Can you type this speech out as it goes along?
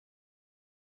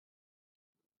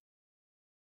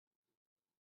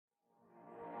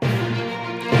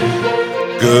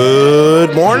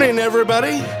morning,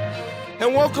 everybody,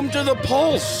 and welcome to The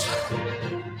Pulse.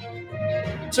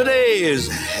 Today is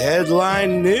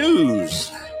headline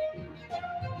news.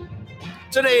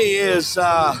 Today is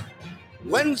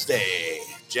Wednesday,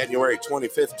 January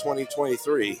 25th,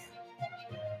 2023.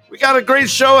 We got a great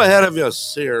show ahead of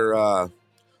us here,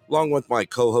 along with my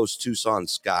co-host, Tucson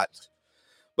Scott.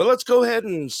 But let's go ahead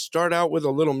and start out with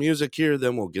a little music here,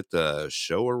 then we'll get the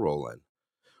show rolling.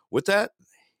 With that,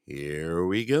 here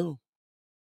we go.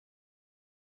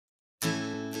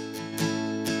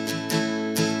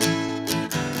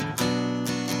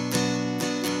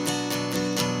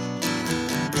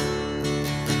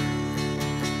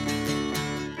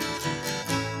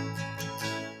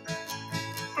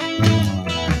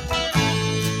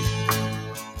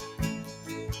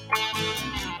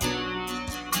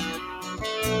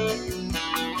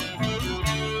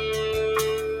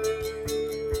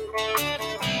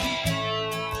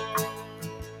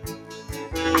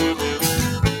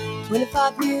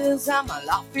 25 years and my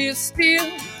life is still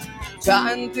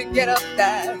trying to get up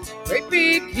that great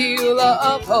big hill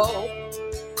of hope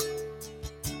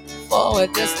for a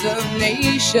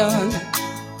destination.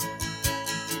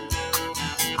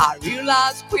 I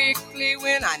realized quickly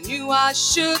when I knew I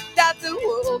should that the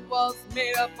world was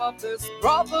made up of this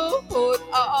brotherhood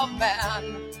of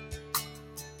man,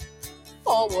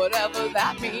 for whatever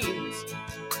that means.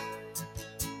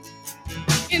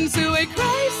 Into a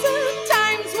crisis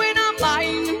times when I'm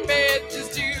lying in bed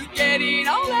just to get it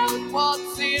all out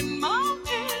what's in my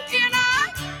head. And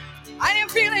I am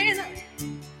feeling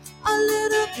a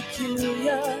little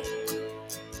peculiar.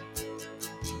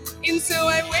 And so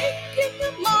I wake in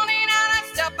the morning and I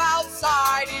step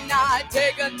outside and I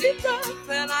take a deep breath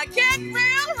and I get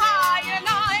real high and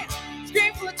I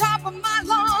scream from the top of my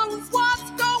lungs,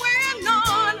 what's going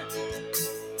on?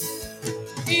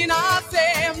 And I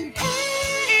say, and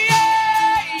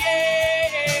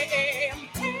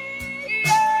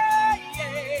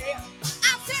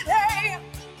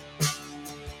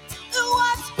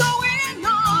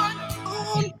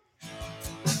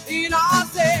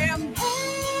I say,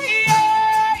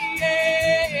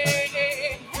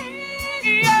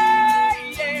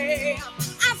 hey,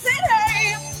 I said,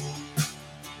 hey,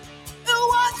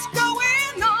 what's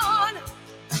going on?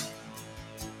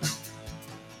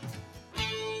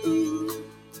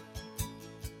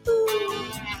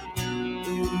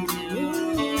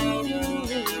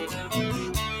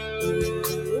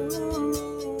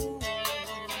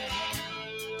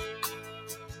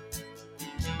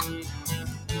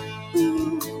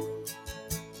 Ooh,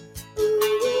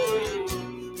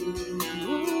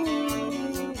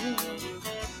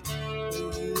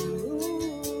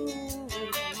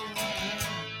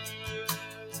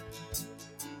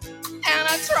 and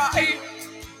I try.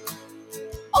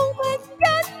 Oh my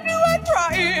God, do I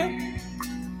try?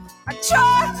 I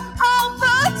try all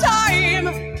the time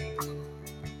in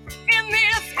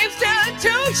this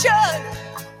institution,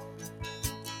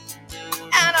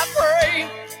 and I pray.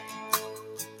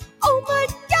 Oh my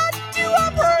God, do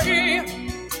I pray?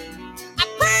 I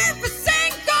pray every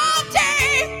single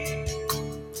day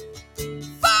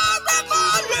for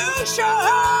revolution.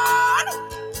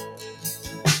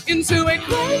 Into a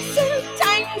crisis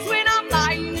times when I'm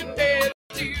lying in bed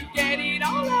to get it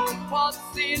all out what's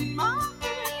in my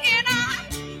head. And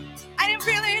I am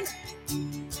feeling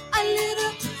a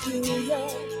little peculiar.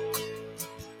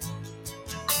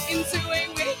 Into a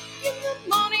wake in the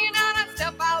morning and I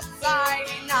step outside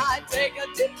and I take a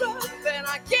deep breath and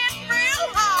I get real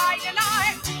high and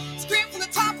I scream from the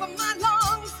top of my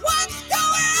lungs, what's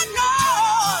going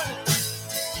on?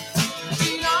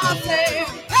 And I say,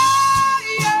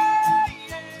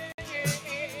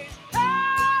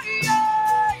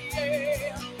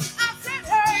 I said,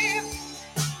 hey,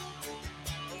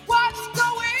 what's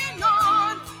going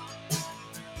on?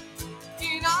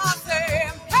 And I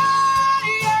say,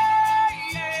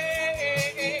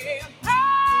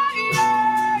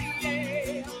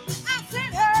 I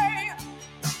said, hey.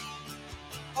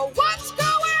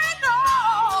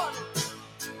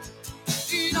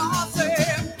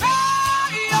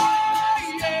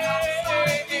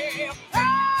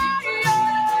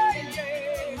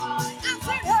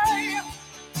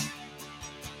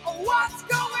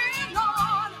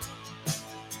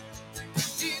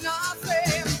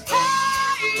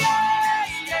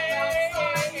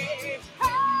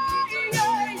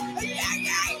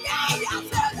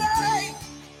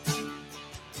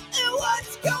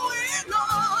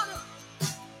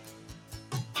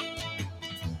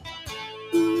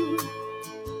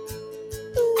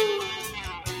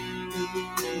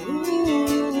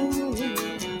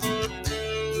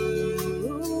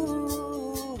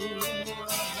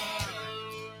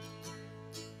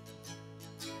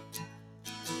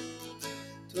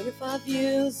 5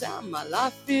 years and my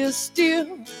life is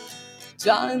still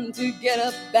trying to get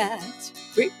up that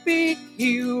great big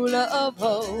hill of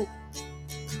hope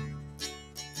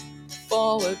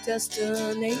for a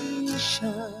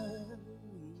destination.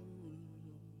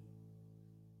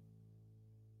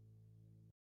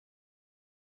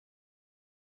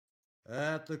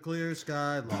 At the Clear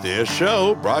Sky Lodge. This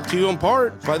show brought to you in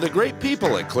part by the great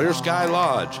people at Clear Sky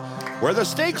Lodge, where the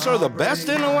steaks are the best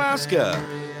in Alaska.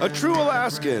 A true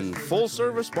Alaskan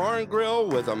full-service bar and grill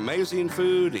with amazing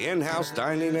food, in-house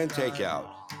dining and takeout.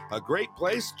 A great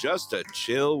place just to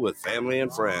chill with family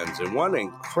and friends in one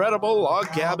incredible log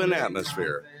cabin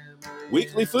atmosphere.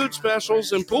 Weekly food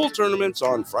specials and pool tournaments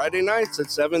on Friday nights at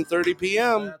 7:30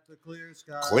 p.m.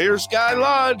 Clear Sky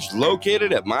Lodge,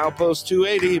 located at Milepost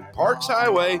 280, Parks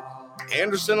Highway,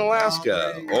 Anderson,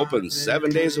 Alaska. Open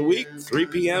 7 days a week, 3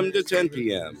 p.m. to 10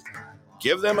 p.m.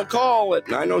 Give them a call at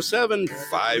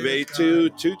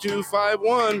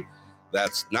 907-582-2251.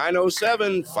 That's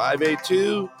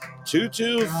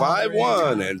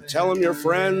 907-582-2251. And tell them your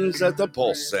friends at the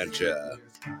Pulse sent you.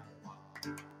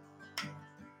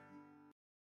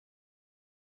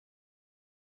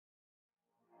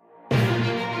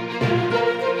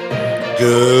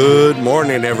 Good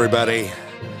morning, everybody.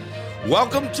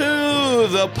 Welcome to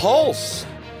the Pulse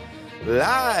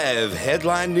Live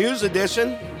Headline News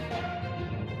Edition.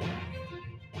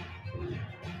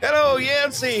 Hello,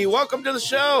 Yancey. Welcome to the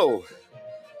show.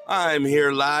 I'm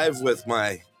here live with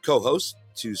my co-host,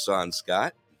 Tucson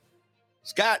Scott.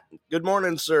 Scott, good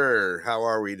morning, sir. How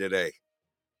are we today?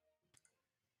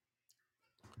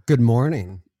 Good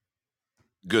morning.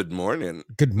 Good morning.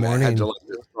 Good morning. I had to like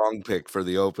this song pick for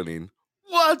the opening.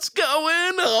 What's going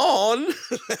on?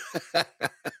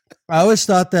 I always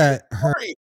thought that her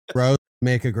and Rose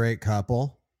make a great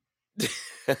couple.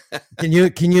 Can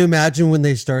you imagine when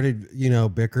they started,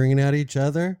 bickering at each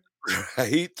other?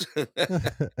 Right?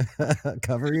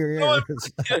 Cover your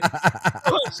ears. I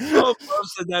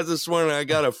posted that this morning. I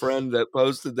got a friend that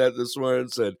posted that this morning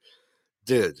and said,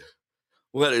 dude,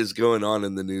 what is going on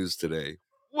in the news today?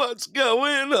 What's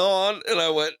going on? And I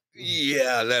went,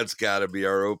 yeah, that's got to be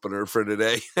our opener for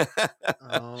today.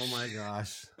 Oh, my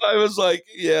gosh. I was like,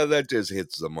 yeah, that just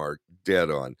hits the mark dead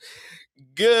on.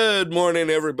 Good morning,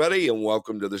 everybody, and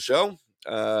welcome to the show.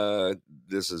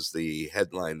 This is the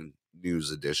headline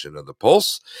news edition of the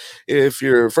Pulse. If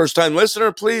you're a first-time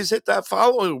listener, please hit that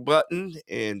follow button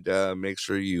and make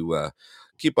sure you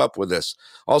keep up with us.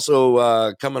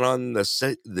 Also, coming on this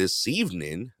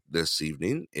evening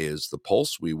is the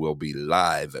Pulse. We will be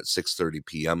live at 6:30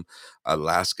 p.m.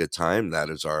 Alaska time. That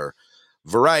is our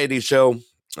variety show.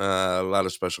 A lot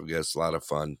of special guests, a lot of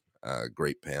fun,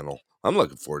 great panel. I'm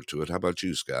looking forward to it. How about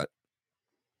you, Scott?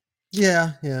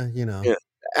 Yeah. Yeah, you're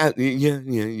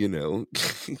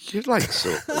like so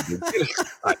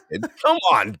excited. Come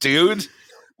on, dude.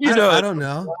 I don't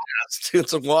know.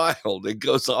 It's wild. It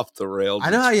goes off the rails.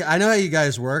 I know how you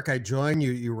guys work. I join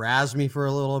you razz me for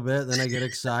a little bit, then I get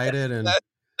excited and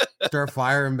start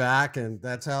firing back, and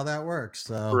that's how that works.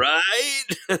 So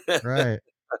right.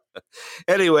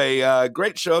 Anyway,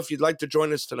 great show. If you'd like to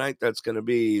join us tonight, that's going to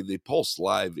be the Pulse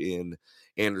Live in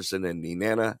Anderson and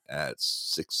Nenana at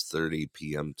 6:30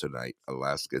 p.m. tonight,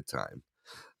 Alaska time,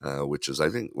 which is, I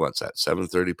think, what's that,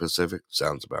 7:30 Pacific?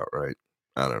 Sounds about right.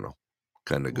 I don't know.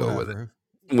 Kind of go with it.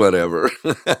 Whatever.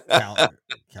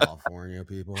 California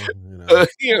people.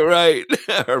 You're right.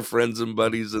 Our friends and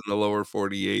buddies in the lower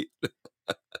 48.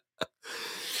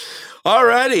 All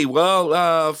righty.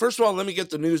 Well, first of all, let me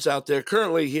get the news out there.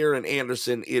 Currently here in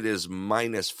Anderson, it is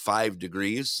 -5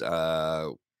 degrees,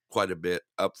 quite a bit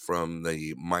up from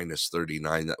the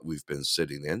 -39 that we've been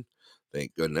sitting in.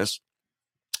 Thank goodness.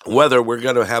 Weather, we're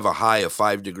going to have a high of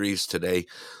 5 degrees today,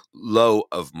 low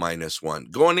of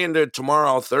 -1. Going into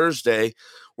tomorrow, Thursday,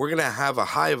 we're going to have a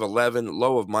high of 11,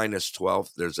 low of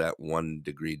 -12. There's that 1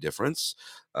 degree difference,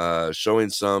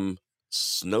 showing some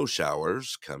snow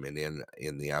showers coming in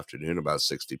the afternoon, about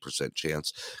 60%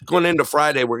 chance. Going into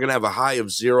Friday, we're going to have a high of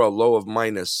 0, low of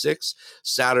 -6.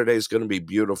 Saturday is going to be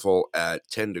beautiful at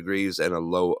 10 degrees and a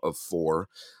low of 4.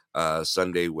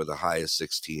 Sunday with a high of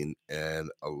 16 and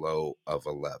a low of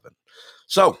 11.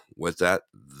 So with that,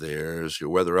 there's your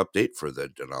weather update for the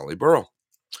Denali Borough.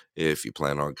 If you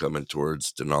plan on coming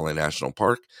towards Denali National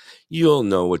Park, you'll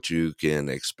know what you can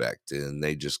expect. And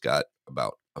they just got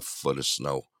about a foot of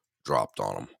snow dropped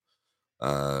on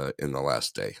them in the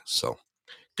last day. So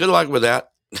good luck with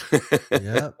that.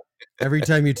 Yep. Every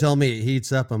time you tell me it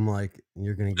heats up, I'm like,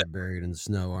 you're going to get buried in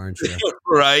snow, aren't you?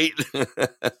 Right.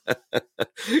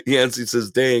 Yancey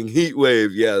says, dang, heat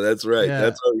wave. Yeah, that's right. Yeah.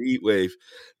 That's our heat wave.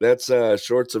 That's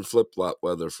shorts and flip-flop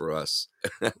weather for us.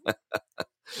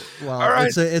 Well, all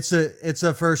right. it's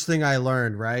a first thing I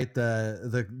learned, right?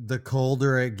 The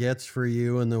colder it gets for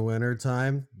you in the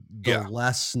wintertime, the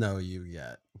less snow you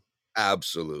get.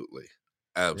 Absolutely.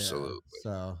 Yeah,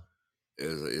 so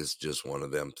it's just one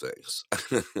of them things.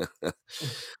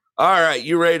 All right,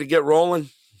 you ready to get rolling?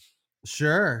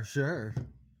 Sure.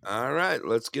 All right,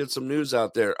 let's get some news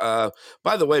out there.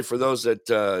 By the way, for those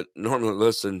that normally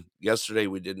listen, yesterday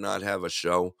we did not have a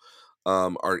show.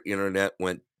 Our internet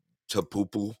went to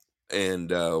poo-poo, and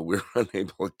we were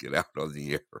unable to get out on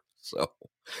the air. So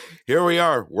here we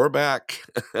are. We're back.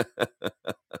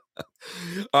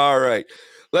 All right,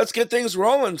 let's get things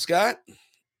rolling, Scott.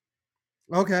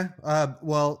 Okay.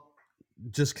 Well,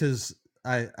 just because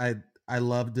I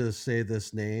love to say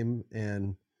this name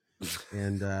and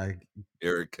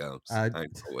here it comes. I know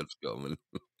what's coming.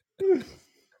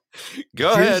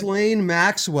 Go ahead. Ghislaine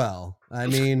Maxwell. I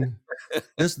mean,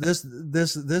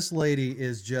 this lady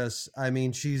is just, I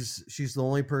mean, she's the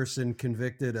only person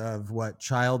convicted of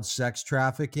child sex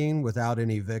trafficking without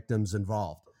any victims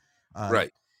involved.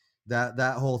 Right.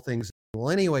 That whole thing's, well,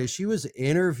 anyway, she was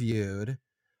interviewed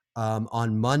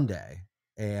on Monday,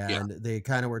 and they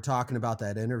kind of were talking about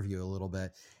that interview a little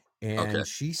bit. And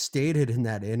she stated in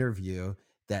that interview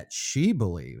that she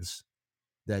believes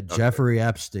that Jeffrey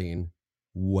Epstein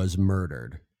was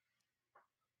murdered.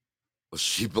 Well,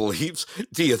 she believes.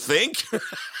 Do you think?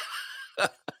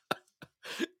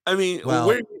 I mean, well,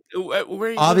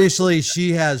 where obviously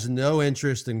she has no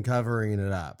interest in covering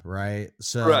it up, right?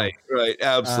 So right,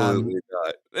 absolutely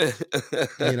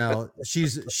not.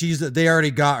 She's they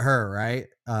already got her, right?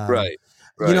 Right.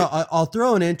 I'll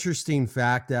throw an interesting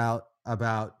fact out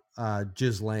about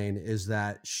Ghislaine is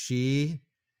that she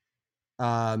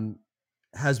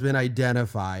has been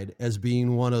identified as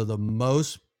being one of the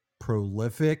most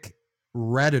prolific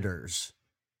Redditors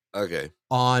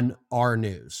on our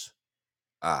news.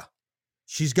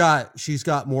 She's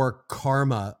got more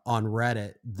karma on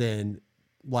Reddit than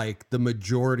like the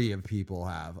majority of people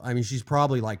have. I mean, she's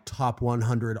probably like top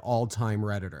 100 all-time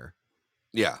Redditor.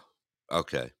 Yeah.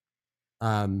 Okay.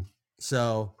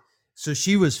 So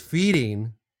she was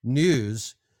feeding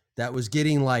news that was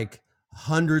getting like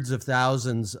hundreds of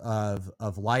thousands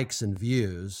of likes and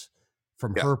views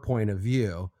from her point of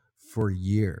view for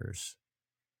years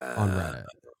on Reddit.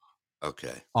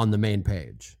 Okay. On the main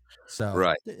page.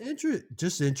 So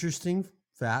just interesting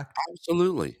fact.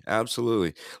 Absolutely.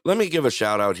 Let me give a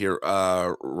shout out here.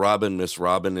 Miss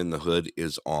Robin in the Hood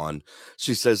is on.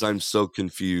 She says, I'm so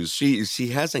confused. She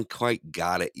hasn't quite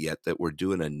got it yet that we're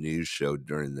doing a news show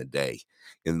during the day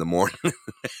in the morning.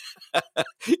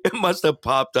 It must have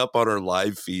popped up on her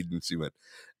live feed and she went,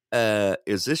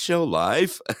 is this show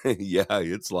live? Yeah,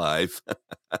 it's live.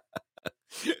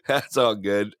 That's all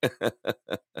good.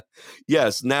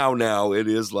 Yes, now it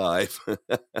is live.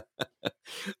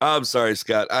 I'm sorry,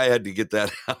 Scott. I had to get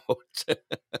that out.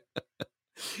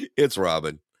 It's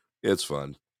Robin. It's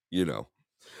fun,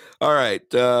 All right.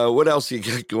 What else you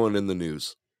got going in the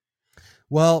news?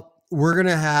 Well, we're going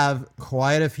to have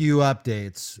quite a few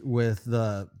updates with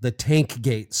the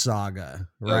Tankgate saga,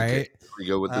 right? Okay. We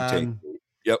go with the Tankgate.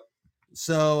 Yep.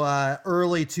 So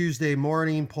early Tuesday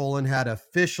morning, Poland had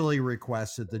officially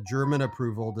requested the German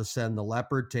approval to send the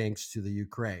Leopard tanks to the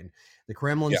Ukraine. The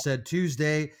Kremlin said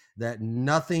Tuesday that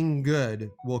nothing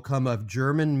good will come of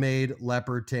German-made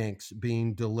Leopard tanks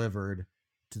being delivered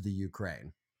to the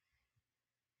Ukraine.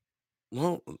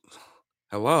 Well,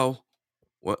 hello.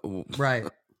 What? Right.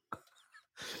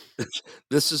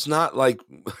 This is not like.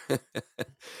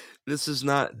 This is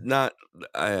not.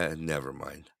 Never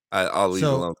mind. I'll leave it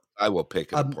alone. I will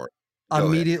pick it apart.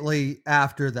 Immediately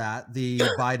after that, the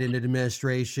Biden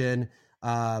administration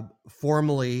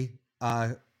formally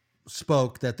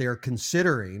spoke that they're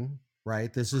considering,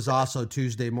 right? This is also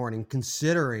Tuesday morning,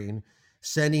 considering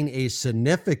sending a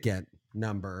significant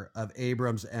number of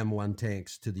Abrams M1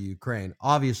 tanks to the Ukraine.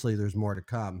 Obviously, there's more to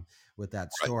come with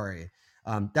that story.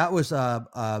 That was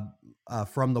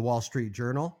from the Wall Street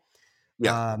Journal.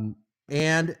 Yeah.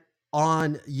 And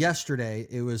on yesterday,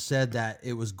 it was said that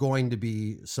it was going to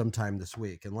be sometime this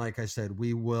week. And like I said,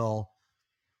 we will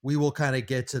kind of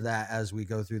get to that as we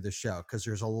go through the show, because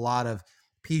there's a lot of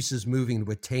pieces moving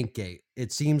with Tankgate.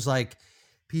 It seems like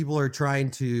people are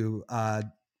trying to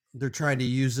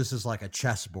use this as like a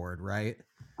chessboard, right?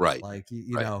 Right. Like,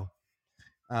 you know.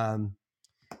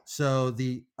 So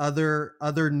the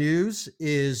other news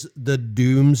is the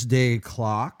doomsday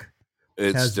clock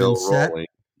has still been set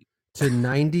to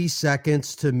 90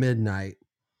 seconds to midnight.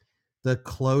 the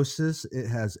closest it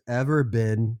has ever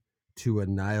been to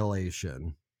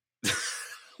annihilation.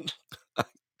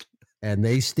 And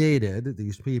they stated,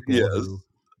 these people Yes. who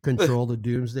control the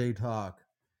doomsday talk,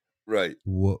 Right.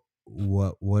 what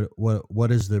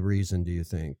is the reason, do you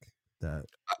think, that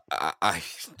I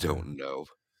don't know.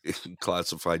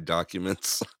 Classified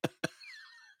documents.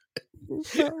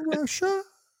 Russia?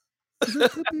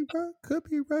 Could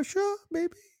be Russia,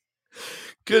 maybe.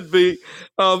 Could be.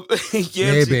 Yancey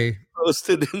Maybe.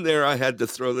 posted in there, I had to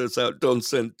throw this out. Don't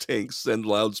send tanks, send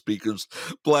loudspeakers.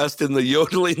 Blasting the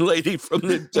yodeling lady from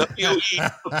the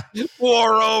WE.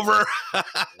 War over.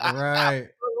 Right.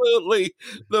 Absolutely.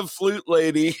 The flute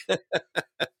lady.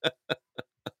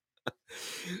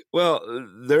 Well,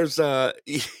 there's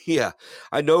yeah,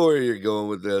 I know where you're going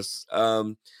with this.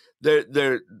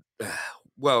 There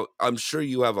well, I'm sure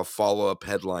you have a follow-up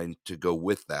headline to go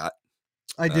with that.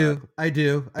 I do. I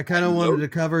kind of I wanted know- to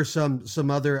cover some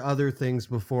other things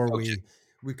before Okay.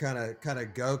 we kind of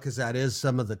go, because that is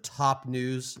some of the top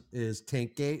news is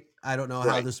Tankgate. I don't know how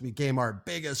Right. this became our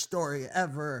biggest story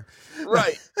ever.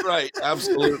 Right,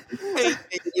 absolutely. It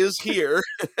is here.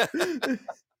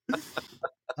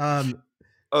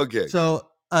 Okay. So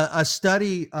a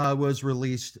study was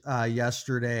released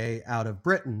yesterday out of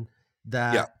Britain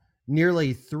that Yeah.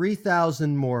 nearly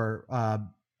 3,000 more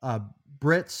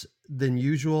Brits than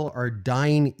usual are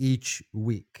dying each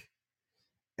week.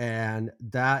 And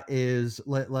that is,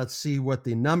 let's see what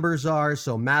the numbers are.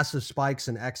 So massive spikes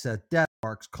in excess death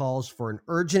marks calls for an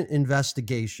urgent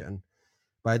investigation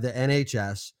by the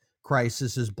NHS.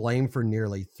 Crisis is blamed for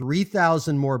nearly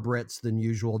 3,000 more Brits than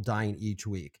usual dying each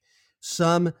week.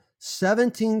 Some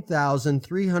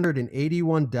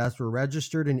 17,381 deaths were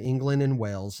registered in England and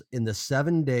Wales in the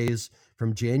 7 days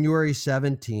from January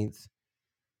 17th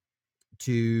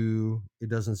to, it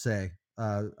doesn't say,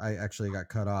 I actually got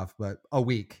cut off, but a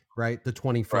week, right? The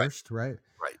 21st, right?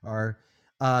 Right. Are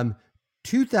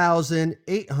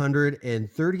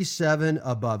 2,837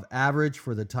 above average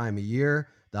for the time of year,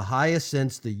 the highest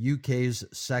since the UK's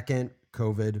second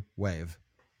COVID wave.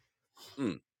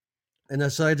 And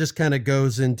so it just kind of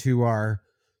goes into our,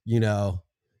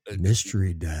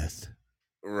 mystery death.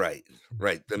 Right.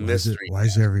 The mystery. Why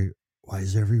is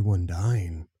everyone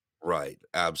dying? Right.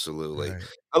 Absolutely. Right.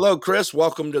 Hello, Chris.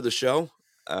 Welcome to the show.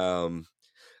 I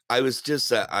was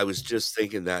just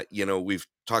thinking that, we've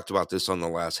talked about this on the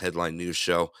last Headline News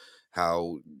show,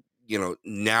 how,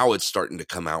 now it's starting to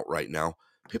come out right now.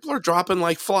 People are dropping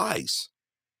like flies.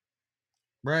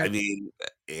 Right. I mean,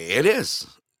 it is.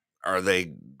 Are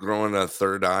they growing a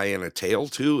third eye and a tail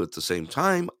too at the same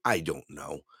time? I don't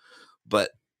know. But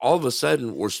all of a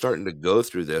sudden we're starting to go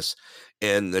through this,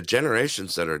 and the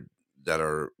generations that are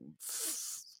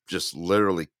just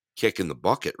literally kicking the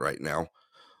bucket right now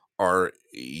are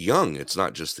young. It's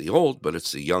not just the old, but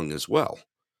it's the young as well.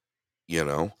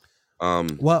 Well,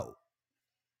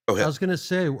 Go ahead. I was going to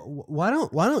say, why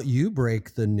don't you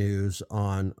break the news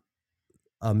on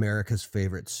America's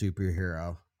favorite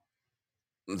superhero,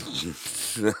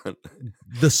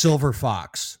 the Silver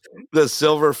Fox? The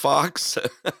Silver Fox.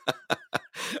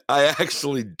 I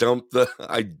actually dumped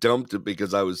it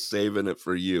because I was saving it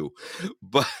for you,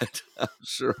 but I'm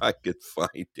sure I could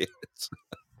find it.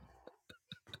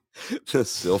 The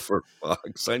Silver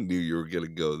Fox. I knew you were going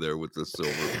to go there with the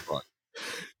Silver Fox.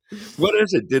 What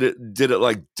is it? Did it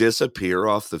like disappear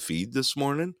off the feed this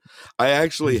morning? I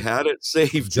actually had it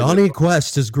saved. Johnny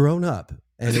Quest has grown up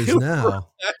and is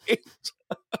now. Right.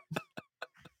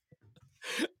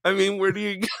 I mean, where do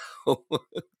you go with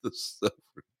the Silver?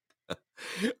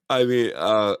 I mean,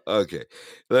 okay.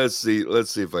 Let's see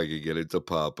if I can get it to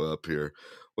pop up here.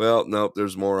 Well, nope,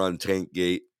 there's more on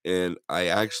Tankgate, and I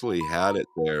actually had it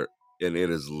there, and it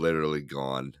is literally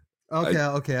gone.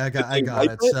 Okay, I got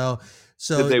it.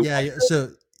 So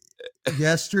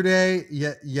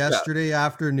yesterday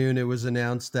afternoon, it was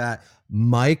announced that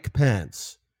Mike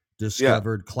Pence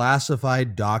discovered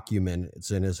classified documents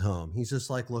in his home. He's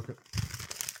just like, looking.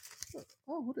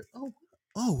 Oh,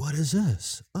 what is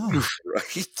this? Oh,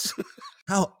 Right.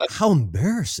 how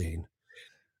embarrassing.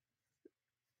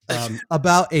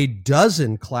 About a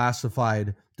dozen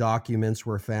classified documents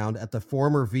were found at the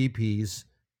former VP's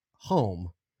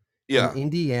home in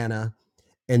Indiana,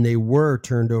 and they were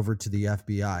turned over to the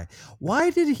FBI. Why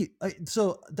did he? I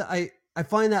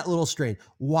find that a little strange.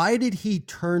 Why did he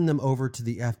turn them over to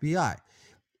the FBI?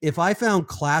 If I found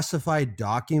classified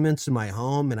documents in my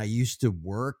home and I used to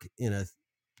work in a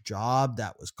job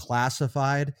that was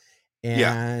classified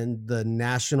and the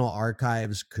National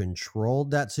Archives controlled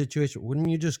that situation, wouldn't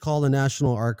you just call the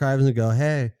National Archives and go,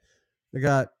 hey, I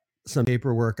got some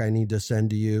paperwork I need to send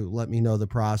to you. Let me know the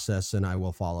process and I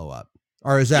will follow up.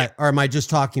 Or is that, or am I just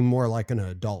talking more like an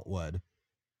adult would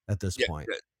at this point?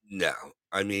 No,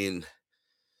 I mean,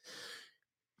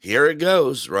 here it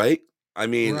goes, right? I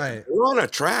mean, Right. we're on a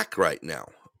track right now.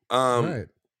 Right.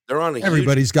 They're on a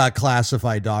Everybody's got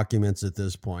classified documents at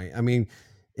this point. I mean,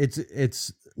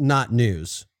 it's not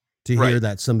news to hear Right.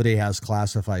 that somebody has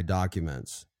classified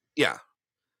documents. Yeah.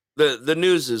 The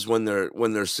news is when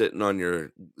they're sitting on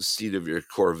your seat of your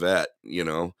Corvette, you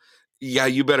know. Yeah,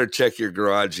 you better check your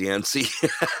garage, Yancey.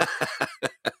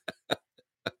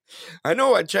 I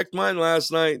know I checked mine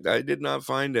last night. I did not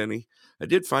find any. I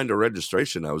did find a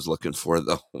registration I was looking for,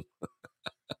 though.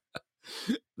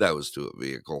 That was to a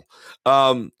vehicle.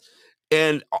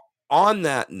 And on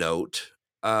that note,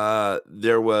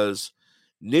 there was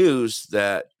news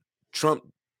that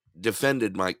Trump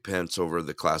defended Mike Pence over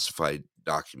the classified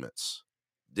documents.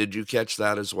 Did you catch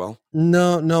that as well?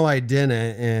 No, I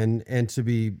didn't. And to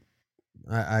be,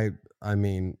 I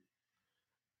mean,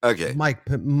 Okay.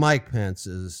 Mike Pence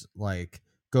is like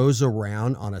goes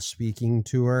around on a speaking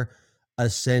tour,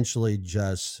 essentially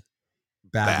just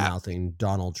bad mouthing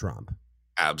Donald Trump.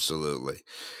 Absolutely.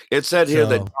 It said here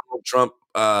that Donald Trump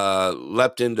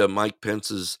leapt into Mike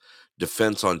Pence's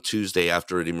defense on Tuesday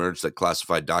after it emerged that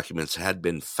classified documents had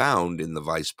been found in the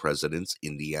vice president's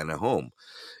Indiana home.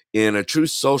 In a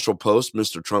Truth Social post,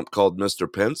 Mr. Trump called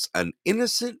Mr. Pence an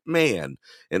innocent man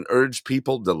and urged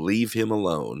people to leave him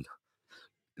alone.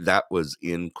 That was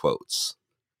in quotes.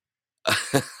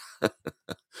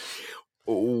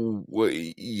 Oh,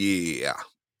 yeah.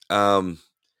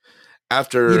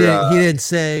 After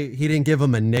he didn't give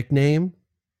him a nickname.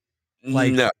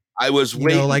 Like, no, I was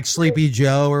waiting. Like Sleepy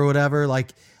Joe or whatever. Like,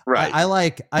 right. I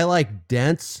like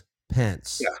Dense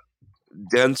Pence. Yeah.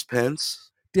 Dense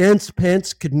Pence. Dense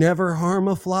Pence could never harm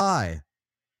a fly.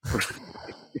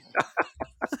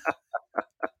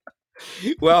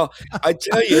 Well, I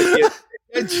tell you,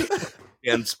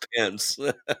 Dense Pence.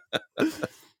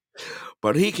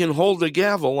 But he can hold a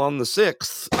gavel on the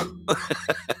 6th.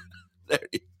 There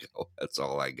you go. That's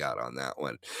all I got on that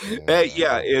one.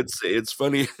 Yeah, it's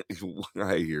funny.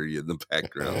 I hear you in the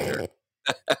background there.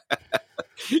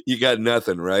 You got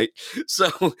nothing, right?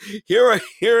 So here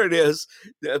it is.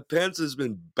 Pence has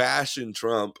been bashing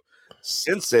Trump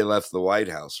since they left the White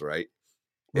House, right?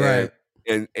 Right.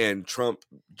 And Trump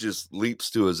just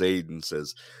leaps to his aid and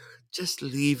says, just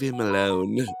leave him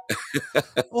alone.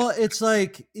 Well, it's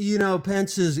like, you know,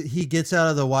 he gets out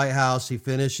of the White House, he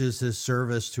finishes his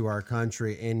service to our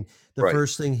country, and the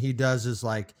first thing he does is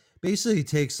like basically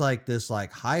takes like this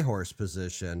like high horse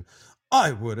position.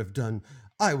 I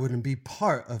wouldn't be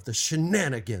part of the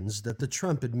shenanigans that the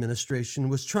Trump administration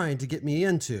was trying to get me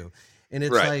into. And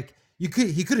it's like he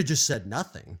could have just said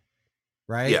nothing.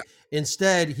 Right? Yeah.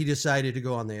 Instead, he decided to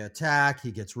go on the attack.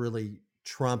 He gets really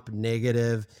Trump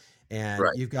negative. And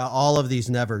you've got all of these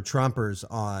never Trumpers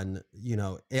on, you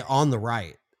know, on the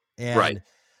right. And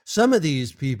some of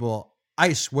these people,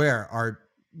 I swear, are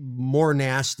more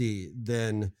nasty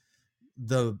than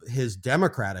his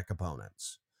Democratic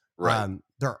opponents. Right.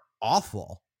 They're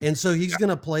awful. And so he's going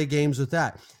to play games with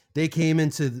that. They came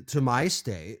into my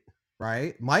state,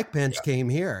 right? Mike Pence came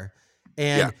here.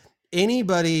 And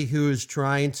anybody who is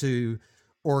trying to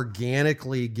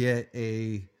organically get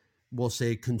we'll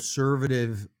say,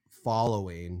 conservative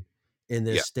following in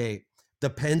this state, the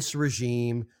Pence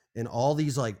regime and all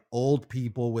these like old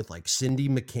people with like Cindy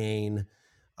McCain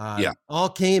all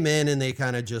came in, and they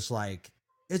kind of just like,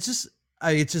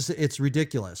 it's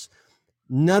ridiculous.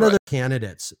 None of the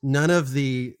candidates, none of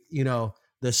the, you know,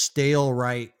 the stale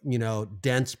right, you know,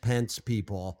 dense Pence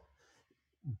people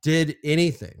did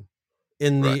anything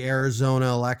in the Arizona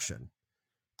election.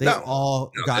 They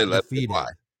all got defeated.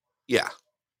 Yeah.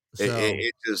 So,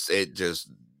 it just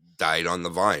died on the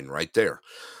vine right there.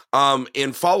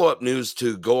 In follow-up news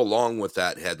to go along with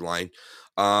that headline,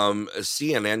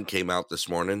 CNN came out this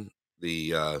morning,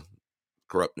 the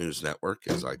corrupt news network,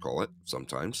 as I call it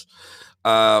sometimes.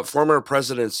 Former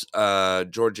presidents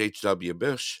George H.W.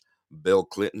 Bush, Bill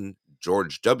Clinton,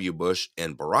 George W. Bush,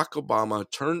 and Barack Obama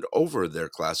turned over their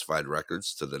classified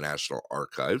records to the National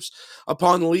Archives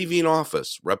upon leaving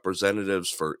office.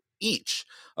 Representatives for each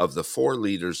of the 4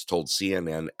 leaders told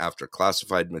CNN after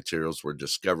classified materials were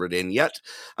discovered in yet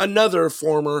another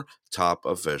former top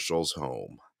official's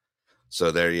home.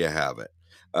 So there you have it.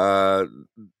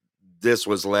 This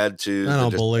was led to... I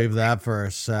don't believe that for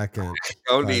a second. I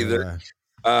don't either.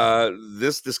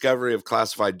 This discovery of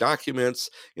classified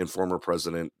documents in former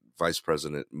Vice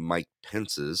President Mike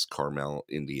Pence's Carmel,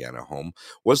 Indiana home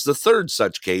was the 3rd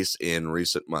such case in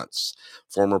recent months.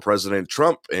 Former President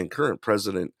Trump and current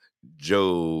President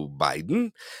Joe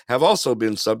Biden have also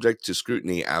been subject to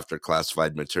scrutiny after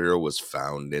classified material was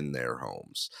found in their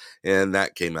homes. And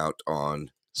that came out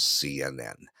on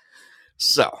CNN.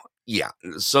 So, yeah,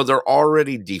 so they're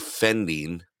already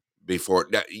defending before.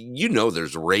 Now,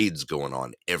 there's raids going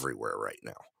on everywhere right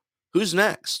now. Who's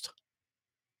next?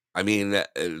 I mean,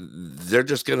 they're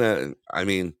just going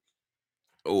to,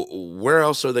 where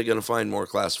else are they going to find more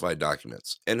classified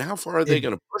documents? And how far are they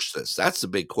going to push this? That's the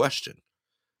big question.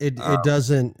 It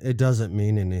doesn't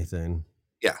mean anything.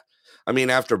 Yeah. I mean,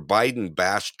 after Biden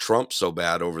bashed Trump so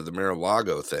bad over the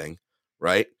Mar-a-Lago thing,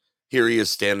 right? Here he is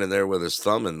standing there with his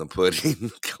thumb in the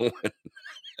pudding going,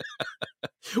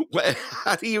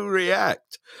 how do you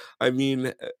react? I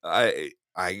mean,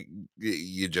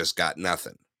 you just got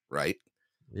nothing, right?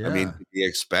 Yeah. I mean, did you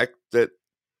expect that?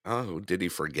 Oh, did he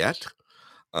forget?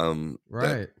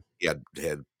 Right. He had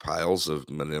piles of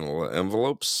manila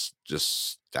envelopes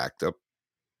just stacked up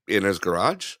in his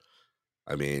garage.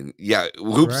 I mean, yeah,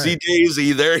 whoopsie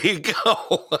daisy. There you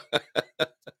go.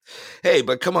 Hey,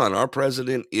 but come on, our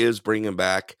president is bringing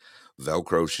back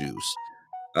Velcro shoes.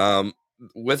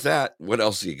 With that, what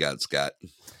else you got, Scott?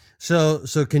 So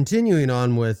continuing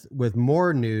on with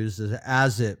more news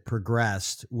as it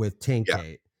progressed with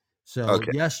Tankgate. Yeah. So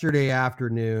yesterday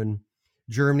afternoon,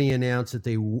 Germany announced that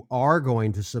they are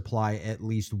going to supply at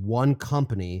least one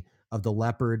company of the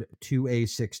Leopard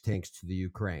 2A6 tanks to the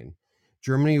Ukraine.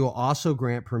 Germany will also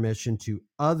grant permission to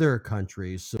other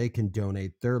countries so they can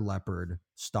donate their Leopard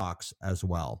stocks as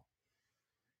well.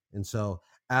 And so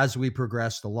as we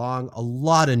progressed along, a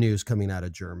lot of news coming out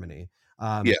of Germany.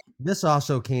 This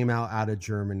also came out of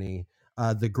Germany.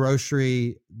 The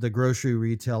grocery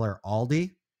retailer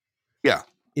Aldi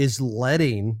is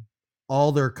letting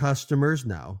all their customers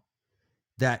know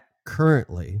that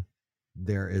currently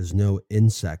there is no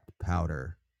insect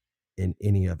powder in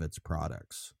any of its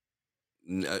products.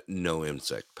 No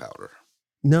insect powder.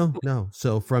 No.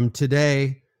 So from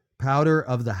today, powder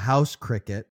of the house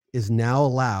cricket is now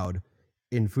allowed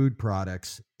in food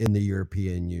products in the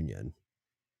European Union.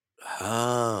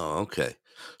 Oh, okay.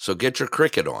 So get your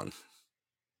cricket on.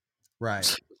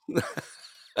 Right.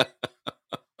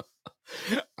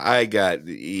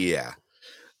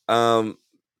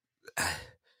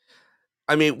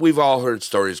 I mean, we've all heard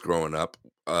stories growing up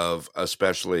of,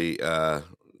 especially,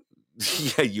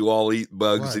 you all eat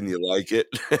bugs and you like it.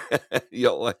 You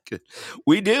don't like it.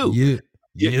 We do.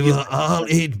 You all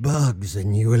eat bugs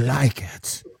and you like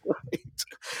it. Right.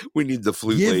 We need the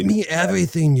flute Give lady. me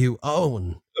everything you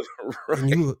own. Right.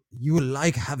 And you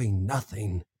like having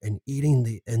nothing and eating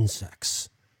the insects.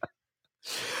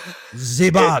 The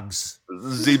bugs.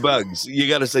 The bugs. You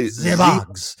got to say the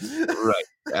bugs. Right.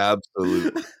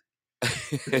 Absolutely.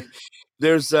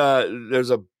 There's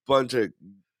a bunch of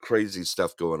crazy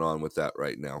stuff going on with that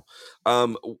right now.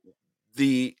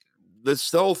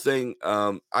 This whole thing,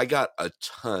 I got a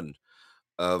ton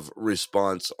of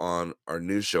response on our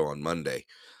news show on Monday,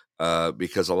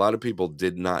 because a lot of people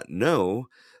did not know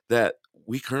that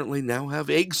we currently now have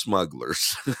egg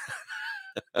smugglers.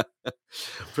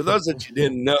 For those that you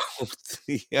didn't know,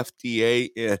 the FDA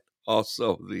and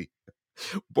also the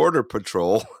Border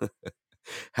Patrol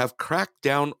have cracked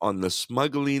down on the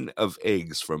smuggling of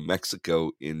eggs from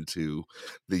Mexico into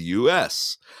the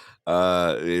U.S.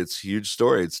 It's a huge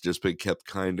story. It's just been kept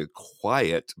kind of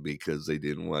quiet because they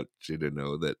didn't want you to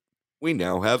know that we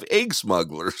now have egg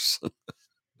smugglers.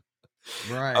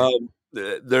 Right.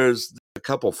 There's a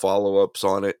couple follow-ups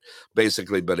on it,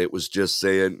 basically, but it was just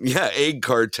saying, egg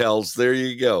cartels. There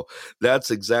you go.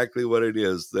 That's exactly what it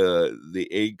is. The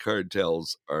egg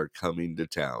cartels are coming to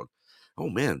town. Oh,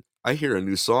 man. I hear a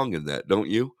new song in that, don't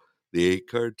you? The egg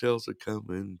cartels are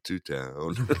coming to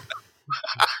town.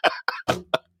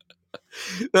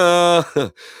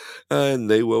 And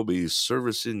they will be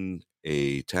servicing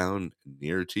a town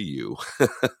near to you.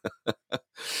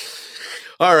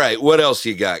 All right, what else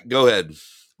you got? Go ahead.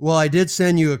 Well, I did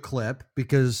send you a clip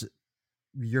because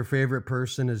your favorite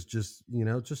person is just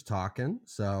talking.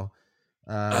 So,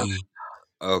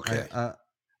 okay.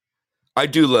 I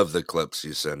do love the clips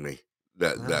you send me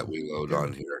that we load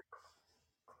on here.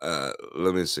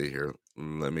 Let me see here.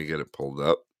 Let me get it pulled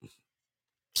up.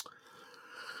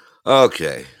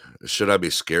 Okay. Should I be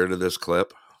scared of this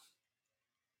clip?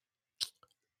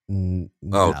 Nothing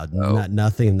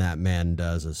that man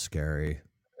does is scary.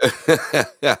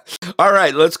 All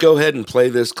right, let's go ahead and play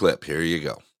this clip. Here you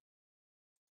go.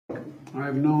 I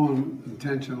have no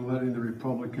intention of letting the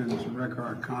Republicans wreck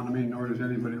our economy, nor does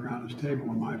anybody around this table,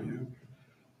 in my view.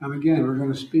 Again, we're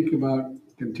going to speak about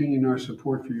continuing our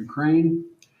support for Ukraine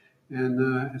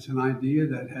And it's an idea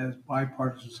that has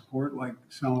bipartisan support, like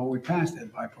some of what we passed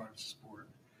had bipartisan support.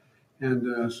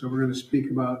 And so we're going to speak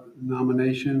about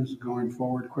nominations going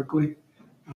forward quickly.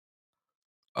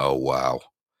 Oh, wow.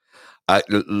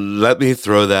 Let me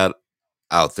throw that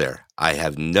out there. I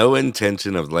have no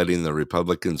intention of letting the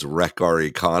Republicans wreck our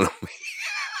economy.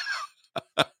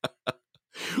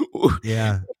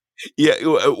 Yeah. Yeah.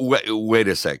 Wait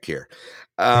a sec here.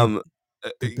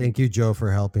 Thank you, Joe,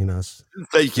 for helping us.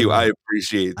 Thank you. I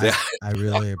appreciate that. I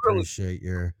really appreciate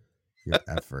your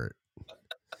effort.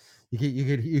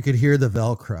 You could hear the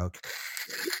Velcro.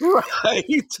 Right.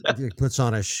 He puts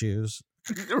on his shoes.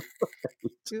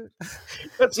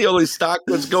 That's the only stock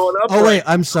that's going up. Oh wait,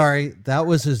 I'm sorry. That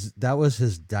was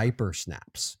his diaper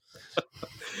snaps.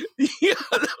 Yeah.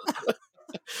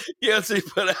 Yes, he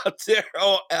put out there.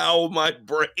 Oh, ow, my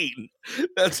brain.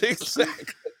 That's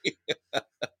exactly.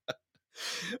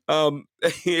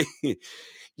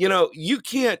 You know, you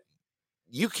can't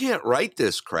write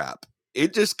this crap.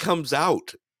 It just comes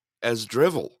out as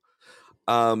drivel.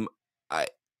 I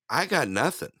got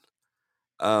nothing.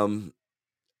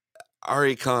 Our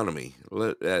economy.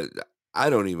 I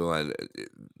don't even want.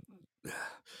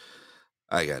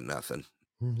 I got nothing.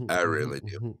 I really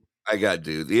do. I got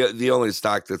dude. The only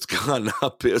stock that's gone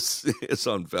up is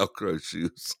on Velcro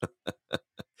shoes.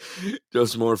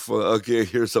 Joe's more full. Okay,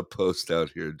 here's a post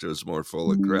out here. Joe's more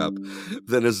full of crap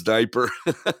than his diaper.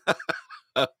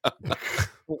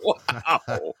 Wow.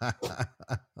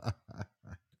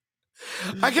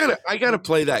 I gotta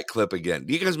play that clip again.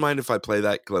 Do you guys mind if I play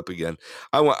that clip again?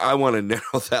 I want to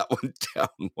narrow that one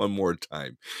down one more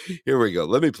time. Here we go.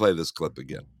 Let me play this clip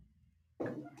again.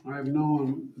 I have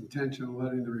no intention of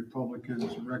letting the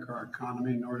Republicans wreck our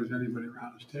economy, nor does anybody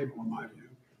around this table, in my view.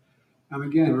 And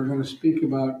again, we're going to speak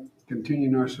about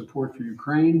continuing our support for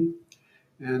Ukraine.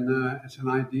 And it's an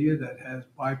idea that has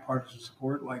bipartisan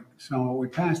support, like some of what we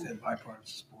passed had bipartisan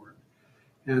support.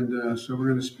 And so we're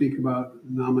going to speak about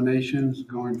nominations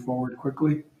going forward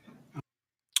quickly.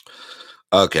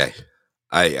 Okay.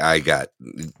 I got,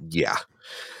 yeah.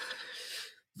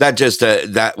 That just,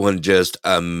 that one just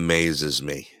amazes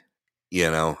me. You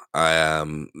know,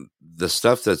 the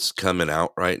stuff that's coming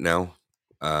out right now,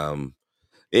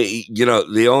 you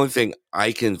know, the only thing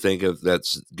I can think of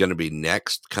that's going to be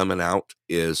next coming out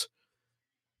is,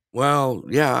 well,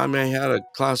 yeah, I may have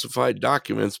classified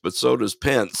documents, but so does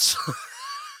Pence.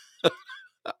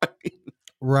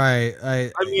 Right.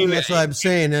 I mean, that's what I'm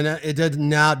saying. And it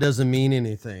doesn't mean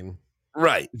anything.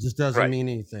 Right. It just doesn't mean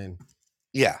anything.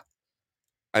 Yeah.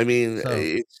 I mean,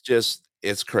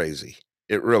 it's crazy.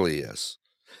 It really is.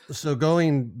 So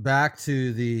going back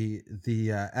to the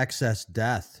excess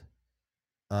death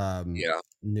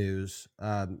news.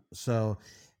 So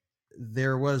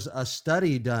there was a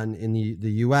study done in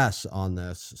the US on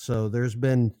this. So there's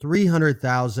been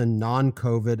 300,000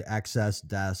 non-COVID excess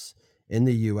deaths in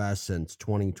the US since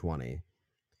 2020.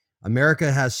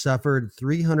 America has suffered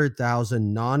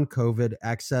 300,000 non-COVID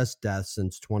excess deaths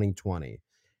since 2020.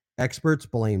 Experts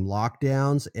blame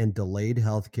lockdowns and delayed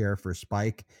healthcare for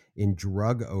spike in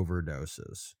drug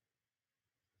overdoses.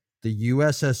 The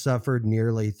U.S. has suffered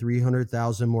nearly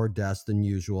 300,000 more deaths than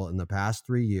usual in the past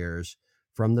 3 years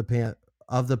from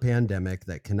the pandemic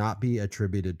that cannot be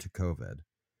attributed to COVID.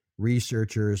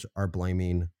 Researchers are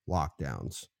blaming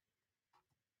lockdowns.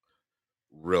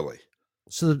 Really?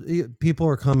 So people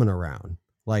are coming around.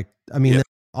 Like, I mean,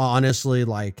 honestly,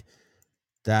 like,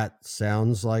 that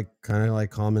sounds like kind of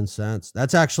like common sense.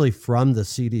 That's actually from the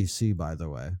CDC, by the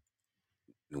way.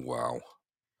 Wow.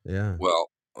 Yeah.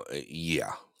 Well,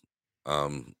 yeah.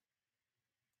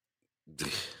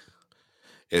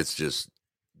 It's just,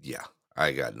 yeah,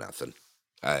 I got nothing.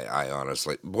 I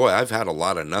honestly, boy, I've had a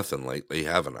lot of nothing lately,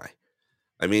 haven't I?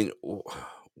 I mean,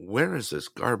 where is this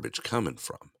garbage coming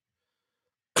from?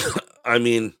 I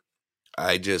mean,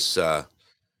 I just,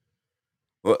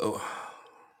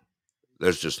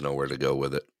 there's just nowhere to go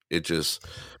with it. It just,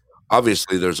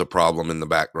 obviously there's a problem in the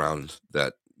background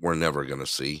that we're never going to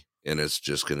see, and it's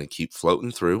just going to keep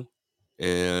floating through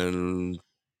and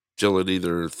till it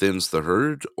either thins the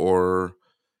herd or,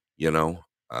 you know,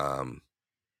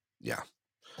 yeah.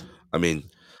 I mean,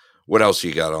 what else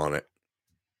you got on it?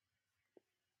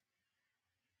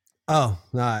 Oh,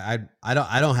 no, I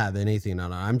don't have anything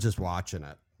on it. I'm just watching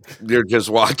it. You're just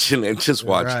watching it, just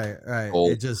watching. Right.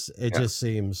 It just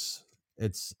seems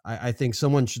I think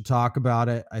someone should talk about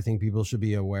it. I think people should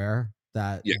be aware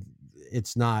that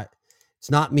it's not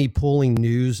me pulling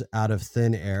news out of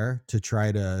thin air to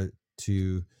try to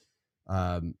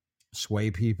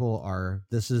sway people.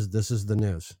 This is the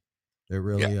news. It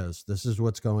really is. This is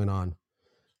what's going on.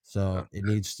 So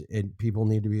people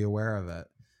need to be aware of it.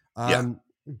 Yeah.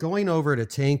 Going over to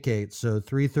Tankgate. So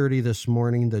 3:30 this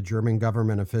morning, the German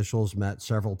government officials met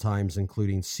several times,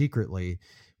 including secretly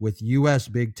with U.S.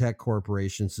 big tech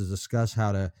corporations to discuss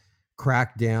how to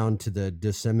crack down to the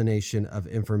dissemination of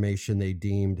information they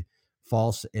deemed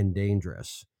false and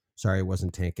dangerous. Sorry, it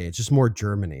wasn't Tankgate. It's just more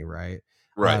Germany, right?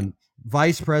 Right.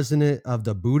 Vice President of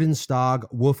the Bundestag,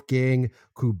 Wolfgang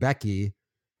Kubicki,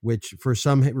 which for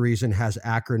some reason has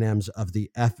acronyms of the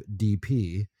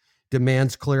FDP,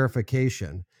 demands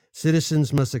clarification.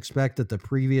 Citizens must expect that the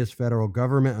previous federal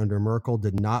government under Merkel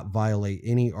did not violate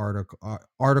any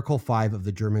Article 5 of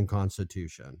the German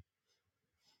Constitution.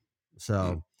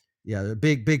 So, yeah, a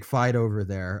big fight over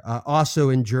there. Also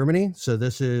in Germany, so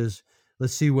this is,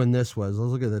 let's see when this was.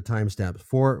 Let's look at the timestamps.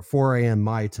 4 a.m.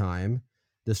 my time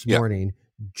this morning.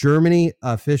 Germany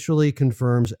officially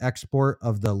confirms export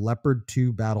of the Leopard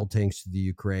 2 battle tanks to the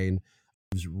Ukraine.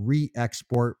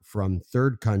 Re-export from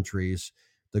third countries.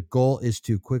 The goal is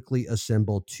to quickly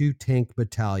assemble 2 tank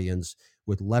battalions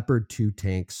with Leopard 2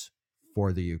 tanks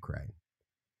for the Ukraine.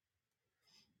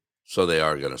 So they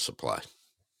are going to supply.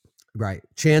 Right.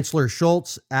 Chancellor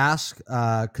Scholz asked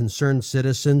concerned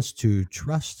citizens to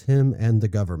trust him and the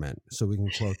government. So we can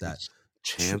quote that.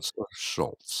 Chancellor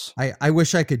Scholz. I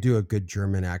wish I could do a good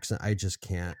German accent. I just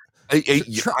can't.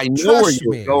 I know where you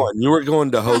were going. You were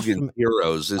going to Hogan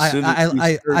Heroes. What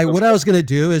I was going to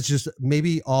do is just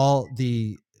maybe I'll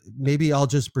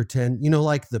just pretend,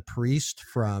 like the priest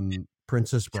from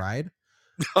Princess Bride,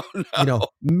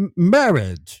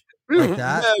 marriage like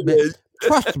that.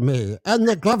 Trust me and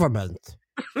the government.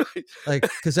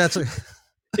 Cause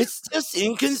it's just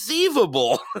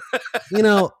inconceivable.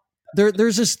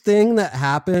 There's this thing that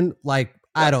happened.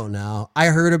 I don't know. I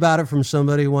heard about it from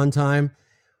somebody one time.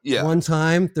 Yeah. One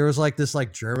time there was this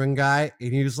German guy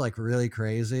and he was really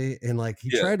crazy and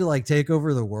he tried to take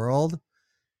over the world.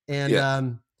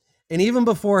 And even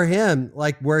before him,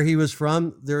 where he was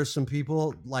from, there were some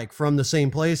people from the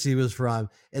same place he was from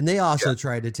and they also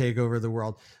tried to take over the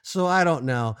world. So I don't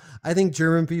know. I think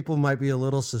German people might be a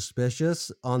little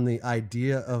suspicious on the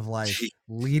idea of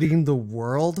leading the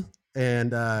world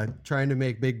and trying to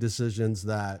make big decisions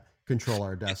that control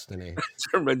our destiny.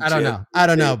 I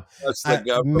don't know.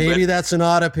 Maybe that's an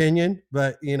odd opinion,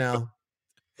 but I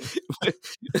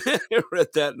read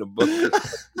that in a book.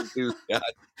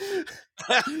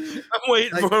 I'm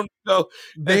waiting for him to go.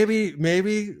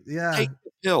 Maybe, yeah. Take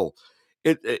the pill.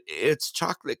 It's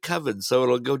chocolate covered, so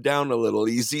it'll go down a little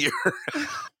easier.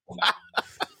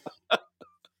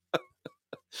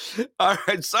 All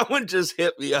right, someone just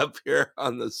hit me up here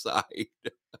on the side.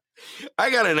 I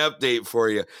got an update for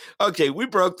you. Okay, we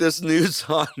broke this news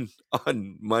on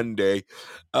Monday,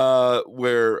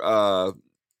 where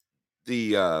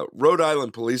the Rhode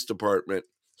Island Police Department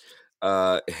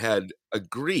had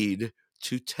agreed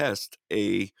to test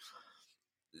a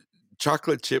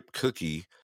chocolate chip cookie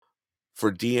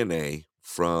for DNA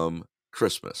from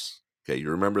Christmas. Okay,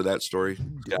 you remember that story?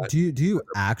 Do you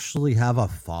actually have a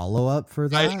follow-up for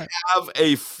that? I have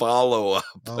a follow-up.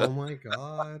 Oh my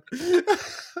God.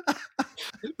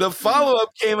 The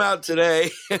follow-up came out today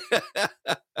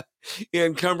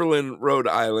in Cumberland, Rhode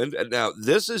Island. And now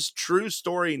this is true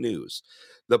story news.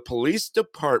 The police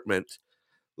department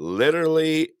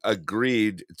literally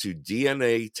agreed to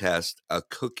DNA test a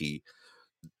cookie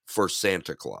for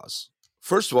Santa Claus.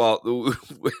 First of all,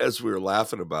 as we were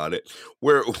laughing about it,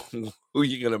 who are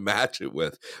you going to match it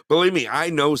with? Believe me, I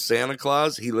know Santa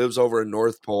Claus. He lives over in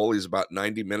North Pole. He's about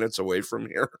 90 minutes away from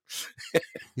here.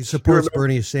 He supports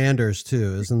Bernie Sanders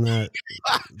too, isn't that?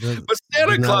 But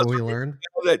Santa Claus, we learned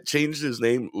that changed his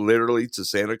name literally to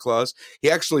Santa Claus.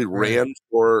 He actually ran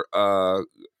for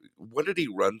what did he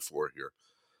run for here?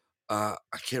 I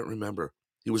can't remember.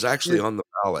 He was actually on the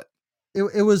ballot.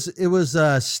 It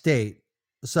was state.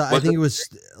 So I think it was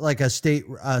like a state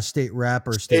rep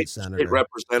or state senator. State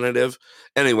representative.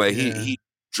 Anyway, he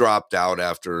dropped out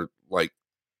after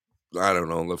I don't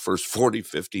know, the first 40,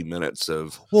 50 minutes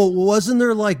of. Well, wasn't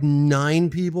there 9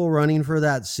 people running for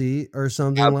that seat or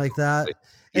something like that?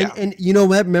 And you know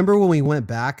what? Remember when we went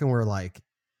back and we're like,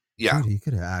 dude, he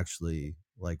could have actually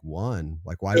won.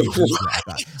 Why did he drop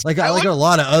out? A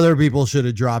lot of other people should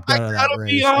have dropped out of that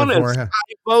race. Be honest, I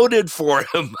voted for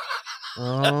him.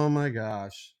 Oh my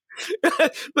gosh.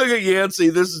 Look at Yancey.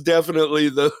 This is definitely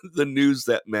the news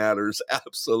that matters.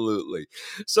 Absolutely.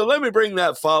 So let me bring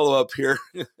that follow-up here.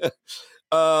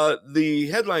 The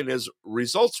headline is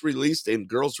results released in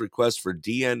girl's request for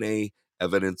DNA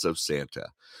evidence of Santa.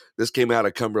 This came out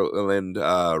of Cumberland,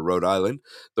 Rhode Island.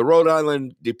 The Rhode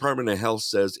Island Department of Health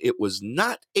says it was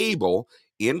not able,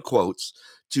 in quotes,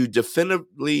 to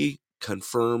definitively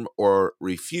confirm or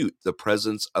refute the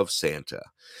presence of Santa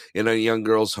in a young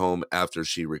girl's home after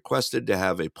she requested to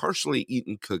have a partially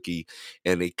eaten cookie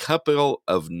and a couple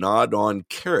of gnawed-on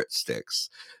carrot sticks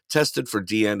tested for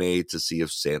DNA to see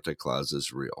if Santa Claus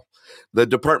is real. The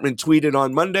department tweeted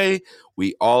on Monday,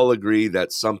 "We all agree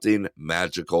that something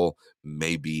magical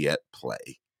may be at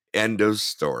play." End of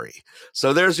story.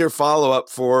 So there's your follow-up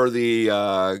for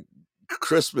the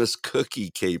Christmas cookie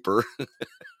caper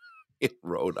in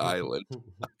Rhode Island.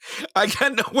 I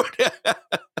got nowhere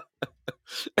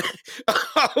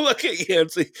look at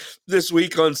Yancey this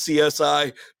week on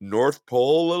CSI North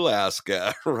Pole,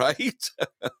 Alaska, right?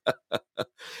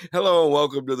 Hello and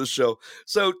welcome to the show.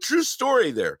 So true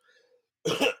story there.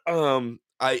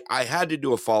 I had to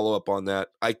do a follow-up on that.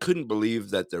 I couldn't believe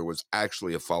that there was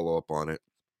actually a follow-up on it.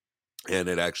 And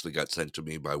it actually got sent to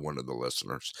me by one of the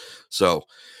listeners. So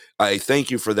I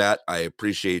thank you for that. I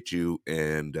appreciate you,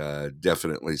 and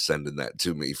definitely sending that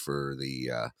to me for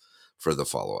the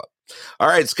follow-up. All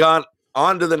right, Scott,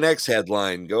 on to the next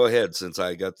headline. Go ahead, since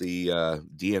I got the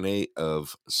DNA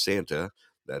of Santa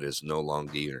that is no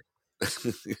longer here.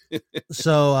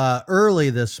 So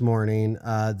early this morning,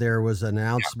 there was an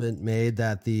announcement made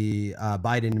that the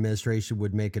Biden administration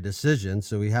would make a decision.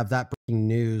 So we have that breaking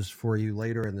news for you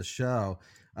later in the show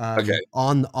Okay.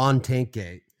 on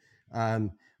Tankgate.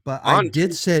 But I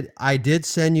did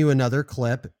send you another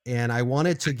clip, and I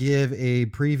wanted to give a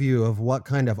preview of what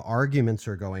kind of arguments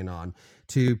are going on.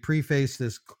 To preface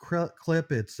this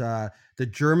clip, it's the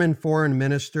German foreign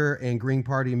minister and Green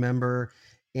Party member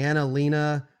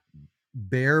Annalena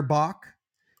Baerbock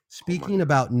speaking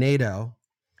about NATO.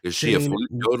 Is she a flute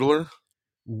yodeler?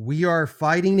 We are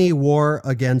fighting a war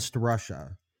against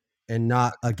Russia and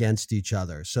not against each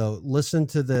other. So listen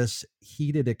to this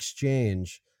heated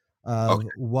exchange of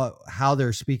how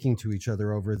they're speaking to each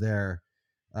other over there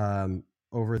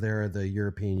the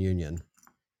European Union.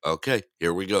 Okay,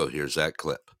 here we go. Here's that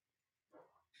clip.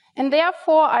 And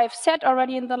therefore, I've said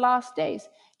already in the last days,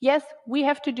 yes, we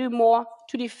have to do more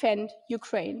to defend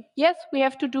Ukraine. Yes, we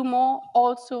have to do more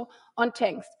also on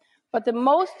tanks. But the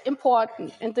most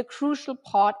important and the crucial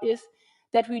part is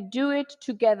that we do it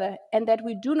together and that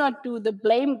we do not do the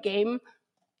blame game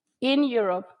in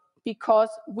Europe, because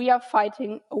we are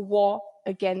fighting a war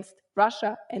against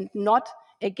Russia and not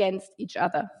against each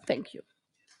other. Thank you.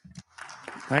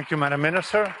 Thank you, Madam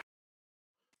Minister.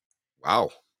 Wow.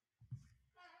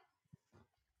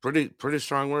 Pretty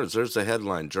strong words. There's the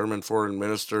headline. German foreign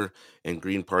minister and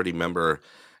Green Party member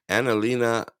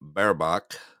Annalena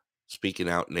Baerbock, speaking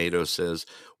out NATO, says,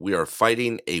 "We are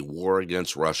fighting a war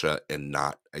against Russia and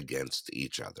not against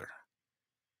each other."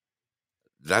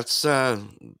 That's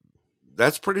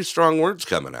pretty strong words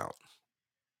coming out.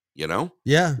 You know?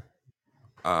 Yeah.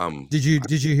 Did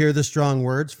you hear the strong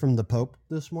words from the Pope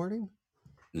this morning?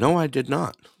 No, I did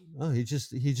not. Oh, he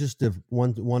just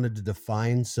wanted to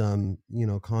define some,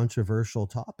 controversial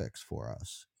topics for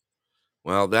us.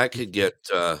 Well, that could get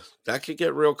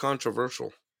real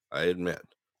controversial, I admit.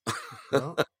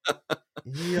 Well,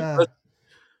 the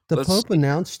Pope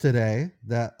announced today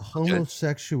that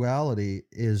homosexuality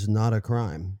is not a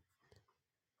crime,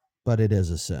 but it is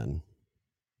a sin.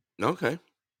 Okay.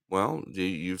 Well,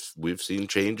 we've seen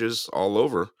changes all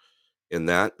over in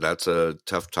that. That's a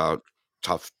tough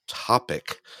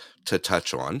topic to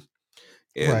touch on.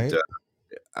 And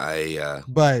right.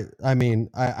 But I mean,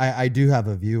 I do have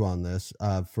a view on this.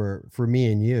 For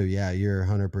me and you, yeah, you're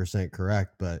 100%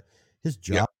 correct. But his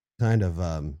job kind of,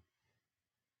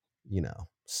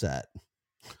 set.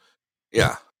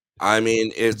 Yeah, I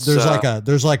mean, it's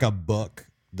there's like a book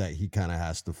that he kind of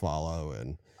has to follow,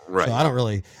 and right. So I don't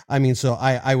really. I mean, so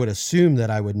I would assume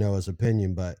that I would know his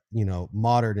opinion, but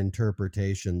modern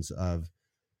interpretations of,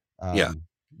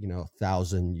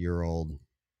 1,000-year-old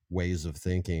ways of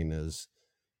thinking is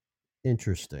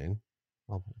interesting.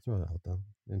 I'll throw that out though.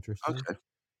 Interesting. Okay.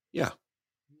 Yeah.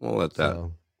 We'll let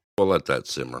that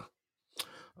simmer.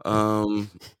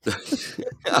 I'm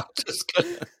just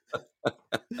kidding.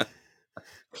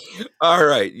 All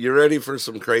right. You ready for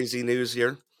some crazy news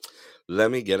here?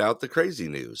 Let me get out the crazy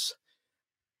news.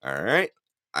 All right.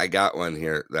 I got one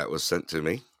here that was sent to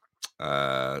me.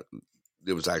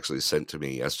 It was actually sent to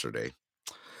me yesterday.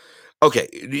 Okay.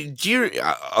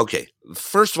 Okay.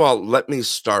 First of all, let me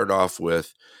start off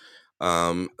with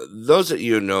those that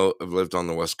have lived on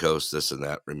the West Coast, this and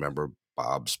that, remember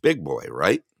Bob's Big Boy,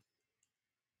 right?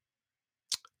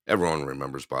 Everyone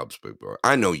remembers Bob's Big Boy.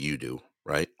 I know you do,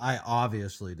 right? I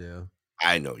obviously do.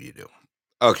 I know you do.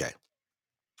 Okay.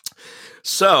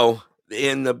 So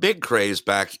in the big craze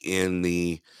back in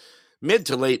the mid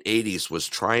to late 80s was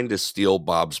trying to steal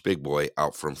Bob's Big Boy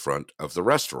out from front of the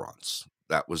restaurants.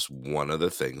 That was one of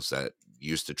the things that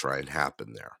used to try and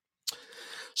happen there.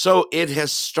 So it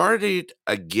has started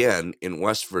again in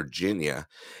West Virginia,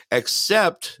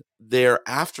 except they're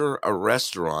after a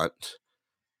restaurant,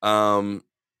 a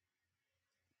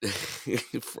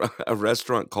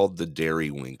restaurant called the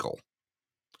Dairy Winkle.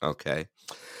 Okay.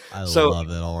 I So love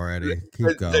it already. Keep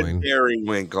the going. Dairy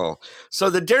Winkle. So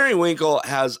the Dairy Winkle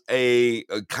has a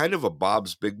kind of a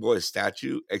Bob's Big Boy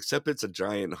statue, except it's a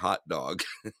giant hot dog.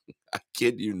 I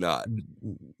kid you not.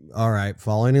 All right.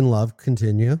 Falling in love.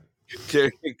 Continue.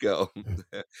 There you go.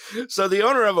 So the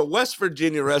owner of a West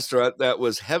Virginia restaurant that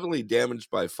was heavily damaged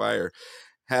by fire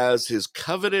has his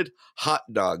coveted hot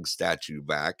dog statue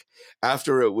back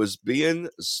after it was being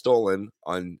stolen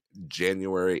on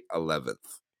January 11th.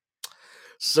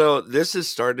 So this has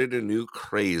started a new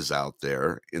craze out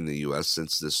there in the U.S.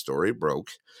 since this story broke,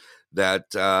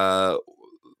 that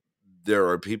there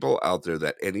are people out there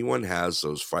that anyone has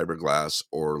those fiberglass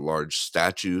or large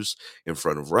statues in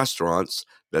front of restaurants,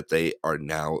 that they are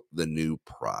now the new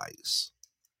prize.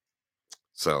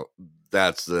 So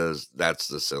that's the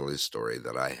silly story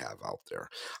that I have out there.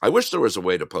 I wish there was a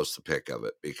way to post a pic of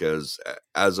it, because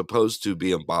as opposed to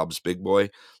being Bob's Big Boy,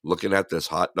 looking at this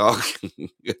hot dog,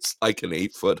 it's like an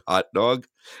 8-foot hot dog.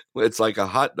 It's like a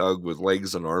hot dog with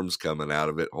legs and arms coming out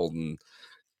of it, holding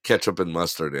ketchup and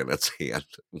mustard in its hand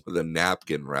with a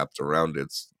napkin wrapped around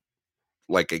it,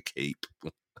 like a cape.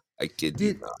 I kid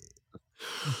you not.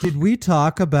 Did we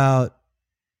talk about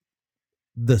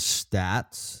the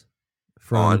stats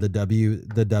from the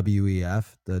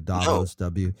WEF, the Davos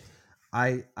W?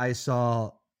 I saw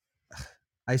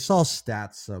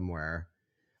stats somewhere.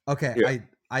 Okay, yeah.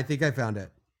 I think I found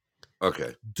it.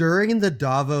 Okay. During the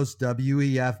Davos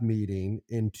WEF meeting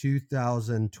in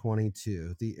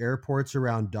 2022, the airports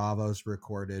around Davos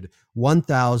recorded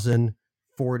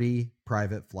 1,040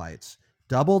 private flights,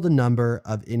 double the number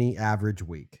of any average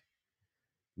week.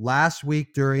 Last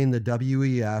week during the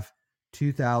WEF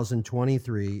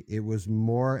 2023, it was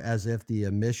more as if the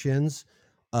emissions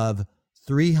of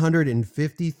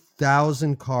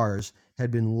 350,000 cars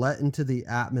had been let into the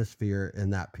atmosphere in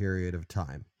that period of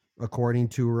time, according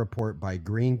to a report by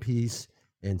Greenpeace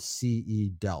and CE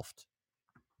Delft.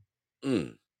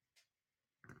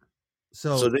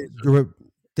 So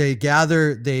they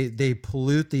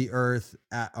pollute the earth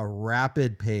at a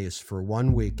rapid pace for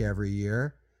 1 week every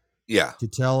year. Yeah. To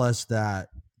tell us that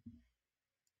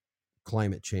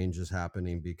climate change is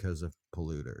happening because of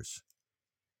polluters.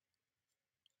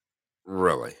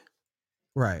 Really?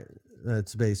 Right.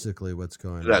 That's basically what's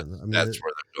going on. I mean, that's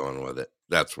where they're going with it.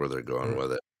 That's where they're going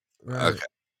with it. Right. Okay.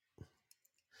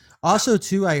 Also,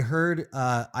 too, I heard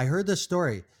the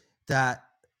story that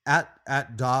at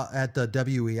the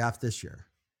WEF this year,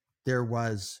 there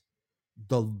was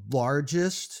the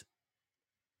largest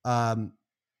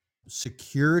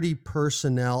security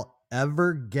personnel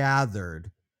ever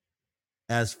gathered,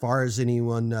 as far as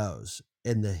anyone knows,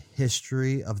 in the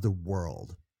history of the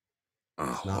world.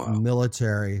 Not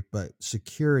military, but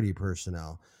security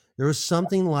personnel. There was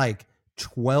something like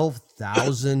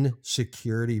 12,000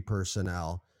 security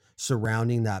personnel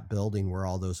surrounding that building where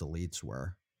all those elites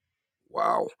were.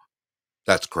 Wow.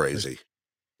 That's crazy.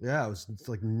 It's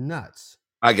like nuts.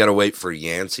 I got to wait for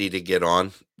Yancey to get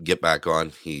back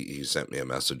on. He sent me a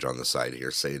message on the side here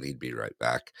saying he'd be right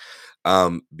back.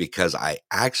 Because I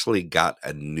actually got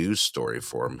a news story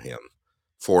for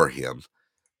him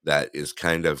that is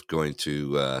kind of going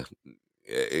to,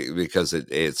 because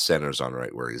it centers on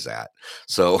right where he's at.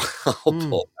 So I'll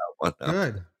pull that one up.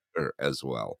 Good. As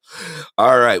well.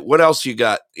 All right. What else you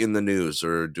got in the news,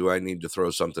 or do I need to throw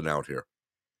something out here?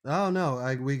 Oh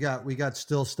no, we got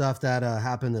still stuff that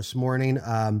happened this morning.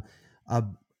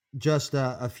 Just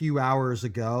a few hours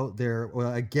ago,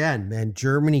 again, man,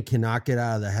 Germany cannot get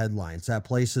out of the headlines. That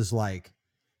place is like,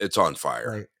 it's on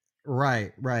fire.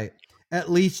 Right. At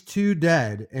least 2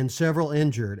 dead and several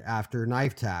injured after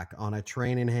knife attack on a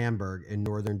train in Hamburg in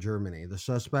northern Germany. The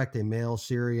suspect, a male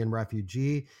Syrian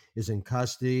refugee, is in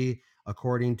custody,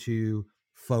 according to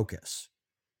Focus.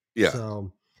 Yeah.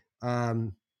 So,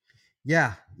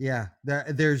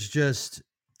 there's just,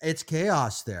 it's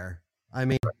chaos there. I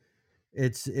mean,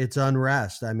 it's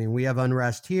unrest. I mean, we have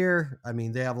unrest here. I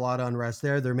mean, they have a lot of unrest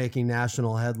there. They're making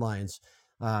national headlines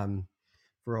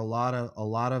for a lot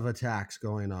of attacks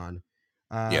going on.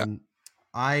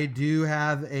 I do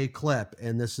have a clip,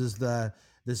 and this is the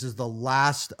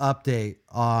last update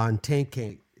on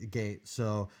Tankgate.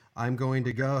 So I'm going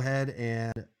to go ahead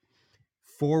and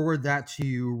forward that to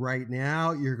you right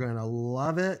now. You're going to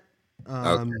love it.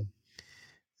 Okay.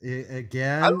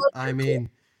 Again, I mean,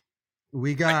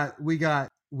 we got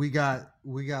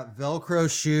Velcro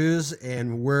shoes,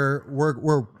 and we're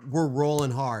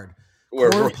rolling hard.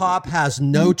 Corn Pop has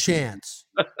no chance.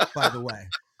 By the way,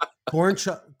 Corn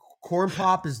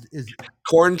Pop is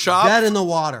Corn Chop dead in the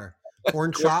water.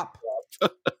 Corn Chop.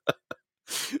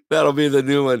 That'll be the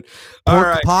new one. Pork All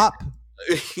right. Pop.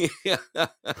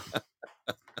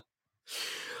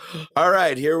 All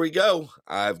right, here we go.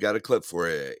 I've got a clip for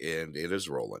you, and it is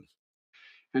rolling.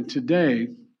 And today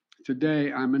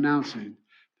I'm announcing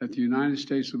that the United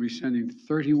States will be sending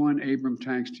 31 Abrams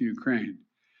tanks to Ukraine,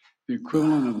 the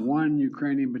equivalent of 1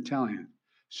 Ukrainian battalion.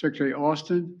 Secretary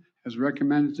Austin has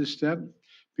recommended this step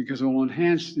because it will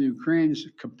enhance the Ukraine's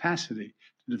capacity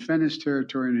to defend its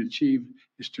territory and achieve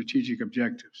its strategic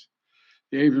objectives.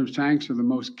 The Abrams tanks are the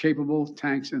most capable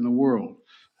tanks in the world.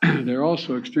 They're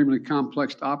also extremely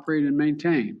complex to operate and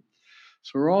maintain.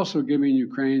 So we're also giving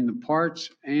Ukraine the parts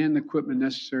and equipment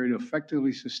necessary to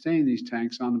effectively sustain these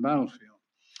tanks on the battlefield.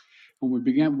 And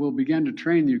we'll begin to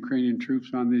train the Ukrainian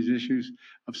troops on these issues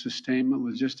of sustainment,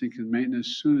 logistics, and maintenance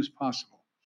as soon as possible.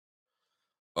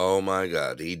 Oh my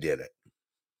God, he did it.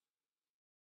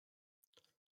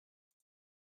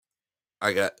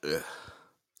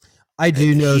 I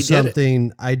do know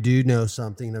something. I do know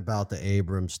something about the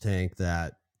Abrams tank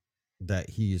that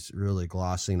he's really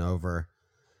glossing over.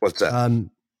 What's that?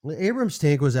 The Abrams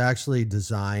tank was actually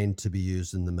designed to be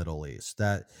used in the Middle East.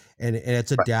 And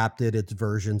it's adapted. Its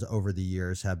versions over the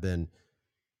years have been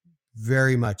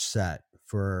very much set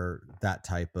for that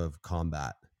type of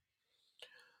combat.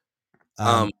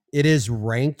 It is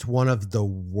ranked one of the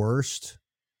worst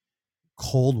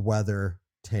cold weather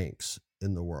tanks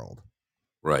in the world.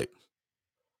 Right.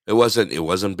 It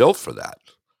wasn't built for that.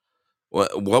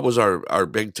 What was our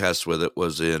big test with it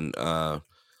was in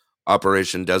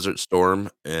Operation Desert Storm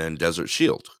and Desert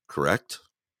Shield, correct?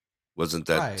 Wasn't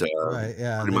that right?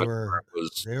 Yeah,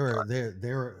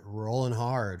 they were rolling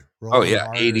hard.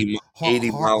 80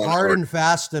 miles hard and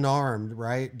fast and armed,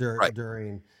 right?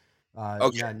 During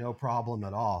yeah, no problem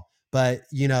at all. But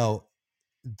the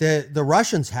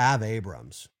Russians have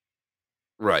Abrams,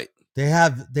 right? They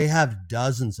have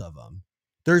dozens of them.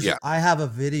 I have a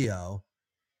video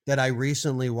that I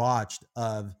recently watched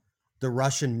of the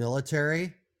Russian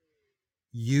military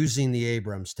using the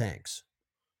Abrams tanks.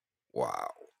 Wow.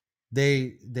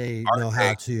 They know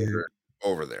how to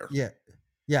over there.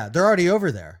 Yeah, they're already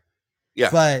over there. Yeah,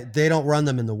 but they don't run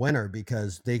them in the winter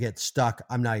because they get stuck.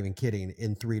 I'm not even kidding.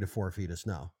 In 3 to 4 feet of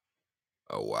snow.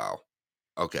 Oh wow.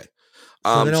 Okay.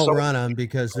 So they don't run them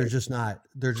because they're just not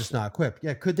equipped.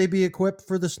 Yeah, could they be equipped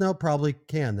for the snow? Probably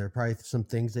can. There are probably some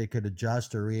things they could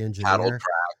adjust or re-engineer. Paddle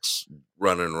tracks,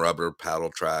 running rubber paddle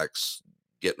tracks,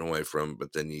 getting away from.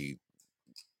 But then the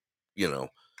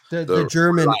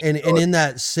German and in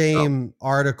that same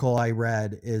article I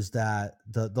read is that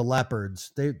the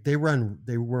Leopards they run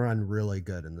really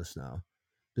good in the snow.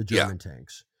 The German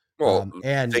tanks. Well,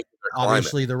 and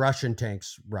obviously the Russian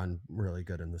tanks run really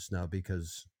good in the snow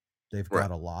because they've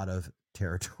got a lot of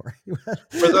territory.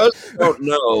 For those who don't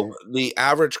know, the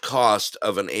average cost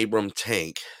of an Abrams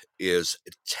tank is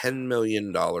 $10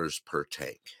 million per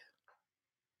tank.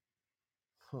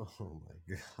 Oh my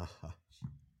God.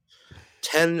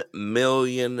 $10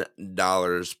 million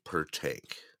per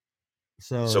tank.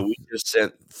 So we just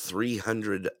sent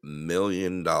 $300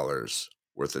 million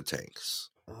worth of tanks.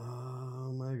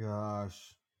 Oh my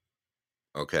gosh.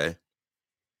 Okay.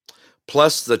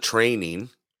 Plus the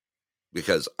training,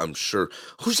 because I'm sure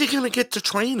who's he going to get to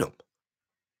train him?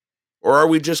 Or are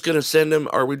we just going to send him?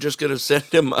 Are we just going to send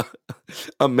him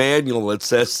a manual that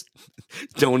says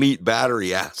don't eat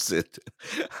battery acid?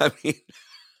 I mean.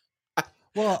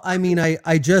 Well, I mean,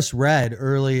 I just read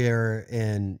earlier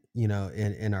in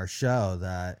our show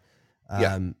that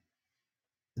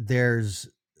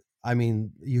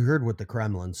you heard what the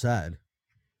Kremlin said.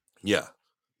 Yeah.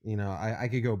 I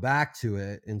could go back to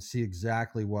it and see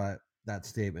exactly what that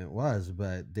statement was,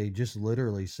 but they just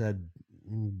literally said,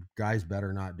 guys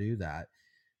better not do that.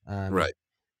 Right.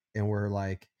 And we're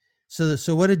like, so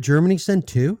what did Germany send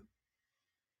to?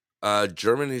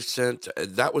 Germany sent,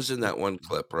 that was in that one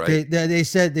clip, right? They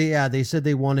said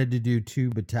they wanted to do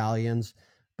 2 battalions,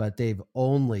 but they've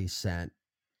only sent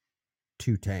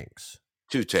 2 tanks.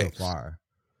 2 tanks so far.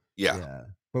 Yeah.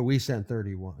 But we sent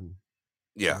 31.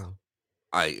 Yeah. So.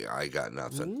 I got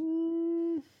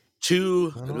nothing.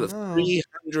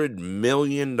 $300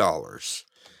 million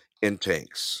in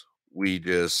tanks we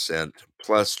just sent,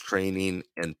 plus training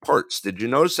and parts. Did you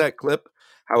notice that clip?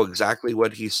 How exactly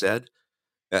what he said?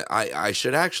 I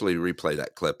should actually replay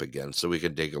that clip again so we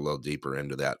can dig a little deeper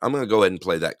into that. I'm going to go ahead and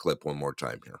play that clip one more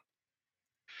time here.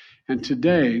 And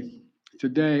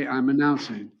today I'm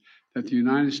announcing that the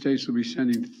United States will be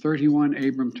sending 31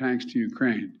 Abrams tanks to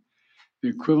Ukraine, the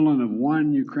equivalent of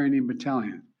 1 Ukrainian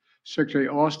battalion. Secretary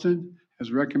Austin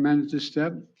has recommended this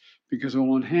step because it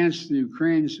will enhance the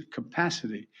Ukraine's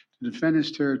capacity to defend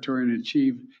its territory and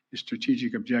achieve its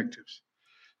strategic objectives.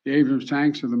 The Abrams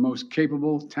tanks are the most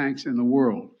capable tanks in the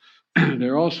world.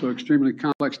 They're also extremely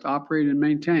complex to operate and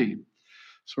maintain.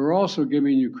 So we're also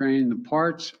giving Ukraine the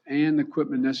parts and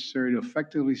equipment necessary to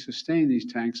effectively sustain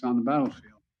these tanks on the battlefield.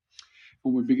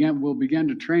 And we'll begin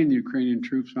to train the Ukrainian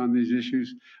troops on these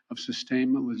issues of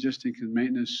sustainment, logistics, and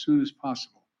maintenance as soon as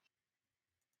possible.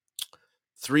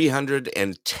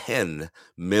 $310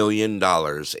 million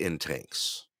in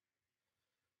tanks.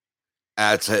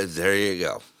 There you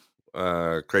go.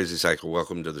 Crazy Cycle,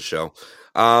 welcome to the show.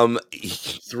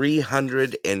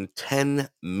 $310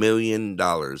 million.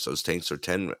 Those tanks are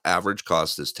average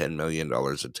cost is $10 million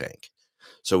a tank.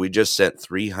 So we just sent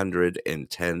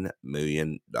 $310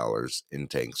 million in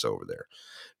tanks over there.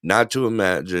 Not to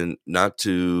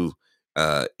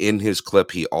in his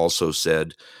clip, he also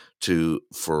said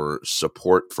for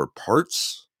support for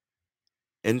parts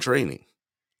and training.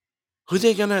 Where's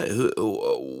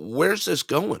this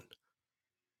going?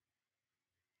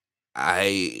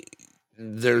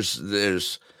 There's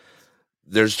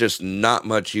just not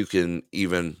much you can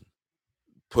even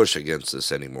push against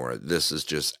this anymore. This is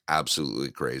just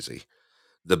absolutely crazy.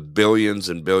 The billions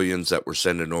and billions that we're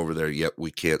sending over there, yet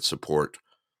we can't support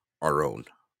our own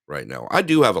right now. I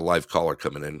do have a live caller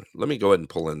coming in. Let me go ahead and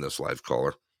pull in this live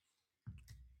caller.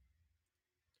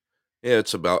 Yeah,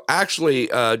 it's about actually,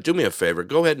 do me a favor.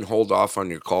 Go ahead and hold off on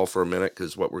your call for a minute,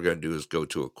 because what we're going to do is go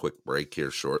to a quick break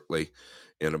here shortly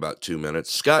in about 2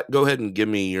 minutes. Scott, go ahead and give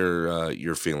me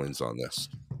your feelings on this.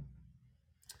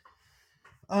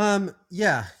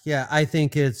 Yeah. I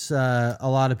think it's a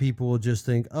lot of people will just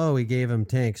think, oh, we gave him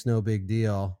tanks, no big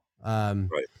deal. Right.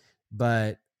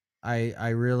 But I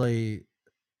really,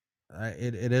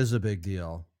 it is a big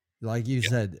deal. Like you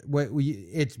said,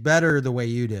 it's better the way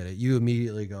you did it. You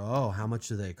immediately go, oh, how much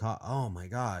do they cost? Oh my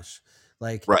gosh.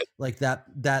 Like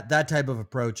that type of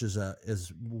approach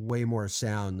is way more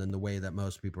sound than the way that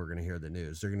most people are going to hear the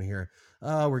news. They're going to hear,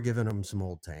 oh, we're giving him some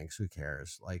old tanks. Who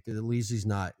cares? Like, at least he's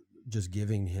not just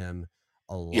giving him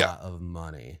a lot of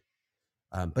money.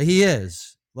 But he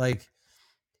is, like,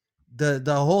 the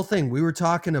whole thing. We were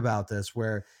talking about this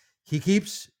where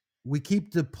we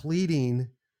keep depleting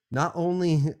not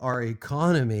only our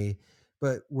economy,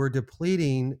 but we're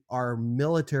depleting our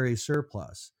military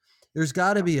surplus. There's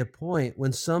got to be a point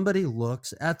when somebody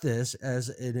looks at this as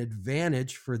an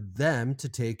advantage for them to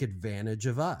take advantage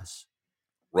of us.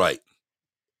 Right.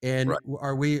 And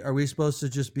are we supposed to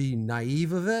just be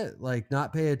naive of it, like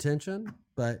not pay attention?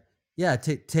 But yeah,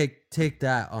 take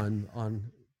that on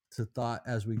to thought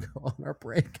as we go on our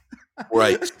break.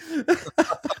 Right.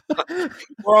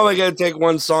 We're only going to take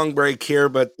one song break here,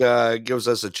 but it gives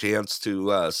us a chance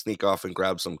to sneak off and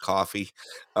grab some coffee.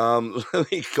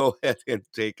 Let me go ahead and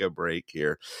take a break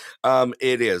here.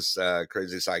 It is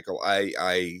Crazy Cycle.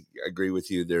 I agree with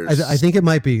you. I think it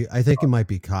might be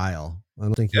Kyle. I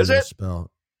don't think he misspelled.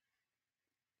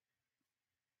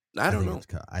 I don't know.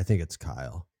 I think it's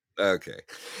Kyle. Okay.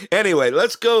 Anyway,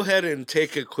 let's go ahead and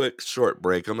take a quick short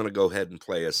break. I'm going to go ahead and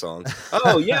play a song.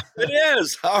 Oh, yeah, it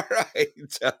is. All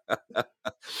right.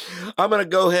 I'm going to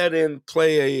go ahead and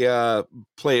play a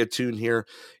tune here,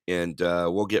 and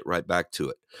we'll get right back to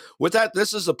it. With that,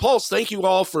 this is The Pulse. Thank you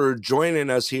all for joining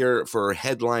us here for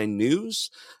Headline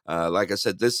News. Like I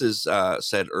said, this is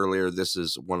said earlier, this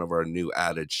is one of our new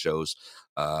added shows.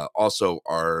 Also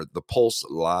the Pulse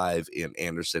Live in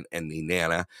Anderson and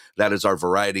Nenana. That is our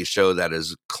variety show that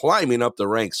is climbing up the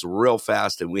ranks real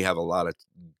fast, and we have a lot of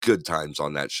good times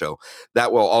on that show.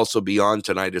 That will also be on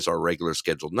tonight as our regular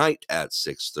scheduled night at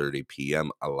 6:30 p.m.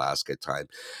 Alaska time.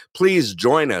 Please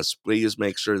join us. Please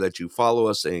make sure that you follow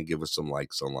us and give us some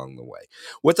likes along the way.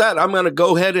 With that, I'm going to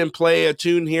go ahead and play a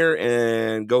tune here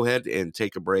and go ahead and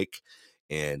take a break,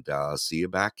 and see you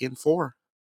back in 4.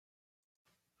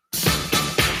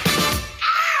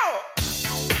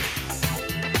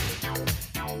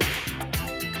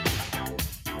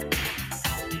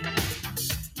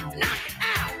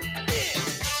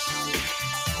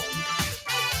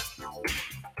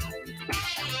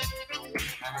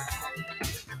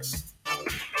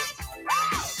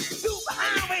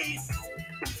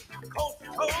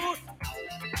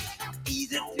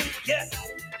 Easy to get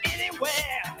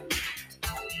anywhere. On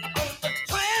the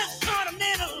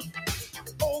transcontinental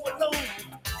overload,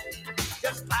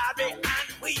 just fly behind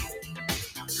the wheel.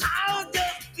 How does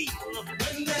it feel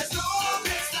when there's no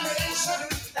destination?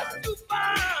 That's too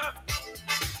far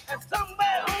and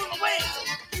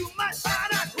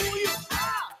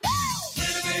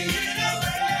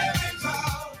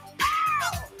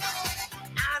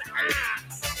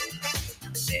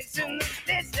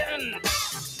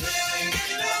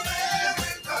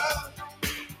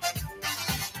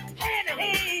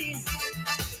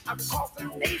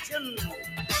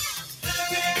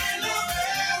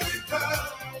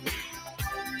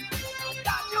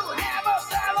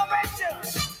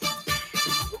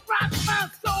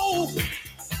And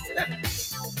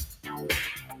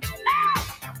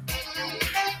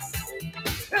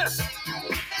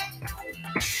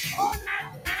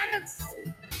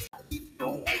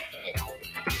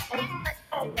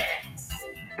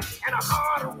a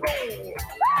hard roll.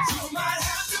 You might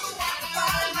have to walk a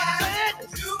fine line.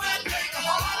 You might take a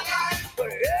hard ride.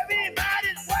 But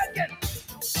everybody's working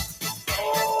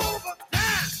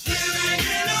overtime. Living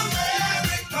in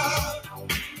America.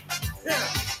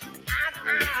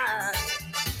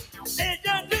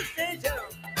 Station to station.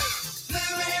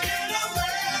 Living in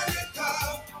America.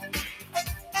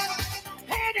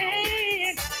 Hand in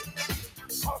hand.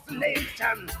 Across the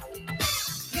nation.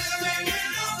 Living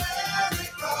in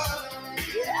America.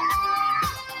 Yeah.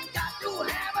 Got to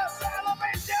have a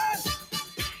celebration.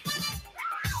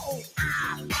 Oh, I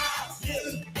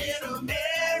live in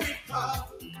America.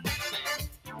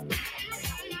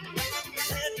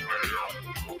 And now,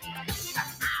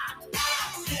 I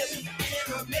live in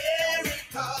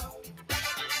America.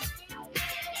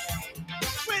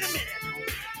 Wait a minute.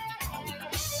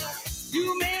 You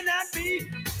may not be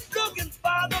looking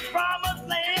for the promised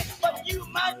land, but you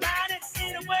might find it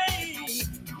anyway.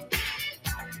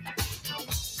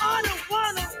 On the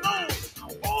one of those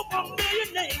over million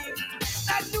names,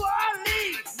 like New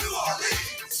Orleans,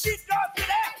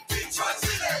 Detroit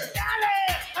City,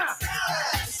 Dallas,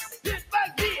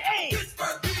 Pittsburgh, PA,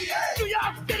 New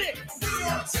York City,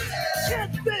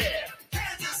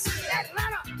 Kansas City,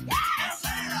 Atlanta,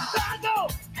 Chicago,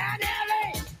 and LA.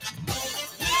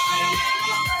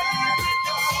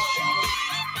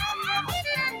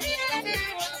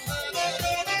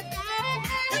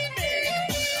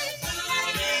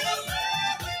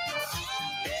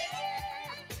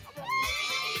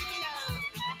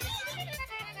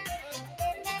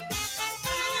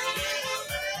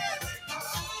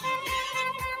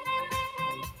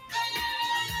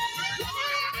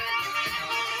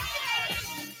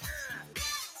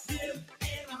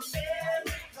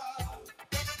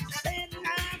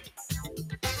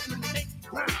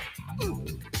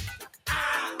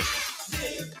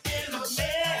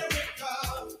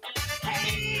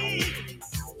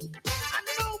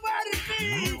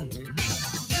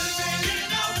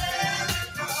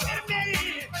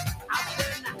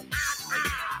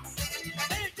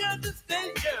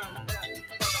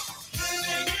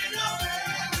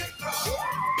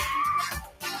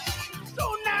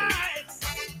 So nice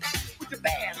with your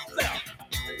bad self.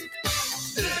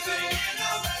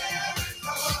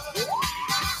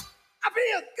 I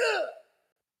feel good.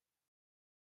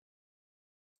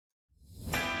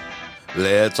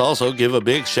 Let's also give a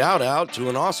big shout out to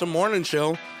an awesome morning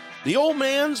show, The Old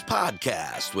Man's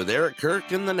Podcast with Eric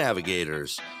Kirk and the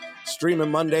Navigators. Streaming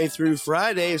Monday through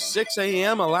Friday, 6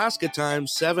 a.m. Alaska time,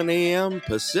 7 a.m.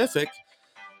 Pacific.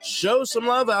 Show some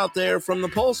love out there from the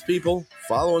Pulse people.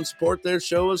 Follow and support their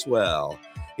show as well.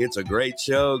 It's a great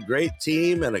show, great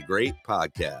team, and a great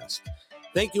podcast.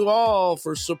 Thank you all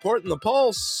for supporting the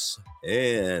Pulse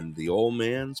and the Old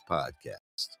Man's Podcast.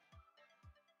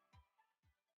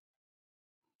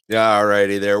 All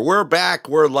righty there. We're back.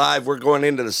 We're live. We're going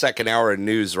into the second hour of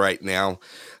news right now.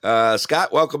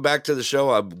 Scott, welcome back to the show.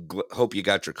 I hope you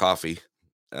got your coffee.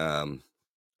 I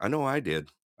know I did.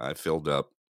 I filled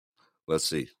up. Let's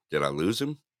see. Did I lose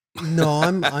him? No,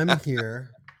 I'm here.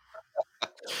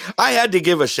 I had to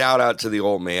give a shout out to the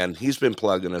old man. He's been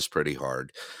plugging us pretty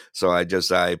hard. So I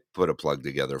put a plug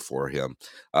together for him.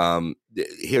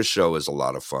 His show is a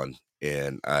lot of fun,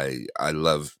 and I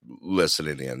love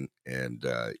listening in and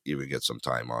even get some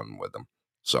time on with him.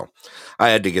 So I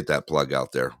had to get that plug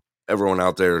out there. Everyone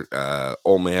out there,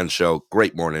 Old Man Show,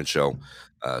 great morning show,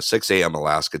 6 a.m.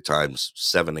 Alaska times,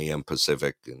 7 a.m.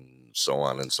 Pacific, and so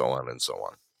on and so on and so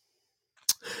on.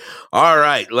 All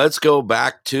right, let's go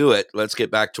back to it. Let's get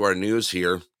back to our news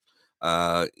here.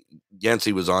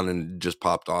 Yancey was on and just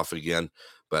popped off again,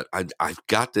 but I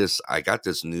got this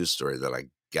news story that I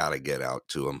gotta get out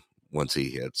to him once he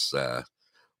hits.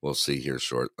 We'll see here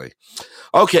shortly.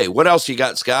 Okay, what else you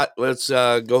got, Scott? Let's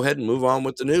go ahead and move on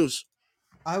with the news.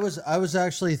 I was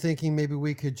actually thinking maybe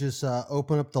we could just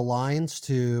open up the lines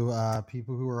to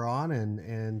people who are on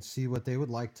and see what they would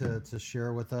like to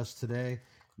share with us today.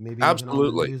 Maybe Absolutely.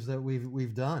 even on the news that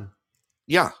we've done.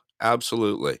 Yeah,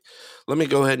 absolutely. Let me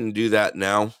go ahead and do that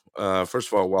now. First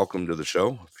of all, welcome to the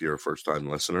show. If you're a first-time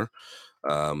listener,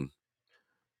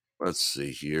 let's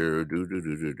see here.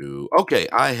 Okay,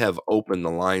 I have opened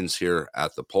the lines here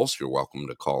at the Pulse. You're welcome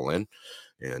to call in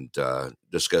and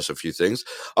discuss a few things.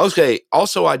 Okay,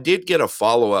 also, I did get a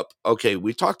follow-up. Okay,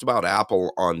 we talked about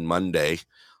Apple on Monday's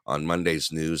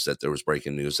news, that there was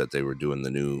breaking news that they were doing the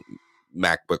new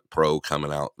MacBook Pro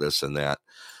coming out, this and that.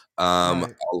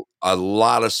 Right. A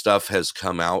lot of stuff has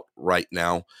come out right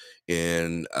now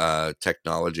in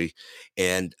technology,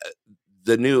 and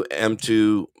the new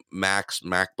M2 Max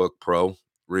MacBook Pro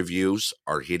reviews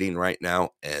are hitting right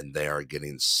now, and they are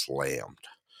getting slammed.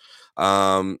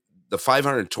 The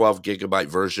 512 gigabyte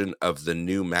version of the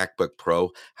new MacBook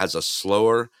Pro has a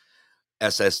slower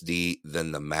SSD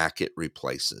than the Mac it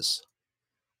replaces.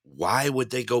 Why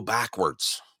would they go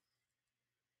backwards?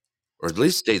 Or at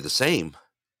least stay the same?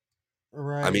 I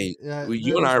Right. mean, Yeah.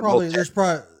 you and I are both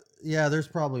There's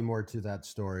probably more to that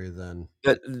story than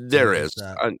there is. just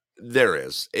that. There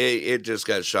is. It just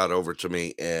got shot over to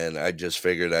me, and I just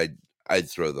figured I'd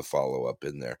throw the follow-up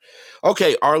in there.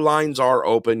 Okay, our lines are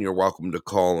open. You're welcome to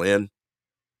call in.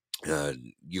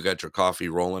 You got your coffee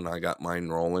rolling. I got mine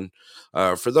rolling.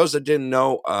 For those that didn't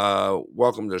know,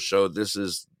 welcome to the show. This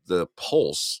is the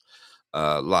Pulse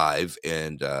live,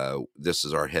 and this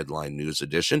is our headline news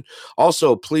edition.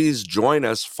 Also, please join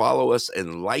us, follow us,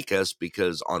 and like us,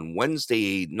 because on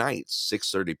Wednesday nights,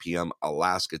 6:30 p.m.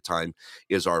 Alaska time,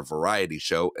 is our variety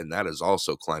show, and that is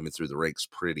also climbing through the ranks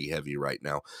pretty heavy right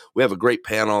now. We have a great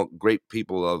panel, great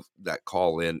people that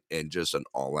call in, and just an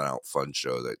all-out fun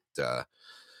show that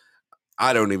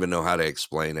I don't even know how to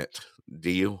explain it. Do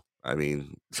you? I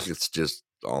mean, it's just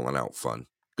all-out fun.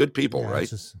 Good people, Yeah, right?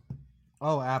 it's just.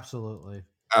 Oh, absolutely.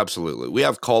 Absolutely. We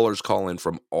have callers call in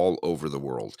from all over the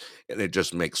world, and it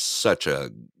just makes such a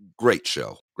great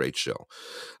show. Great show.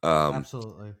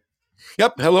 Absolutely.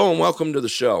 Yep. Hello and welcome to the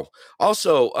show.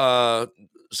 Also,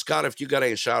 Scott, if you got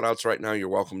any shout outs right now, you're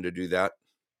welcome to do that.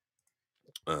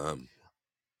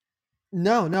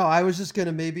 No, I was just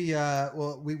gonna maybe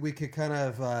we could kind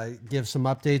of give some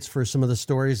updates for some of the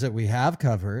stories that we have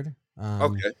covered.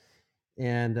 Okay.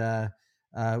 And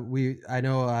I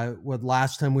know what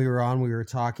last time we were on, we were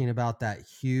talking about that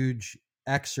huge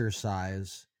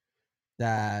exercise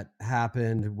that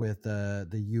happened with the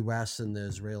U.S. and the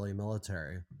Israeli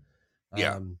military.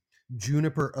 Yeah.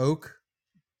 Juniper Oak,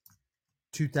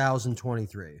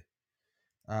 2023,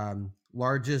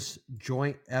 largest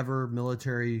joint ever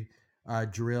military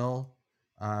drill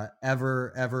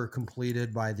ever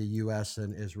completed by the U.S.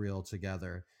 and Israel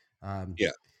together.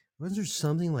 Yeah. Was there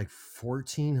something like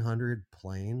 1,400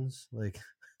 planes? Like,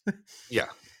 Yeah,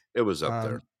 it was up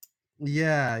there.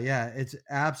 Yeah, it's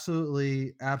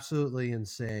absolutely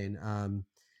insane.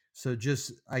 So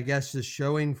just, I guess, just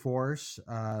showing force.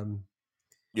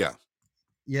 Yeah.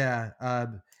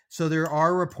 So there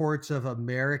are reports of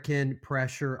American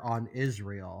pressure on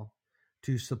Israel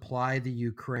to supply the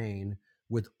Ukraine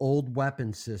with old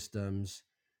weapon systems,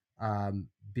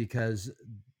 because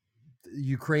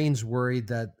Ukraine's worried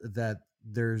that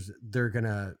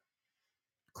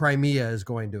Crimea is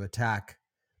going to attack.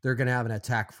 They're going to have an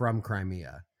attack from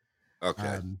Crimea.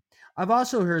 Okay. I've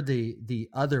also heard the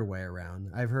other way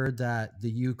around. I've heard that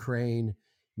the Ukraine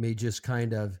may just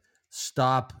kind of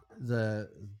stop the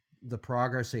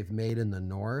progress they've made in the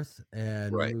north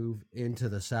and Right. move into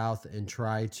the south and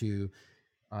try to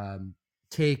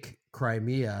take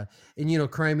Crimea.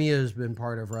 And Crimea has been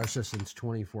part of Russia since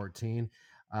 2014.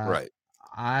 Right.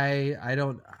 I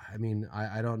don't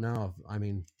know. I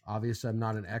mean, obviously I'm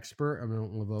not an expert. I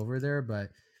don't live over there, but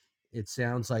it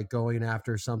sounds like going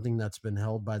after something that's been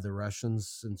held by the Russians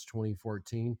since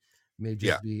 2014 may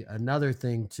just be another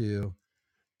thing to,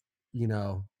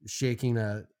 shaking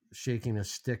a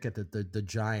stick at the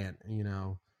giant,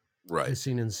 Right.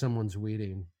 pissing in someone's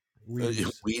weeding.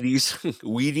 Wheaties?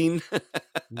 Weeding?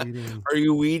 Weeding. Are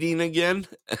you weeding again?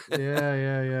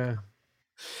 Yeah.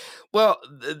 Well,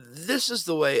 this is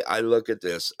the way I look at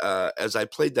this. As I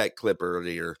played that clip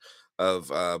earlier of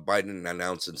Biden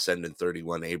announcing sending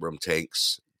 31 Abrams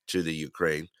tanks to the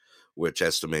Ukraine, which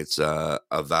estimates a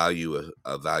value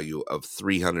of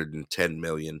 $310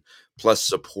 million, plus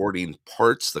supporting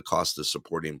parts, the cost of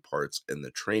supporting parts, and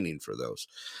the training for those.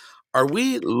 Are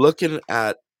we looking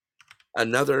at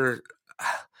another?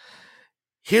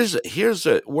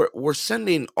 We're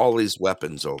sending all these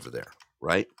weapons over there,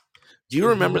 right? Do you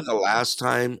remember the last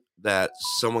time that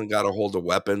someone got a hold of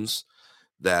weapons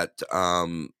that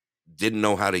didn't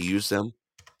know how to use them?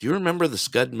 Do you remember the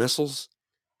Scud missiles?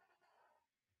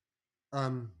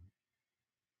 Yeah,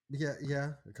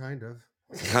 kind of.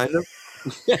 Kind of.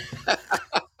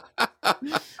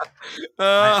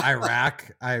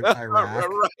 Iraq.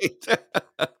 Right.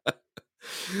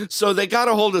 So they got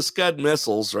a hold of Scud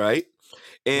missiles, right?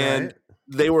 And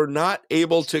they were not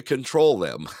able to control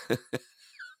them.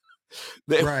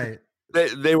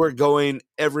 They were going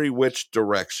every which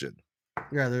direction.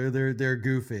 Yeah, they're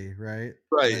goofy, right?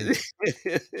 Right.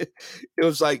 It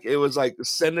was like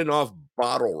sending off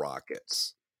bottle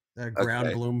rockets. ground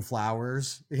Okay. bloom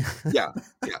flowers. Yeah,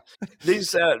 yeah.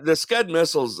 These the Scud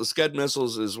missiles. The Scud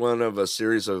missiles is one of a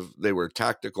series of. They were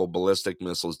tactical ballistic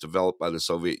missiles developed by the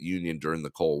Soviet Union during the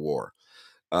Cold War,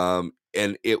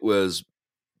 and it was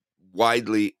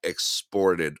widely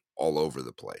exported all over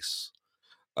the place,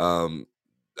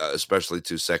 especially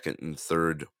to second and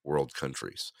third world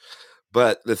countries.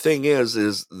 But the thing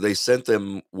is they sent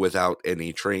them without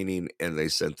any training, and they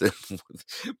sent them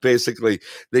basically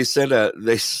they sent a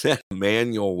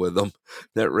manual with them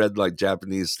that read like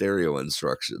Japanese stereo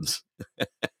instructions.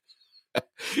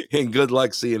 And good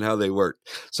luck seeing how they worked.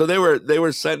 So they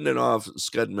were sending off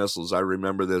Scud missiles. I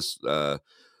remember this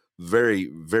very,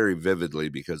 very vividly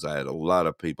because I had a lot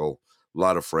of people, a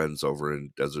lot of friends over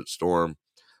in Desert Storm,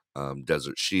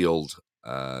 Desert Shield,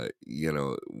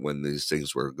 when these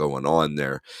things were going on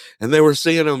there, and they were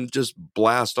seeing them just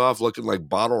blast off looking like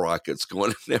bottle rockets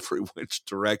going in every which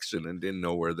direction and didn't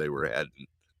know where they were heading.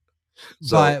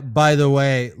 So by the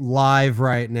way, live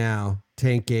right now,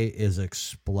 Tankgate is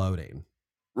exploding.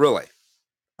 Really?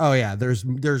 Oh yeah, there's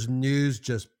news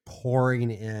just pouring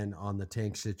in on the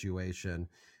tank situation.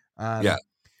 Yeah.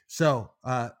 So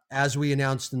as we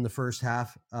announced in the first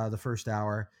half, the first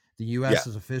hour, the U.S.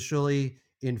 has officially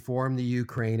informed the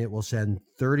Ukraine it will send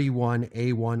 31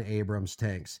 A1 Abrams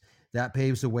tanks. That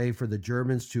paves the way for the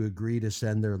Germans to agree to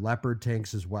send their Leopard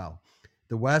tanks as well.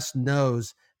 The West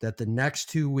knows that the next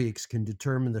 2 weeks can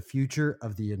determine the future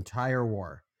of the entire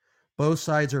war. Both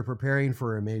sides are preparing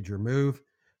for a major move.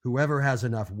 Whoever has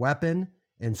enough weapon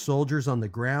and soldiers on the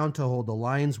ground to hold the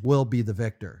lines will be the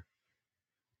victor.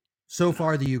 So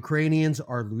far, the Ukrainians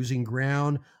are losing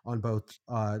ground on both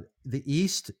the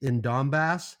east in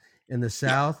Donbass and the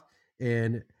south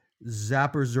in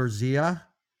Zaporizhzhia.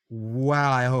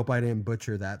 Wow, I hope I didn't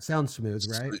butcher that. Sounds smooth,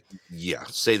 right? Yeah,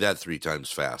 say that 3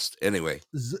 times fast. Anyway.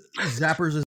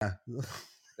 Zaporizhzhia.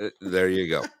 There you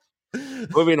go.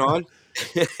 Moving on.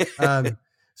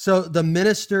 So the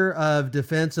Minister of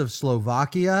Defense of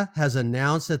Slovakia has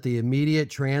announced that the immediate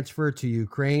transfer to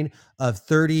Ukraine of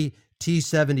 30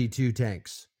 T-72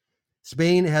 tanks.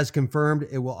 Spain has confirmed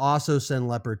it will also send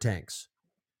Leopard tanks.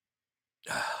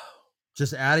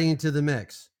 Just adding to the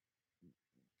mix.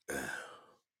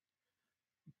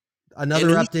 Another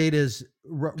update is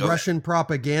Russian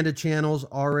propaganda channels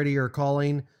already are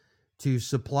calling to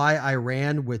supply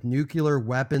Iran with nuclear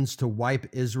weapons to wipe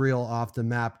Israel off the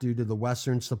map due to the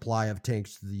Western supply of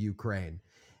tanks to the Ukraine.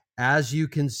 As you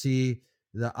can see,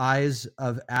 the eyes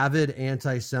of avid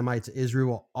anti-Semites, Israel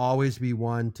will always be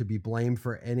one to be blamed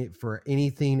for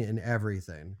anything and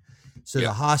everything. So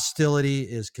the hostility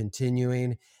is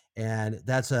continuing, and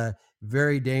that's a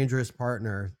very dangerous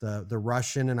partner. The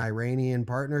Russian and Iranian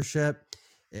partnership,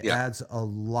 it adds a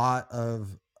lot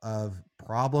of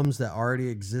problems that already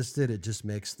existed. It just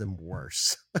makes them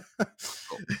worse.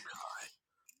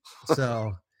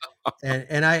 So,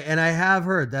 and I have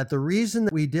heard that the reason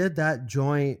that we did that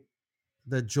joint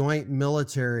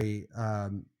military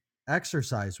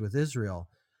exercise with Israel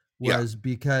was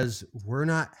because we're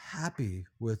not happy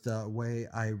with the way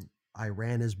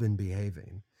Iran has been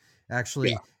behaving.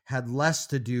 Actually, had less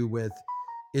to do with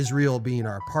Israel being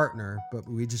our partner, but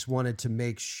we just wanted to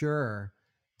make sure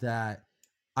that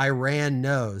Iran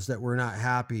knows that we're not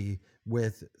happy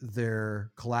with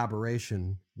their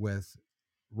collaboration with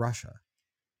Russia.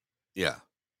 Yeah.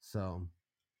 So.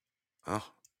 Oh,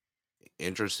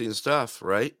 interesting stuff,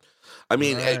 right? I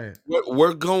mean,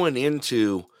 we're going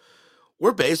into,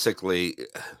 we're basically,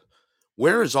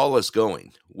 where is all this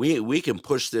going? We can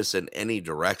push this in any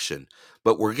direction,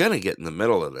 but we're going to get in the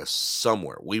middle of this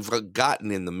somewhere. We've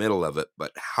gotten in the middle of it,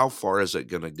 but how far is it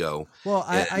going to go? Well,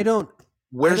 I don't.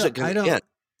 Where's it going to end?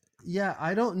 Yeah,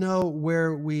 I don't know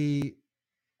where we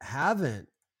haven't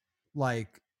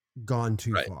gone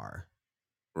too far.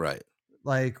 Right.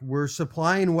 Like we're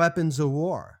supplying weapons of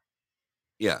war.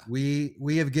 Yeah. We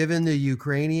have given the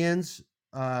Ukrainians,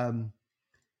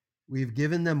 we've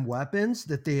given them weapons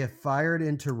that they have fired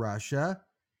into Russia,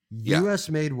 U.S.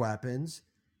 made weapons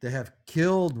that have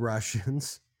killed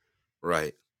Russians.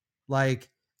 Right. Like,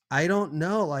 I don't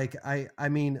know. Like, I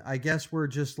mean, I guess we're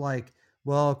just like,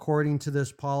 well, according to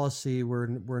this policy,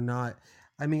 we're not.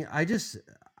 I mean, I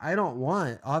don't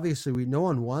want. Obviously, no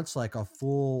one wants like a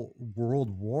full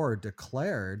world war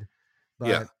declared,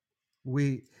 but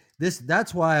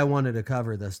that's why I wanted to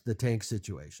cover the tank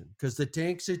situation, because the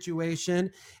tank situation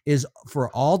is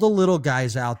for all the little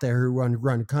guys out there who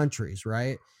run countries,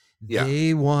 right? Yeah.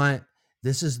 They want,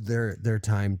 this is their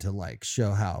time to like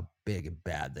show how big and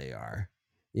bad they are,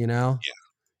 you know?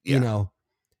 Yeah. You know,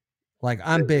 like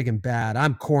I'm big and bad.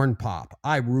 I'm Corn Pop.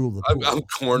 I rule the pool. I'm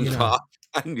Corn Pop.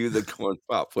 I knew the corn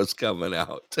pop was coming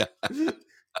out.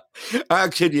 How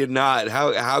could you not?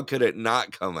 How could it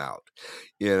not come out?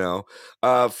 You know,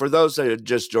 for those that had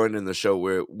just joined in the show,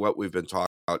 what we've been talking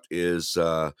about is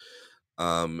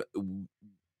um,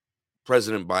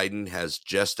 President Biden has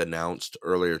just announced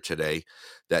earlier today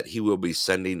that he will be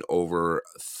sending over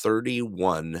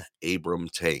 31 Abram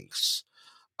tanks,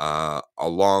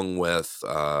 along with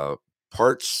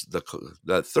parts.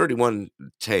 The 31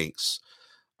 tanks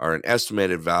are an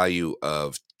estimated value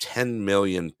of 10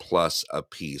 million plus a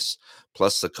piece,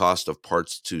 plus the cost of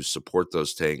parts to support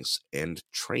those tanks and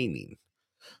training.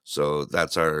 So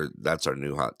that's our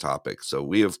new hot topic. So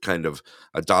we have kind of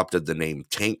adopted the name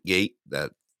Tankgate,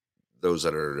 that those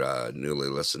that are newly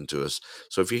listened to us.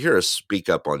 So if you hear us speak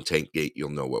up on Tankgate, you'll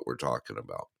know what we're talking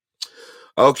about.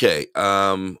 Okay,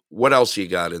 what else you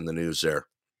got in the news there?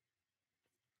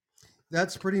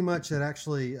 That's pretty much it.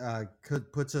 Actually,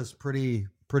 puts us pretty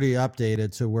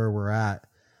updated to where we're at.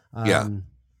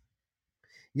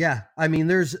 Yeah. I mean,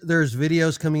 there's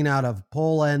videos coming out of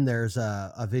Poland. There's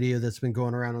a video that's been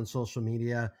going around on social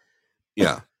media.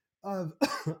 Yeah. Of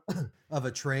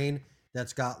a train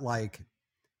that's got like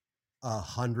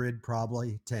 100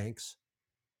 probably tanks.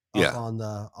 Up on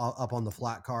the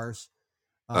flat cars.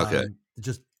 Okay.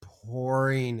 Just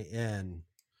pouring in.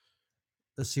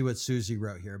 Let's see what Susie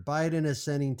wrote here. Biden is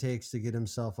sending takes to get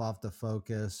himself off the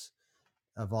focus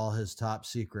of all his top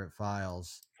secret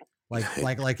files, like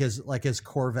his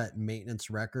Corvette maintenance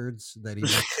records that he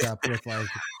mixed up with like.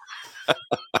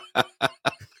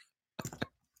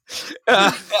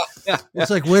 It's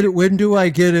like, when do I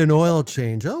get an oil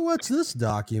change? Oh, what's this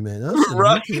document?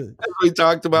 Right. We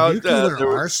talked about nuclear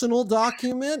arsenal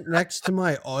document next to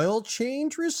my oil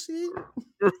change receipt.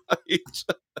 Right.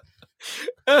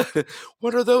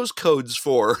 What are those codes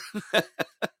for?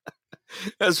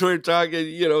 As we're talking,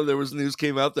 you know, there was news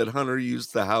came out that Hunter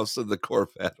used the house of the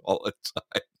Corvette all the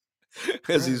time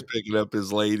as he's picking up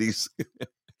his ladies.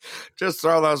 Just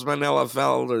throw those manila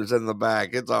folders in the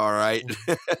back. It's all right.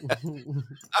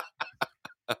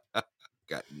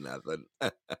 Got nothing.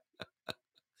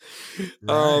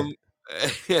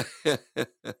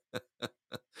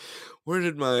 Where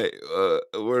did my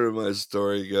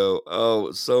story go?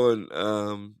 Oh, someone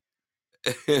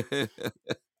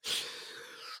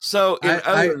so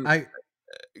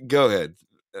go ahead.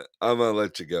 I'm gonna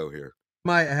let you go here.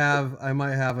 I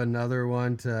might have another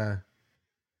one to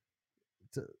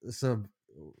so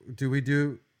do we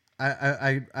do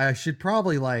I should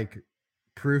probably like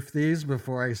proof these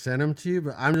before I send them to you,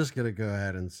 but I'm just gonna go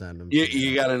ahead and send them.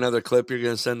 You got another clip you're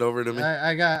gonna send over to me?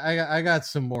 I got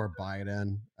some more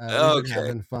Biden. We've been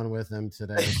having fun with him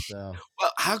today. So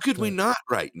well, how could we not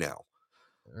right now?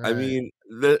 Right. I mean,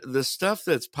 the stuff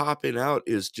that's popping out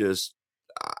is just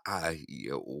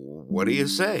what do you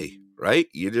say, right?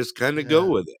 You just kind of go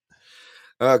with it.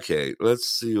 Okay, let's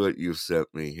see what you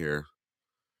sent me here.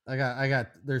 I got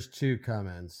there's two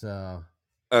coming, so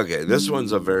okay, this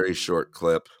one's a very short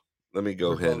clip. Let me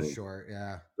go ahead. Both short,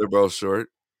 yeah. They're both short.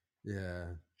 Yeah.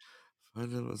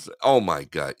 Oh my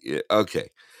God. Yeah. Okay,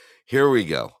 here we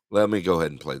go. Let me go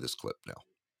ahead and play this clip now.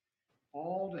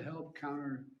 All to help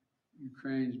counter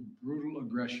Ukraine's brutal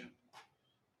aggression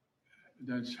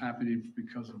that's happening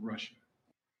because of Russia.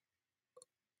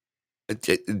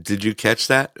 Did you catch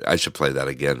that? I should play that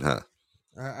again, huh?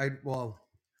 Well,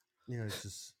 you know, it's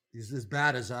just he's as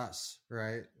bad as us,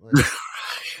 right? Like...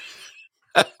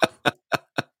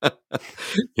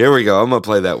 Here we go. I'm gonna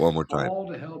play that one more time.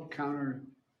 All to help counter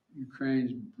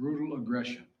Ukraine's brutal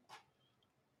aggression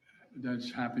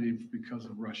that's happening because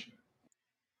of Russia.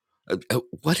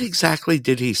 What exactly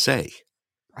did he say?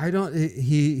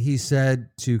 He said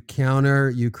to counter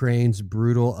Ukraine's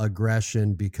brutal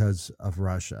aggression because of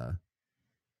Russia.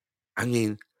 I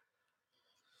mean,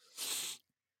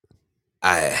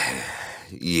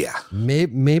 yeah.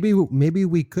 Maybe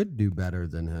we could do better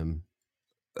than him.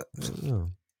 I don't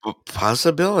know.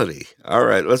 Possibility. All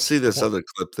right, let's see this other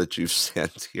clip that you've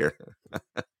sent here.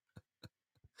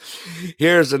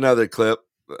 Here's another clip.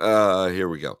 Here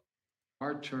we go.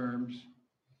 Our terms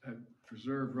that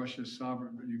preserve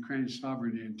Ukraine's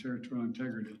sovereignty and territorial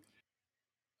integrity.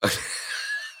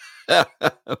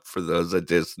 For those that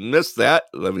just missed that,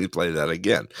 let me play that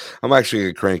again. I'm actually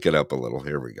going to crank it up a little.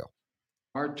 Here we go.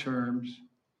 Our terms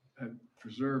that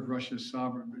preserve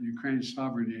Ukraine's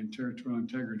sovereignty and territorial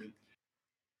integrity.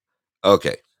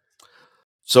 Okay.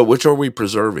 So which are we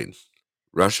preserving?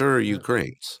 Russia or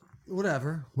Ukraine's?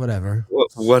 Whatever. Whatever?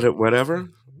 Whatever.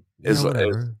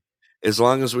 As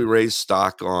long as we raise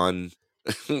stock on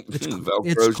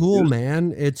it's cool,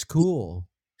 man. It's cool.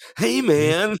 Hey,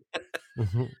 man.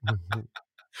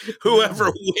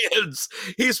 Whoever wins,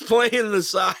 he's playing the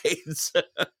sides.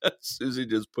 Susie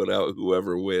just put out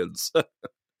whoever wins.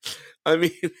 I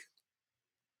mean,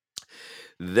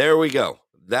 there we go.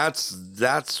 That's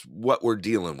what we're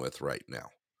dealing with right now.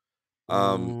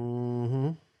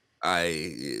 Mhm.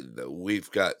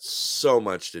 We've got so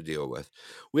much to deal with.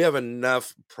 We have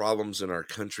enough problems in our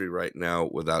country right now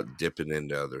without dipping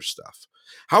into other stuff.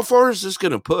 How far is this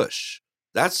going to push?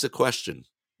 That's the question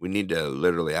we need to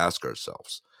literally ask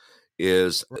ourselves,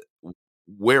 is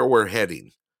where we're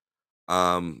heading.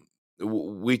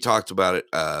 We talked about it.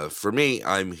 For me,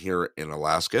 I'm here in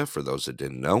Alaska, for those that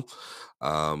didn't know.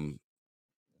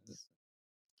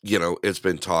 It's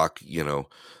been talk,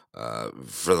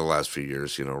 for the last few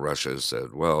years, Russia has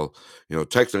said, well,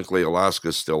 technically Alaska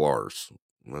is still ours.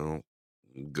 Well,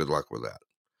 good luck with that.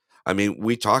 I mean,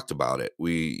 we talked about it.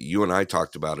 You and I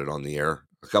talked about it on the air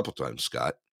a couple times,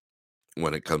 Scott,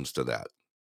 when it comes to that.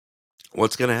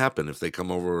 What's going to happen if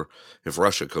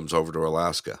Russia comes over to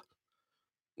Alaska?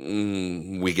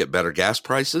 We get better gas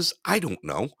prices? I don't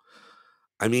know.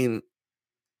 I mean,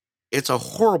 it's a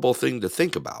horrible thing to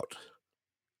think about.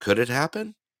 Could it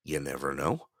happen? You never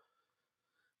know.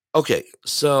 Okay,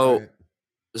 so Right.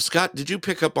 Scott, did you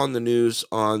pick up on the news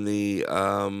on the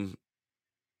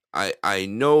I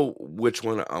know which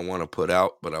one I want to put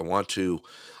out, but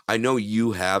I know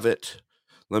you have it.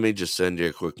 Let me just send you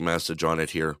a quick message on it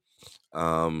here.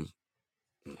 The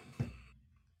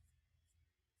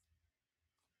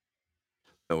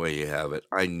way you have it.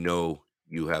 I know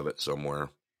you have it somewhere.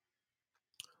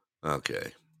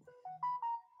 Okay.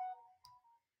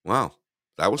 Wow.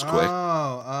 That was quick.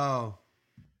 Oh,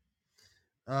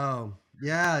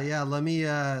 yeah. Let me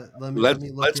look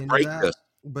Let's into break that. this.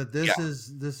 But Yeah.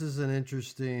 this is an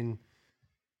interesting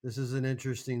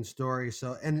story.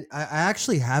 So, and I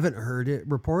actually haven't heard it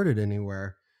reported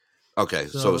anywhere. Okay.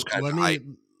 So it's kind of hype.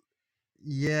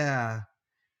 Yeah.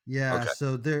 Okay.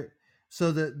 So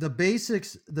the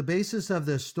basis of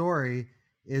this story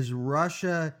is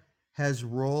Russia has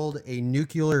rolled a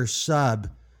nuclear sub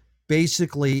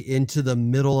basically into the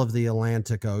middle of the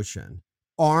Atlantic Ocean,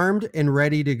 armed and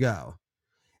ready to go.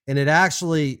 And it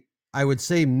actually, I would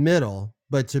say middle,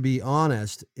 but to be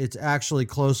honest, it's actually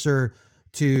closer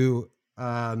to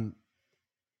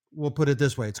we'll put it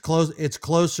this way. It's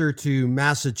closer to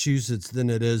Massachusetts than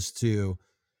it is to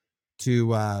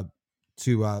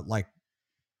like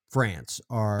France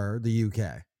or the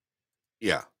UK.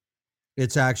 Yeah.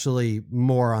 It's actually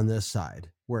more on this side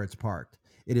where it's parked.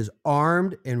 It is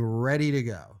armed and ready to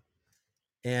go.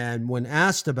 And when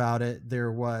asked about it,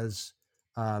 there was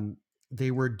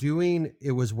they were doing,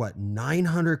 it was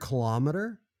 900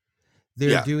 kilometer.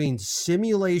 They're doing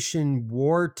simulation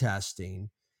war testing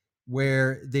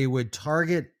where they would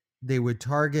target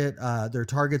their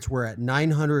targets were at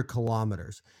 900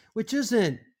 kilometers, which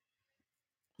isn't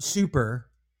super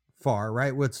far,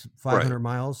 right? What's 500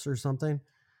 miles or something?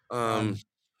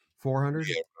 400?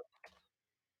 Yeah.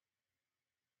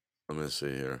 Let me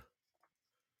see here.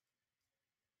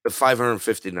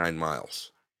 559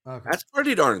 miles. Okay. That's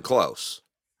pretty darn close.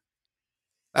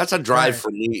 That's a drive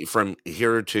for me from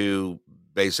here to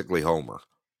basically Homer,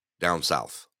 down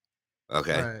south.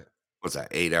 Okay. Right. What's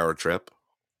that, 8-hour trip?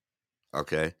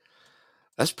 Okay.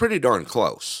 That's pretty darn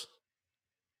close.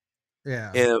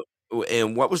 Yeah.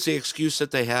 And what was the excuse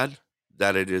that they had?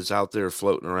 That it is out there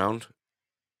floating around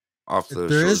off the There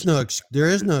shores? there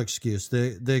is no excuse.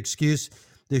 The excuse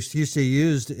they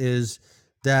used is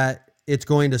that it's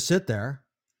going to sit there,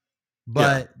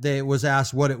 but they was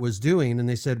asked what it was doing, and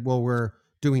they said, well, we're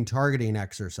doing targeting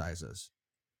exercises.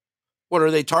 What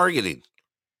are they targeting?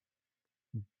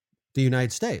 The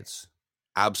United States.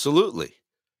 Absolutely.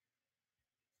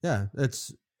 Yeah,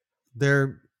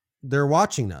 they're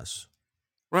watching us.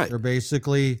 Right. They're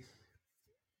basically,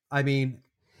 I mean,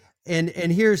 and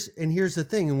here's the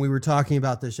thing, and we were talking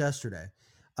about this yesterday.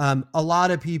 A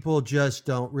lot of people just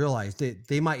don't realize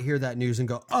they might hear that news and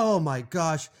go, oh my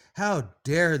gosh, how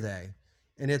dare they?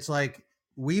 And it's like,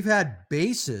 we've had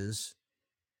bases,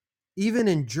 even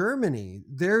in Germany,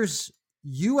 there's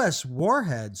US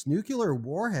warheads, nuclear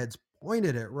warheads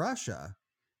pointed at Russia.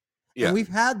 Yeah. And we've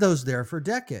had those there for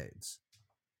decades.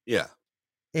 Yeah.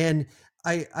 And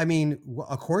I mean,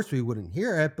 of course we wouldn't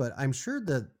hear it, but I'm sure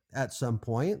that at some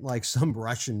point, like some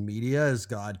Russian media has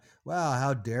gone, wow,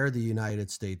 how dare the United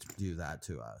States do that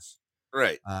to us?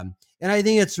 Right. And I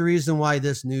think it's the reason why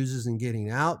this news isn't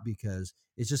getting out, because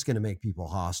it's just going to make people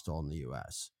hostile in the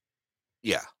U.S.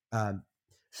 Yeah.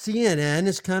 CNN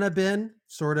has kind of been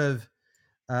sort of,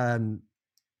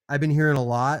 I've been hearing a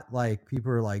lot. Like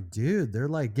people are like, dude, they're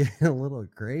like getting a little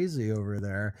crazy over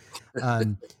there.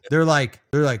 They're like,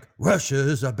 Russia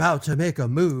is about to make a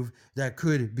move that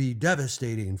could be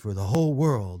devastating for the whole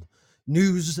world.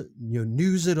 News at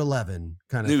 11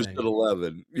 kind of News thing. at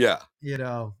 11. Yeah.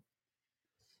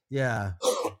 Yeah.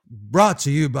 Brought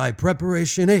to you by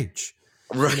Preparation H.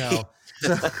 Right.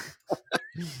 So,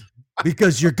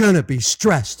 because you're gonna be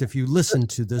stressed if you listen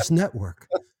to this network.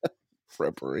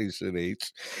 Preparation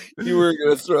H. You were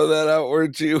going to throw that out,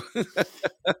 weren't you?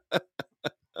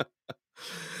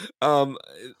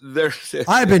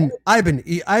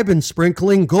 I've been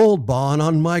sprinkling Gold Bond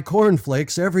on my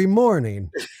cornflakes every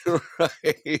morning.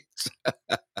 Right.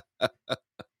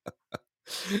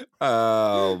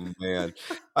 Oh man,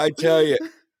 I tell you,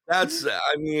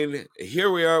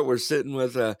 here we are. We're sitting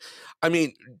with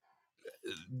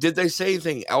did they say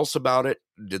anything else about it?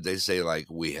 Did they say like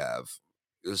we have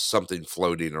something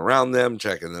floating around them,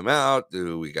 checking them out?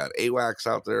 Do we got AWACS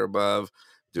out there above?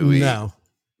 Do we? No.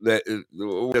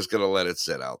 We're just gonna let it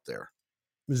sit out there.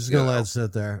 We're just gonna let it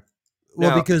sit there.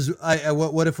 Well, because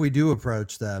what if we do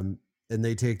approach them and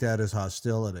they take that as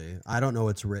hostility? I don't know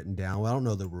what's written down. I don't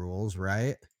know the rules,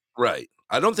 right? Right.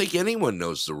 I don't think anyone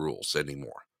knows the rules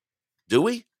anymore. Do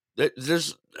we?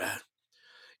 It's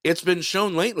been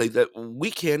shown lately that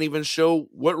we can't even show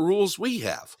what rules we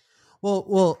have.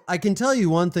 Well, I can tell you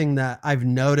one thing that I've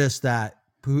noticed that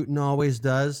Putin always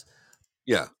does.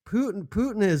 Yeah.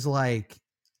 Putin is like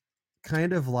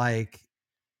kind of like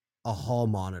a hall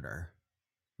monitor,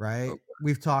 right? Okay.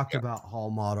 We've talked about hall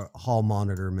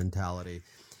monitor mentality.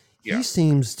 Yeah. He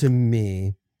seems to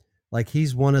me like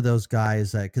he's one of those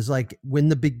guys that, because like when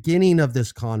the beginning of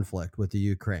this conflict with the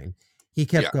Ukraine, he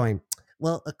kept going,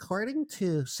 well, according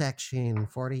to section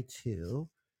 42,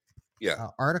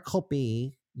 article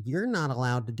B, you're not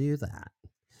allowed to do that.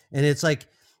 And it's like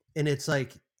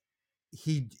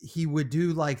he would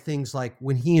do like things like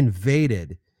when he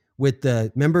invaded with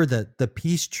remember the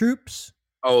peace troops?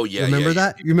 Oh yeah. Remember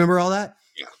that? You remember all that?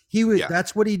 Yeah. He would,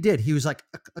 that's what he did. He was like,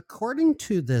 according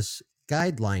to this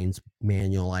guidelines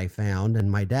manual I found in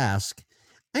my desk,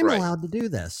 I'm allowed to do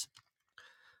this.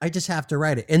 I just have to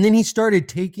write it. And then he started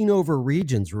taking over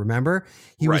regions. Remember?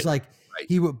 He was like,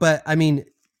 he would, but I mean,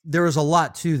 there was a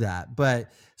lot to that, but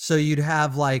so you'd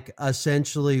have like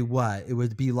essentially what it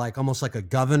would be like almost like a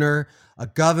governor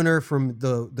from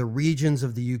the regions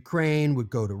of the Ukraine would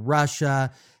go to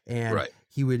Russia, and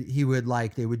he would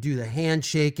like, they would do the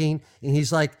handshaking, and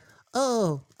he's like,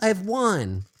 oh, I've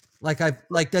won.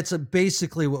 That's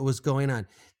basically what was going on.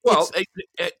 Well,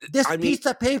 this piece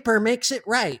of paper makes it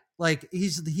right. Like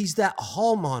he's that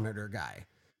hall monitor guy.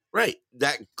 Right.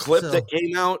 That clip that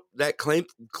came out,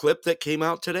 clip that came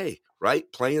out today, right?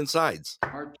 Playing sides.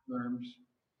 Our terms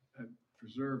that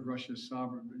preserve Russia's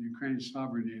Ukraine's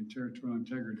sovereignty and territorial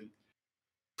integrity.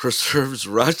 Preserves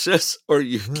Russia's or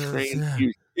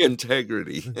Ukraine's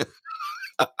integrity.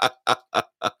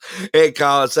 Hey,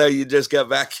 Colin, so you just got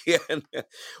back in.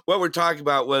 What we're talking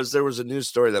about was there was a news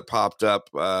story that popped up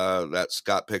that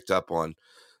Scott picked up on,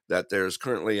 that there's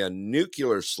currently a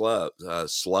nuclear slub.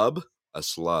 A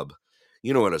slub.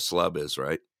 You know what a slub is,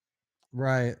 right?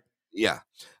 Right. Yeah.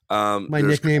 My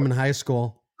nickname in high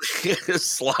school.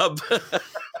 Slub.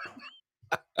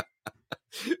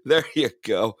 There you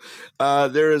go.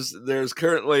 There's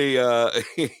currently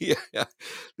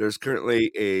there's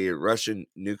currently a Russian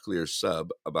nuclear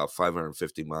sub about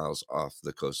 550 miles off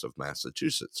the coast of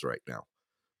Massachusetts right now,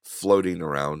 floating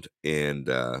around, and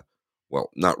well,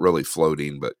 not really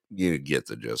floating, but you get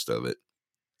the gist of it.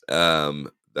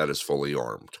 That is fully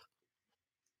armed.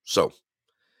 So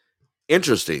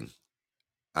interesting.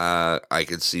 I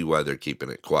can see why they're keeping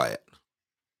it quiet.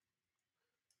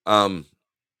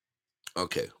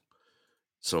 Okay.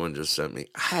 Someone just sent me,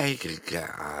 hi,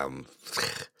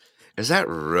 is that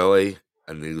really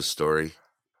a news story?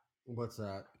 What's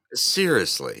that?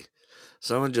 Seriously.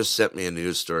 Someone just sent me a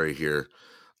news story here.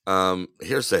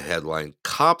 Here's the headline.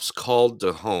 Cops called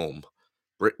to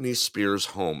Britney Spears'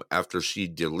 home after she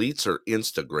deletes her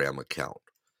Instagram account.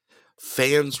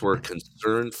 Fans were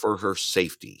concerned for her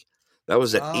safety. That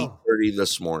was at 8:30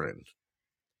 this morning.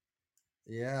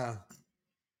 Yeah.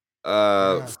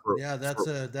 That's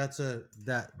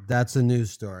a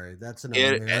news story. That's an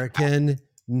American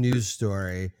news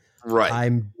story. Right.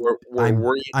 I'm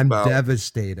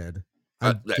devastated.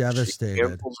 I'm devastated. She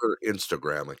canceled her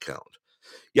Instagram account.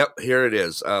 Yep, here it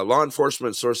is. Law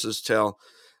enforcement sources tell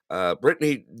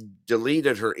Britney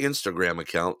deleted her Instagram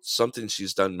account, something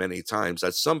she's done many times.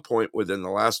 At some point within the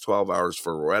last 12 hours,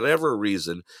 for whatever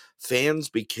reason, fans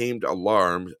became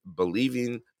alarmed,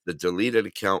 believing The deleted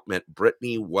account meant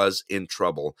Brittany was in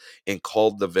trouble and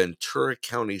called the Ventura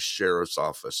County Sheriff's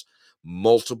Office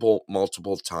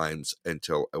multiple times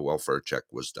until a welfare check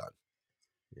was done.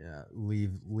 Yeah,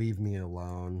 leave me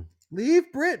alone.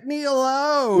 Leave Brittany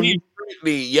alone. Leave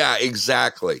Brittany. Yeah,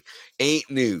 exactly. Ain't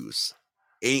news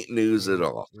at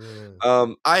all.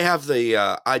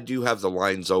 I do have the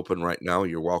lines open right now.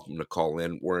 You're welcome to call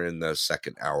in. We're in the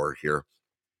second hour here.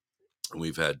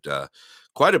 We've had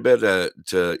quite a bit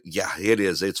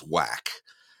it's whack.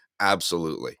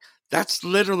 Absolutely. That's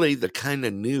literally the kind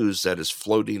of news that is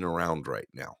floating around right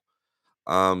now.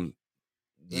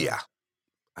 Yeah.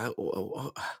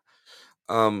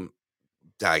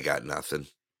 I got nothing.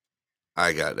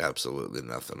 I got absolutely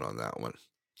nothing on that one.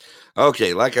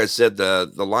 Okay, like I said,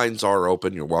 the lines are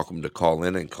open. You're welcome to call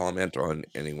in and comment on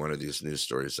any one of these news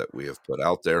stories that we have put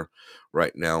out there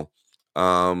right now.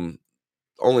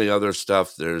 Only other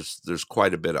stuff, there's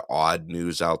quite a bit of odd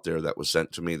news out there that was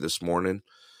sent to me this morning,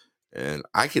 and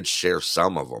I could share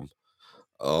some of them.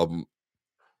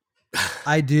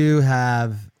 I do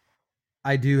have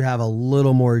a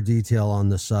little more detail on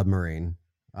the submarine.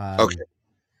 Okay.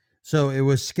 So it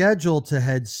was scheduled to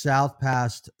head south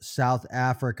past South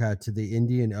Africa to the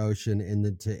Indian Ocean and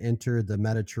then to enter the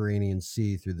Mediterranean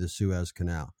Sea through the Suez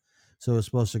Canal. So it was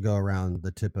supposed to go around the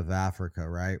tip of Africa,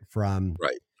 right?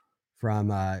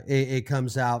 It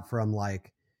comes out from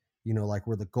like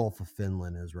where the Gulf of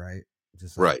Finland is, right?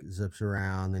 Just like zips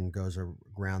around and goes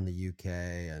around the UK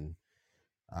and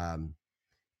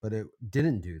but it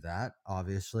didn't do that,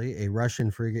 obviously. A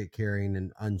Russian frigate carrying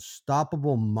an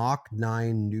unstoppable Mach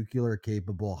 9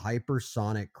 nuclear-capable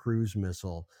hypersonic cruise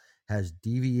missile has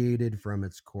deviated from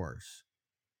its course.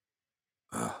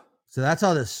 So that's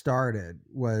how this started,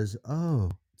 was,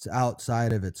 it's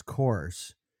outside of its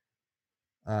course.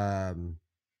 Yeah.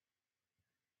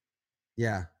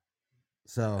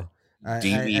 So...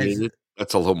 deviated?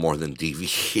 That's a little more than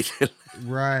deviated.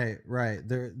 Right.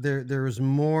 There was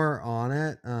more on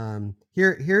it.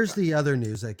 Here's the other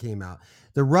news that came out.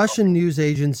 The Russian news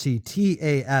agency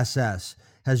TASS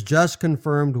has just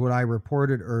confirmed what I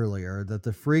reported earlier, that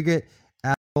the frigate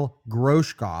Admiral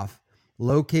Groshkov,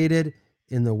 located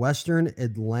in the Western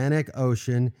Atlantic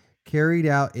Ocean, carried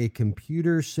out a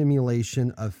computer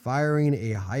simulation of firing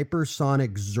a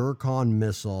hypersonic Zircon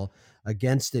missile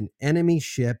against an enemy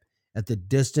ship at the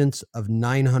distance of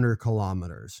 900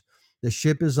 kilometers. The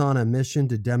ship is on a mission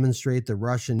to demonstrate the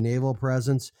Russian naval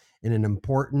presence in an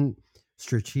important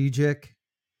strategic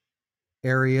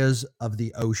areas of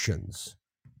the oceans.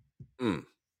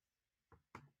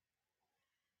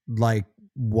 Like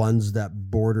ones that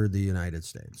border the United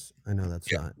States. I know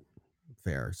that's not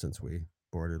fair since we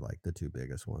bordered like the two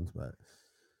biggest ones, but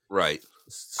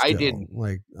still, I didn't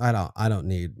like I don't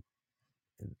need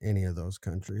any of those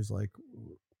countries like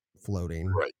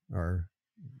floating or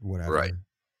whatever.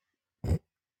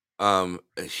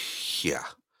 Yeah.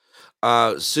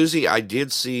 Susie, I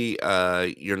did see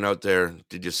your note there.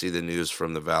 Did you see the news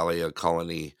from the Valley? A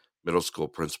Colony middle school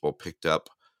principal picked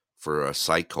up for a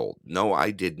psych hold. No,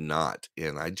 I did not.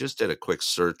 And I just did a quick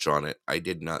search on it. I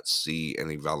did not see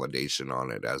any validation on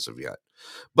it as of yet.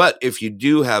 But if you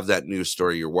do have that news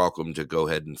story, you're welcome to go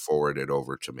ahead and forward it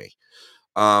over to me.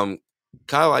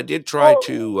 Kyle, I did try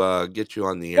to get you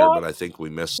on the air, but I think we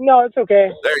missed. No, it's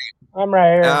okay. There you go. I'm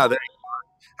right here. There you go.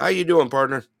 How you doing,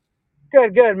 partner?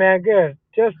 Good, man. Good.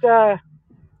 Just had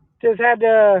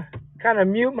to kind of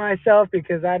mute myself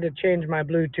because I had to change my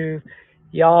Bluetooth.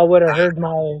 Y'all would have heard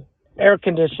my air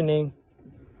conditioning.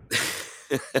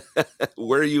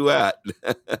 Where are you at?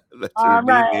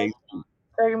 Right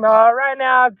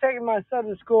now, I'm taking my son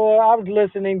to school. I was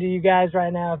listening to you guys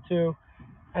right now too,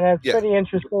 and it's pretty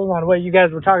interesting on what you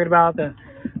guys were talking about, the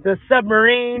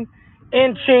submarine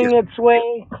inching its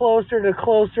way closer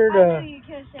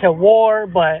to war,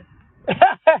 but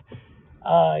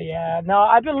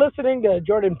I've been listening to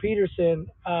Jordan Peterson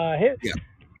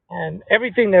and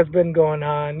everything that's been going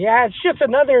on. Yeah, it's just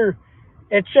another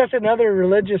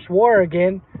religious war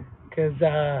again, because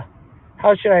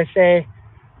how should I say,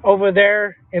 over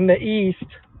there in the East,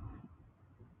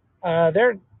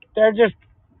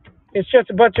 it's just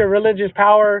a bunch of religious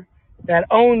power that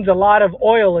owns a lot of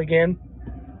oil again,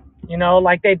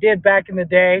 like they did back in the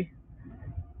day.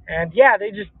 And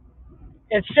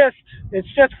it's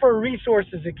just for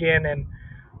resources again. And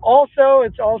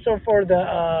it's also for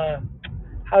the,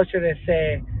 how should I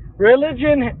say,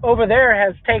 religion over there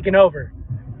has taken over,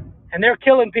 and they're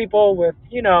killing people with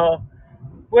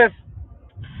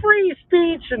free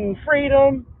speech and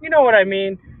freedom, you know what I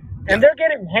mean? And they're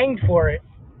getting hanged for it.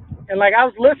 And like I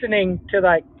was listening to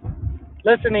the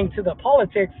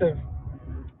politics of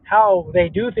how they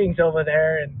do things over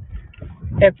there, and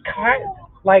it's kind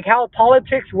like how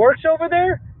politics works over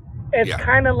there. It's Yeah.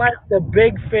 kind of like the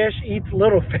big fish eats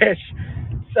little fish.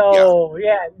 Yeah. So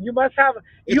yeah, you must have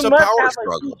It's you a must power have a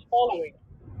struggle. huge following.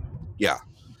 Yeah.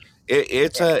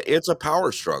 It's a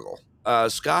power struggle.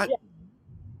 Scott,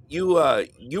 Yeah.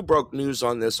 you broke news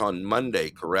on this on Monday,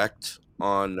 correct?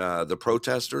 On the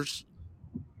protesters.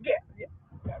 Yeah,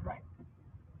 right.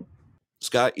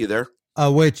 Scott, you there?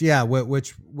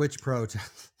 Which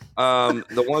protest?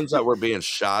 The ones that were being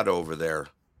shot over there.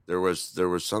 There was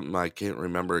something, I can't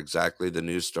remember exactly the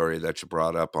news story that you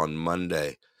brought up on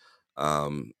Monday.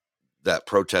 That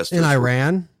protesters In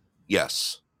Iran?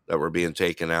 Yes, that were being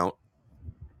taken out.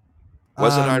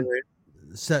 Was it Iran?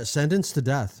 Sentenced to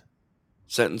death.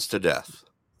 Sentenced to death.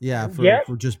 Yeah, Yeah.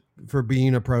 for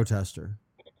being a protester.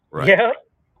 Right. Yeah.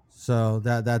 So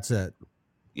that's it.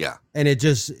 Yeah. And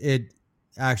it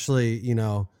actually, you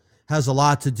know, has a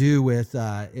lot to do with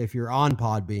if you're on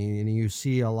Podbean and you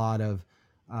see a lot of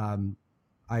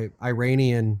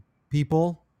Iranian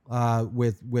people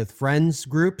with friends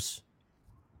groups.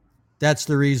 That's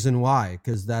the reason why,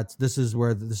 because this is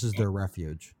their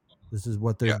refuge. This is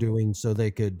what they're doing, so they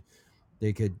could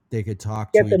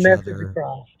talk Get to the each message other.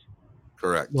 across.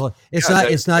 Correct. Well,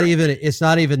 it's not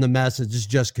even the message. It's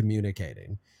just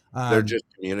communicating. They're just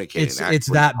communicating. It's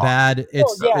that bad.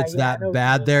 It's I know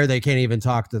bad there. They can't even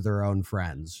talk to their own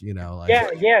friends. You know. Like,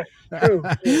 yes, true.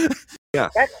 Yeah.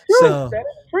 That's true. So-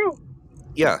 That's true.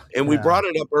 Yeah, and we Yeah. brought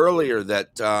it up earlier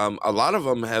that a lot of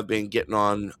them have been getting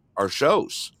on our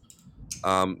shows,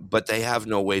 but they have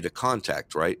no way to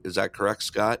contact. Right? Is that correct,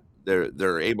 Scott?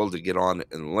 They're able to get on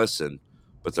and listen,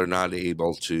 but they're not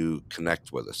able to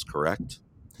connect with us. Correct?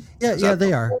 Yeah, Is yeah, that-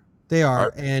 they are,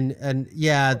 Are- and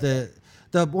yeah, the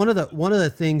one of the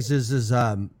things is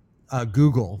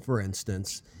Google, for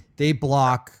instance, they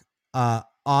block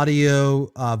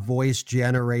audio voice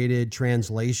generated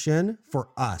translation for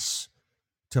us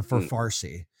for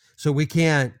Farsi, so we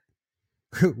can't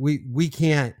we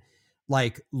can't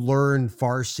like learn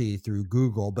Farsi through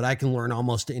Google, but I can learn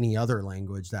almost any other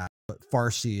language but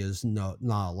Farsi is not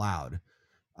allowed.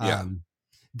 Yeah.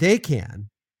 They can.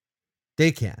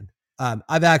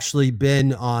 I've actually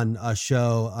been on a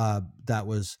show that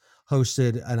was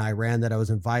hosted in Iran that I was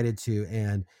invited to,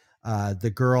 and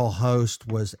the girl host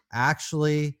was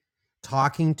actually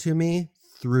talking to me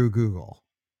through Google.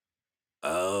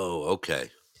 Oh, okay.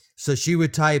 So she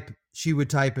would type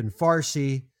in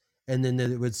Farsi, and then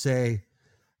it would say,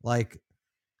 like,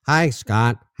 "Hi,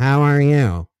 Scott, how are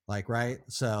you?" Like, right?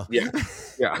 So Yeah.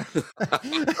 Yeah.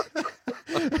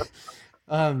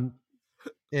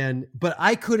 But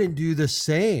I couldn't do the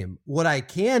same. What I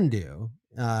can do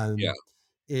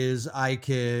is I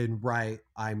can write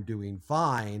 "I'm doing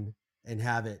fine" and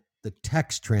have the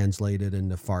text translated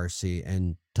into Farsi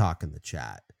and talk in the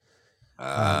chat.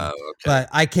 Okay. But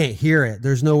I can't hear it.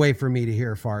 There's no way for me to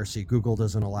hear Farsi. Google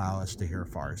doesn't allow us to hear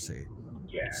Farsi.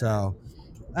 Yeah. So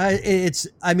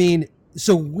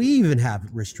so we even have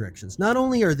restrictions. Not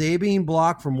only are they being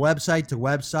blocked from website to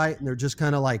website and they're just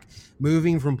kind of like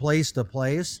moving from place to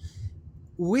place,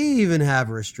 we even have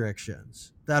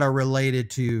restrictions that are related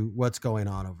to what's going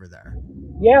on over there.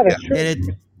 Yeah, that's true. And it's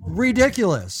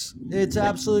ridiculous. It's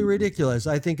absolutely ridiculous.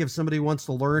 I think if somebody wants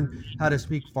to learn how to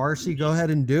speak Farsi, go ahead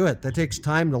and do it. That takes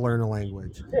time to learn a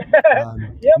language.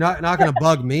 Yep. Not going to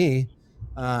bug me.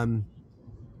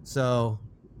 So,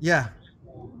 yeah.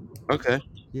 Okay.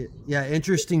 Yeah,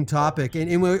 interesting topic.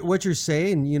 And what you're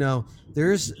saying, you know,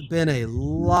 there's been a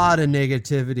lot of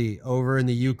negativity over in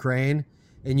the Ukraine.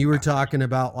 And you were talking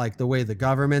about like the way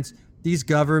these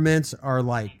governments are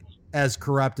like as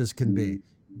corrupt as can be.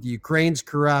 The Ukraine's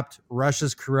corrupt,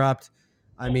 Russia's corrupt.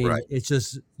 I mean, It's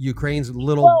just Ukraine's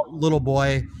little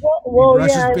boy,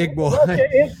 Russia's big boy. Russia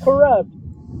is corrupt.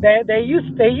 They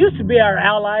used to be our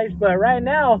allies, but right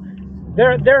now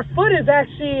their foot is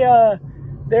actually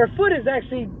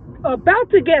about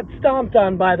to get stomped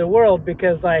on by the world,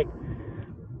 because like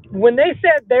when they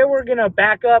said they were gonna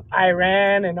back up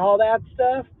Iran and all that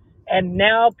stuff, and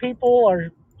now people are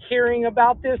hearing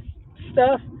about this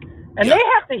stuff, and they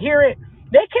have to hear it.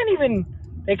 They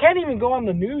can't even go on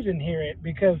the news and hear it,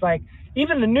 because like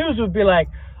even the news would be like,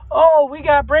 "Oh, we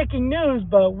got breaking news,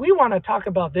 but we want to talk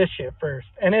about this shit first,"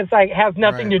 and it's like has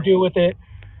nothing to do with it.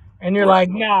 And you're like,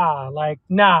 nah.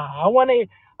 I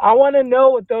want to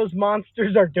know what those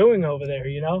monsters are doing over there,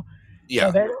 you know?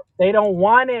 Yeah. So they don't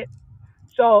want it.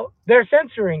 So they're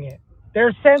censoring it.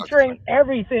 They're censoring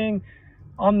everything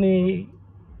on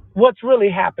what's really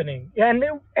happening. And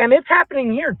it's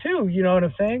happening here too, you know what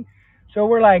I'm saying? So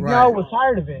we're like, no, we're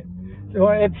tired of it. So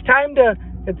it's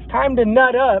time to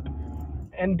nut up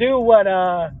and do what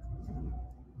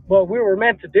we were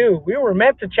meant to do. We were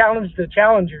meant to challenge the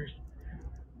challengers.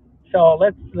 So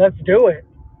let's do it.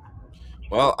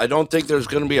 Well, I don't think there's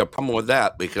going to be a problem with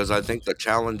that because I think the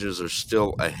challenges are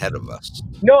still ahead of us.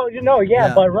 No,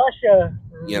 Yeah. but Russia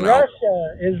You know.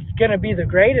 Russia is going to be the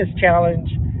greatest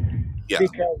challenge Yeah.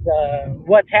 because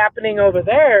what's happening over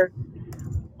there.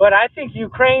 But I think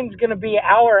Ukraine's going to be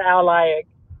our ally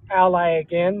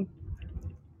again,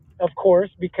 of course,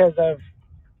 because of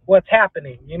what's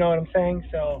happening. You know what I'm saying?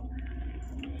 So,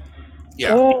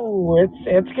 Yeah. ooh,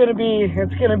 it's gonna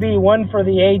be one for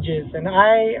the ages. And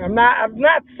I'm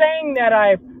not saying that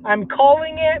I'm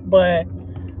calling it, but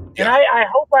Yeah. and I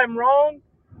hope I'm wrong.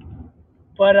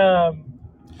 But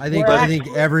I think we're I think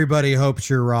actually- everybody hopes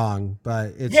you're wrong, but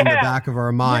it's in the Yeah. back of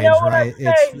our You minds, know what right? I'm saying,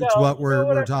 It's though. what You know what we're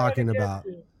I'm trying talking to get about.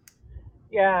 to.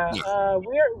 Yeah,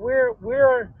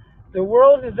 we're the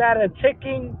world is at a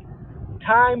ticking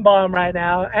time bomb right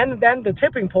now, and then the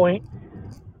tipping point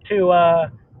to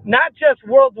not just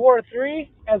World War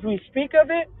III as we speak of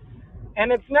it,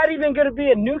 and it's not even going to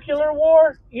be a nuclear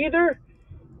war either.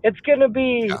 It's going to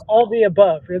be all the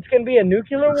above. It's going to be a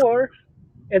nuclear war.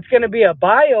 It's going to be a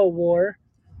bio war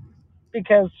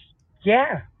because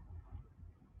Yeah.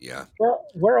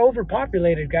 we're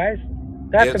overpopulated, guys.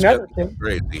 That's It's another gonna thing. get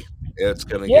crazy. It's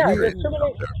going to Yeah, get there's crazy.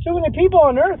 so many people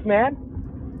on Earth, man.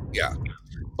 Yeah.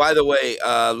 By the way,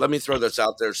 let me throw this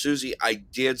out there. Susie, I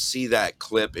did see that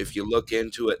clip. If you look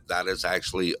into it, that is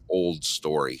actually old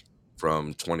story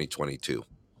from 2022.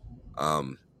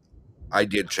 I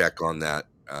did check on that.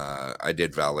 I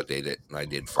did validate it, and I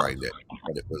did find it,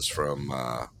 but it was from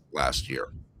last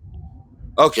year.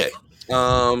 Okay.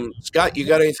 Scott, you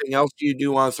got anything else you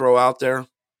do want to throw out there?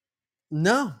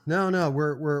 No.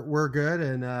 We're good,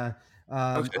 and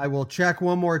Okay. I will check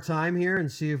one more time here and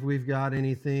see if we've got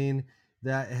anything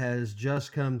that has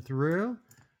just come through.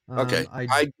 Okay.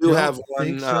 I do don't have think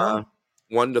one so.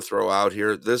 one to throw out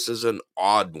here. This is an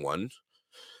odd one.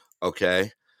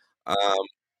 Okay. Wow.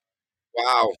 I don't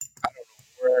know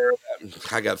where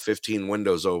I got 15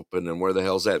 windows open, and where the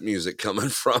hell's that music coming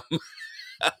from?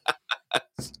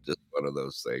 It's just one of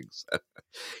those things.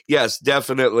 Yes,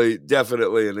 definitely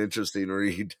an interesting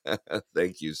read.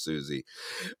 Thank you, Susie.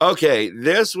 Okay,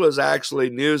 this was actually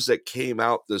news that came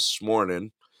out this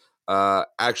morning,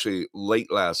 actually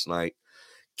late last night.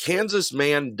 Kansas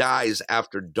man dies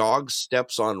after dog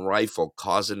steps on rifle,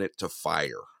 causing it to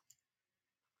fire.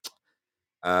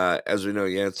 As we know,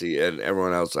 Yancey and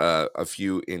everyone else, a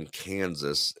few in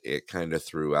Kansas, it kind of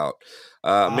threw out.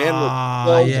 Man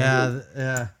was killed.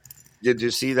 Yeah. Did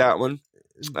you see that one?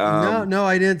 No,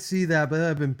 I didn't see that, but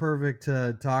that'd been perfect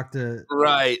to talk to.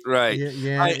 Right.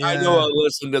 Yeah. I know he'll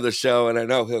listen to the show, and I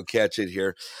know he'll catch it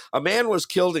here. A man was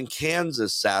killed in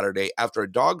Kansas Saturday after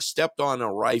a dog stepped on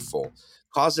a rifle,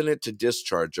 causing it to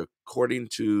discharge, according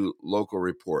to local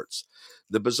reports.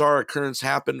 The bizarre occurrence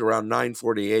happened around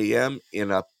 9:40 a.m. in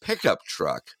a pickup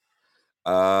truck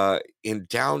in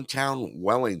downtown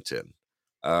Wellington,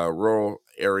 a rural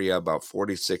area about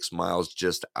 46 miles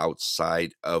just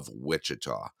outside of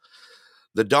Wichita.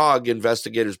 The dog,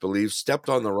 investigators believe, stepped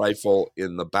on the rifle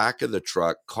in the back of the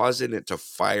truck, causing it to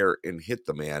fire and hit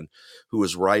the man who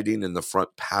was riding in the front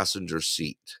passenger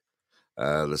seat.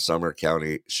 The Sumner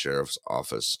County Sheriff's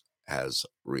Office has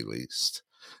released.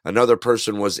 Another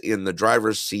person was in the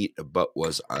driver's seat but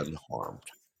was unharmed.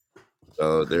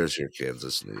 So there's your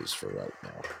Kansas news for right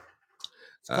now.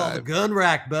 It's called a gun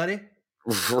rack, buddy.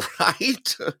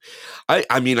 Right?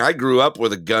 I mean, I grew up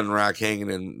with a gun rack hanging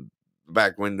in the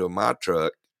back window of my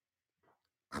truck.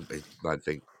 I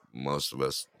think most of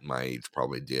us my age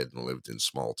probably did and lived in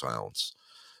small towns.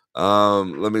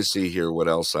 Let me see here what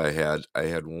else I had. I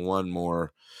had one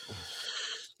more.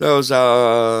 Those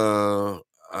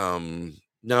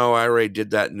no, I already did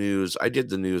that news. I did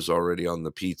the news already on the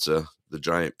pizza, the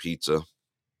giant pizza.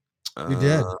 You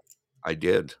did. I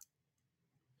did.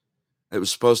 It was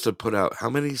supposed to put out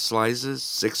how many slices?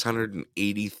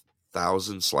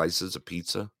 680,000 slices of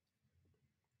pizza.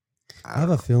 I have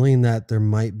a feeling that there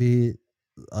might be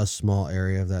a small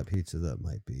area of that pizza that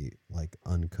might be like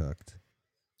uncooked.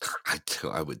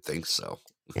 I would think so.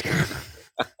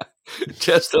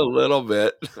 Just a little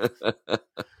bit.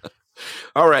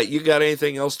 All right. You got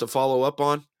anything else to follow up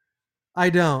on? I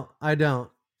don't.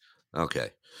 Okay.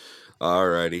 All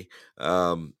righty.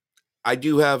 I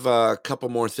do have a couple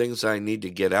more things I need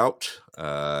to get out.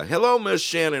 Hello, Miss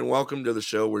Shannon. Welcome to the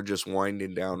show. We're just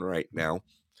winding down right now.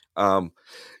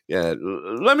 Yeah,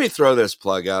 let me throw this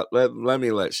plug out. Let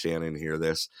me let Shannon hear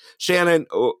this. Shannon,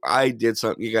 I did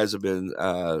something. You guys have been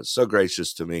so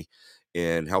gracious to me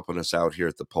in helping us out here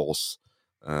at the Pulse.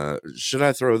 Should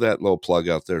I throw that little plug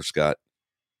out there, Scott?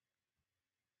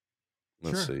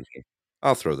 Let's Sure. see.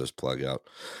 I'll throw this plug out.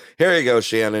 Here you go,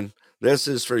 Shannon. This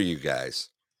is for you guys.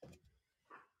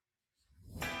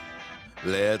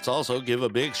 Let's also give a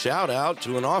big shout out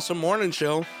to an awesome morning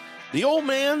show, The Old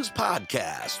Man's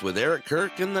Podcast with Eric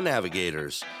Kirk and the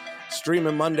Navigators.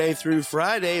 Streaming Monday through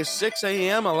Friday, 6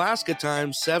 a.m. Alaska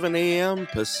time, 7 a.m.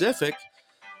 Pacific.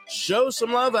 Show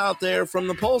some love out there from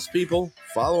the Pulse people.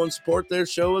 Follow and support their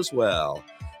show as well.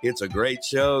 It's a great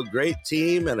show, great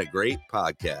team, and a great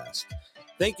podcast.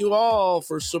 Thank you all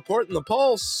for supporting the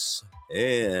Pulse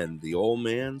and the Old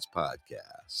Man's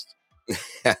Podcast.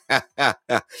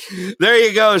 There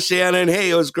you go, Shannon. Hey,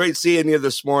 it was great seeing you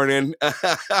this morning.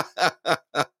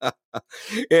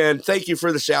 And thank you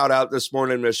for the shout out this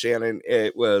morning, Miss Shannon.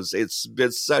 It's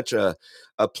been such a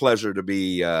pleasure to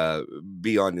be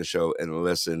on your show and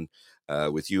listen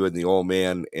with you and the old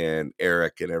man and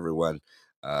Eric and everyone.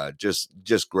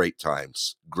 Just great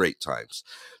times.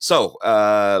 So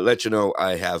let you know,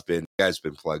 you guys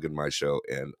been plugging my show,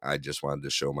 and I just wanted to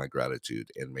show my gratitude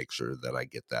and make sure that I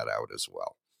get that out as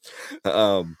well.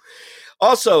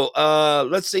 Also,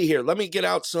 let's see here. Let me get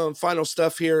out some final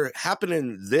stuff here.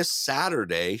 Happening this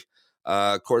Saturday,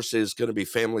 of course, is going to be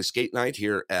Family Skate Night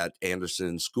here at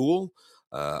Anderson School.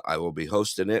 I will be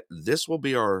hosting it. This will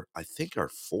be our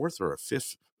fourth or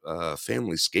fifth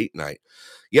family skate night.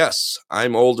 Yes,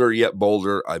 I'm older yet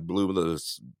bolder. I blew the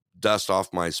dust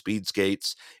off my speed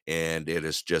skates, and it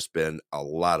has just been a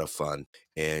lot of fun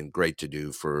and great to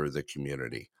do for the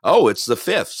community. Oh, it's the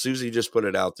 5th. Susie just put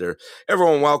it out there.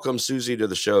 Everyone welcome Susie to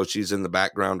the show. She's in the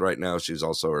background right now. She's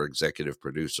also our executive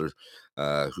producer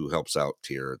who helps out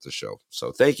here at the show.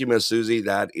 So thank you, Miss Susie.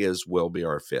 That will be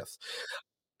our 5th.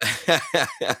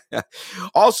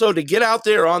 Also, to get out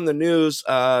there on the news,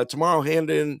 tomorrow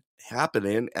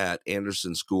happening at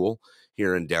Anderson School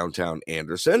here in downtown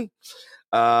Anderson.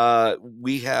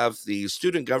 We have the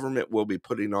student government will be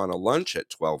putting on a lunch at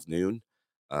 12 noon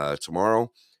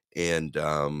tomorrow. And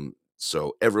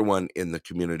so everyone in the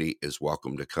community is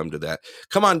welcome to come to that.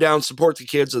 Come on down, support the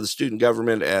kids of the student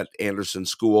government at Anderson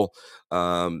School.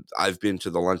 I've been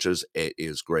to the lunches. It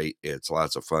is great. It's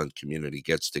lots of fun. Community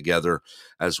gets together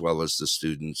as well as the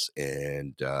students.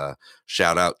 And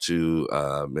shout out to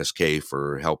Miss Kay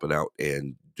for helping out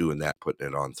and doing that, putting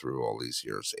it on through all these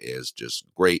years is just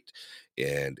great.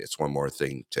 And it's one more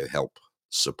thing to help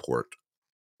support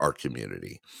our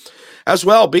community as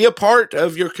well. Be a part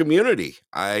of your community.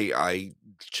 I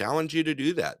challenge you to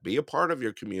do that. Be a part of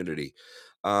your community.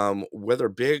 Whether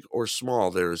big or small,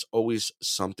 there's always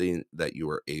something that you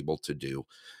are able to do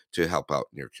to help out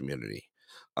in your community.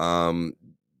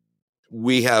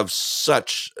 We have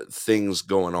such things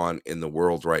going on in the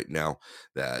world right now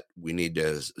that we need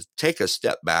to take a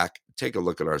step back, take a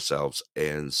look at ourselves,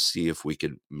 and see if we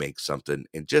can make something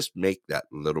and just make that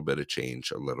little bit of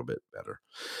change a little bit better.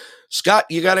 Scott,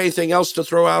 you got anything else to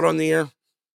throw out on the air?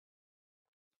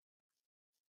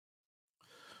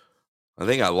 I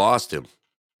think I lost him.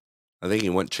 I think he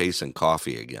went chasing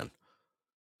coffee again.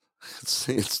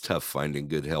 It's tough finding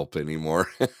good help anymore.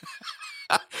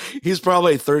 He's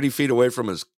probably 30 feet away from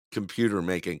his computer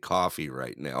making coffee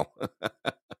right now.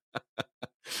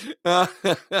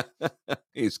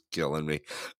 He's killing me.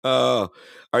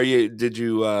 Did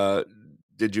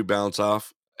you bounce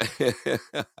off?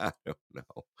 I don't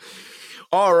know.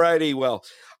 All righty. Well,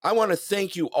 I want to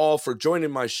thank you all for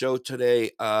joining my show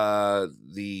today.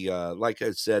 Like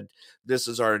I said, this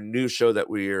is our new show that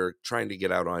we are trying to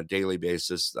get out on a daily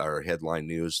basis. Our headline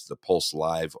news, the Pulse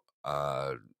Live,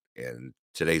 and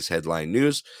today's headline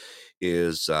news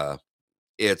is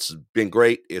it's been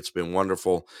great. It's been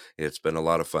wonderful. It's been a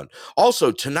lot of fun.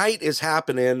 Also, tonight is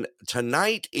happening.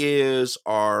 Tonight is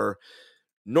our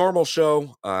normal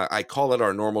show. I call it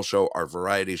our normal show, our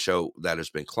variety show that has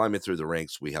been climbing through the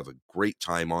ranks. We have a great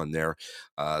time on there.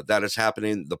 That is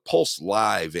happening. The Pulse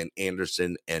Live in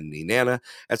Anderson and Nenana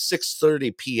at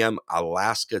 6:30 p.m.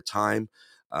 Alaska time.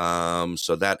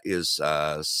 So that is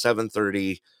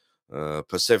 7:30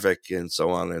 Pacific, and so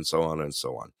on and so on and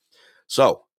so on.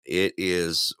 So it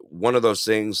is one of those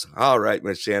things. All right,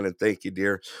 Miss Shannon, thank you,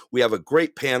 dear. We have a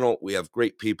great panel. We have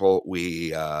great people.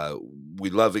 We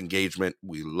love engagement.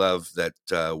 We love that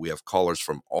we have callers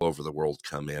from all over the world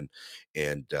come in,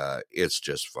 and it's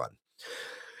just fun.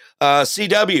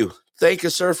 CW, thank you,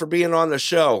 sir, for being on the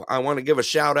show. I want to give a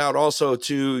shout out also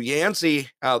to Yancey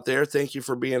out there. Thank you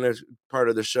for being a part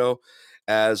of the show,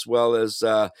 as well as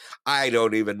I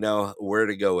don't even know where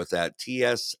to go with that.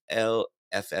 TSLFLA.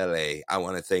 I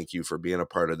want to thank you for being a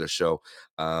part of the show.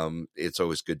 It's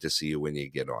always good to see you when you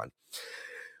get on.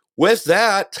 With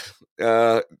that,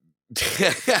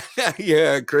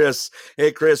 Yeah, Chris.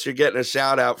 Hey, Chris, you're getting a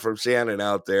shout out from Shannon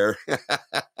out there.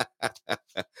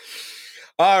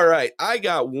 All right, I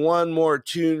got one more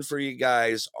tune for you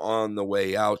guys on the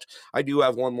way out. I do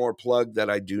have one more plug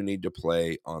that I do need to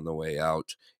play on the way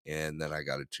out, and then I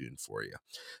got a tune for you.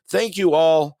 Thank you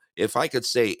all. If I could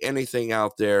say anything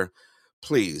out there,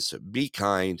 please be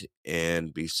kind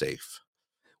and be safe.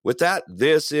 With that,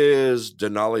 this is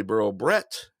Denali Burrow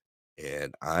Brett,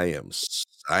 and I am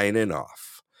signing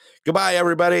off. Goodbye,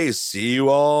 everybody. See you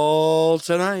all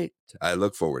tonight. I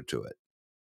look forward to it.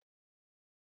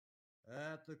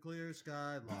 At the Clear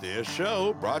Sky Lodge. This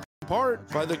show brought in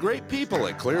part by the great people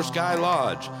at Clear Sky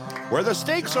Lodge, where the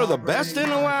steaks are the best in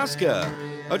Alaska.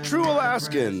 A true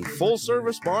Alaskan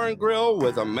full-service bar and grill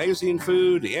with amazing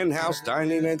food, in-house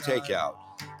dining, and takeout.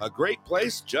 A great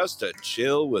place just to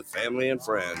chill with family and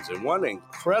friends in one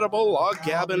incredible log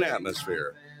cabin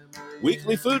atmosphere.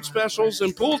 Weekly food specials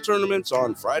and pool tournaments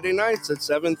on Friday nights at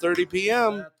 7:30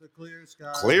 p.m.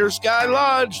 Clear Sky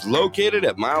Lodge, located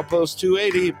at Milepost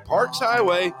 280, Parks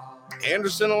Highway,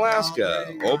 Anderson,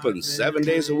 Alaska. Open 7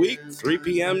 days a week, 3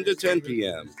 p.m. to 10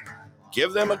 p.m.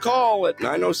 Give them a call at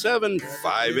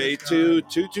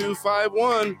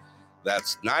 907-582-2251.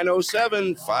 That's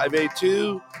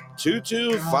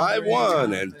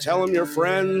 907-582-2251. And tell them your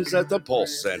friends at the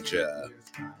Pulse sent you.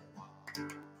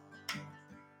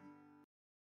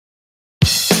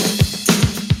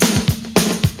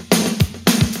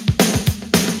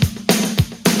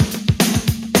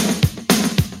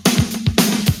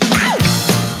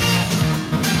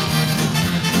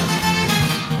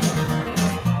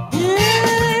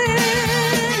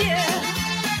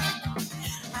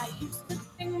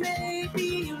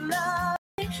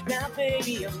 Now,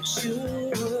 baby, I'm sure.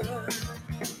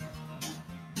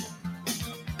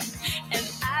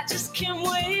 And I just can't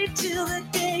wait till the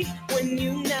day when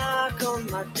you knock on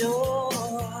my door.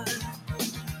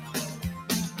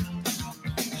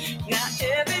 Now,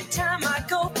 every time I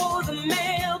go for the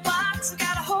mailbox, I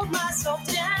gotta hold myself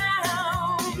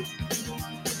down.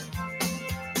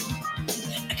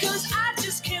 'Cause I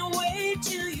just can't wait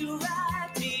till you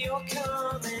write me you're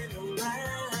coming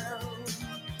around.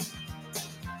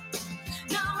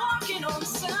 Now I'm walking on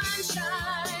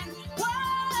sunshine.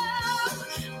 Whoa,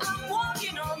 I'm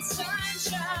walking on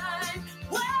sunshine.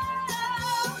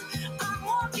 Whoa, I'm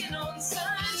walking on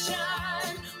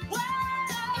sunshine. Whoa,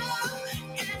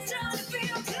 and it's time to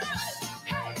feel good.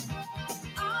 Hey,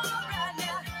 all right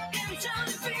now, and it's time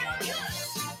to feel good.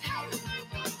 Hey,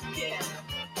 yeah.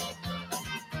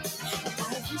 I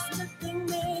used to think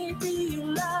maybe you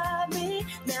love me.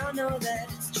 Now I know that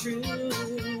it's true.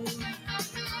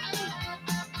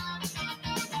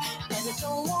 And I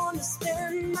don't want to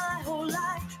spend my whole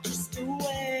life just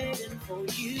waiting for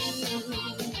you.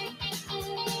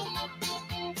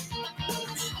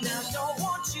 Now I don't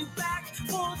want you back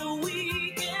for the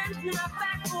weekend, not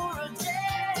back for a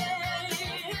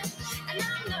day.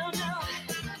 No.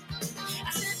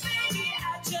 I said, baby, I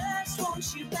just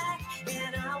want you back,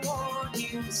 and I want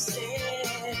you to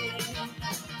stay.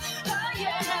 Oh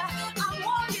yeah, I'm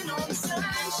walking on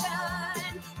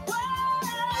sunshine.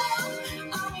 Whoa,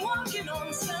 I'm walking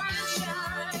on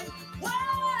sunshine. Whoa,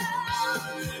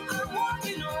 I'm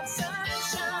walking on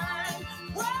sunshine.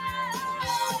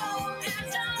 Whoa, and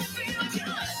it's time to feel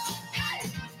good. Hey,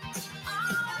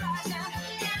 all right now,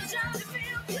 and it's time to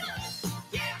feel good.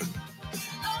 Yeah,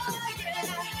 oh yeah,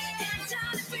 and it's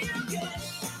time to feel good.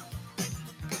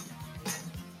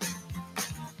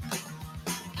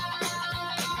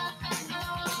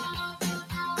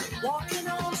 Walking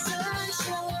on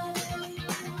sunshine.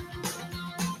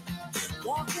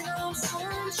 Walking on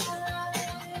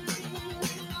sunshine.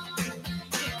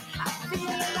 I feel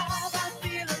alive, I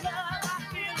feel alive, I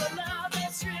feel alive,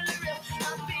 that's really real. I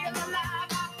feel alive,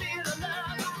 I feel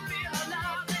alive, I feel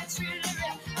alive, that's really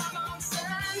real. I'm on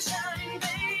sunshine,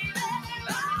 baby.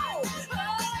 Oh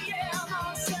yeah, I'm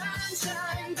on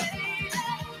sunshine, baby.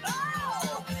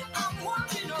 Oh, I'm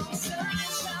walking on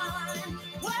sunshine.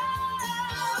 Whoa,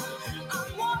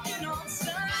 I'm walking on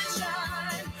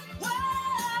sunshine. Whoa,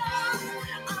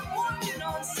 I'm walking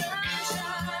on sunshine.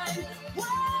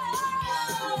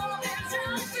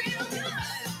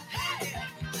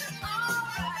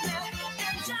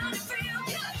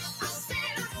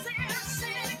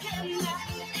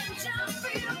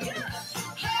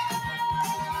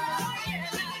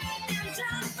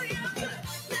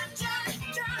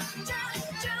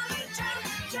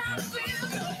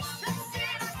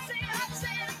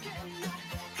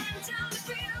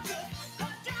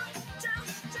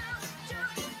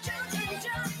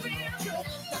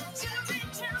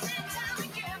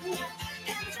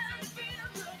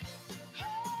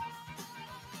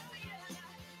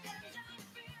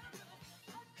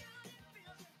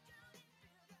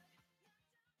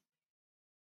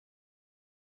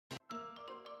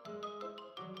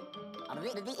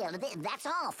 That's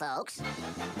all, folks.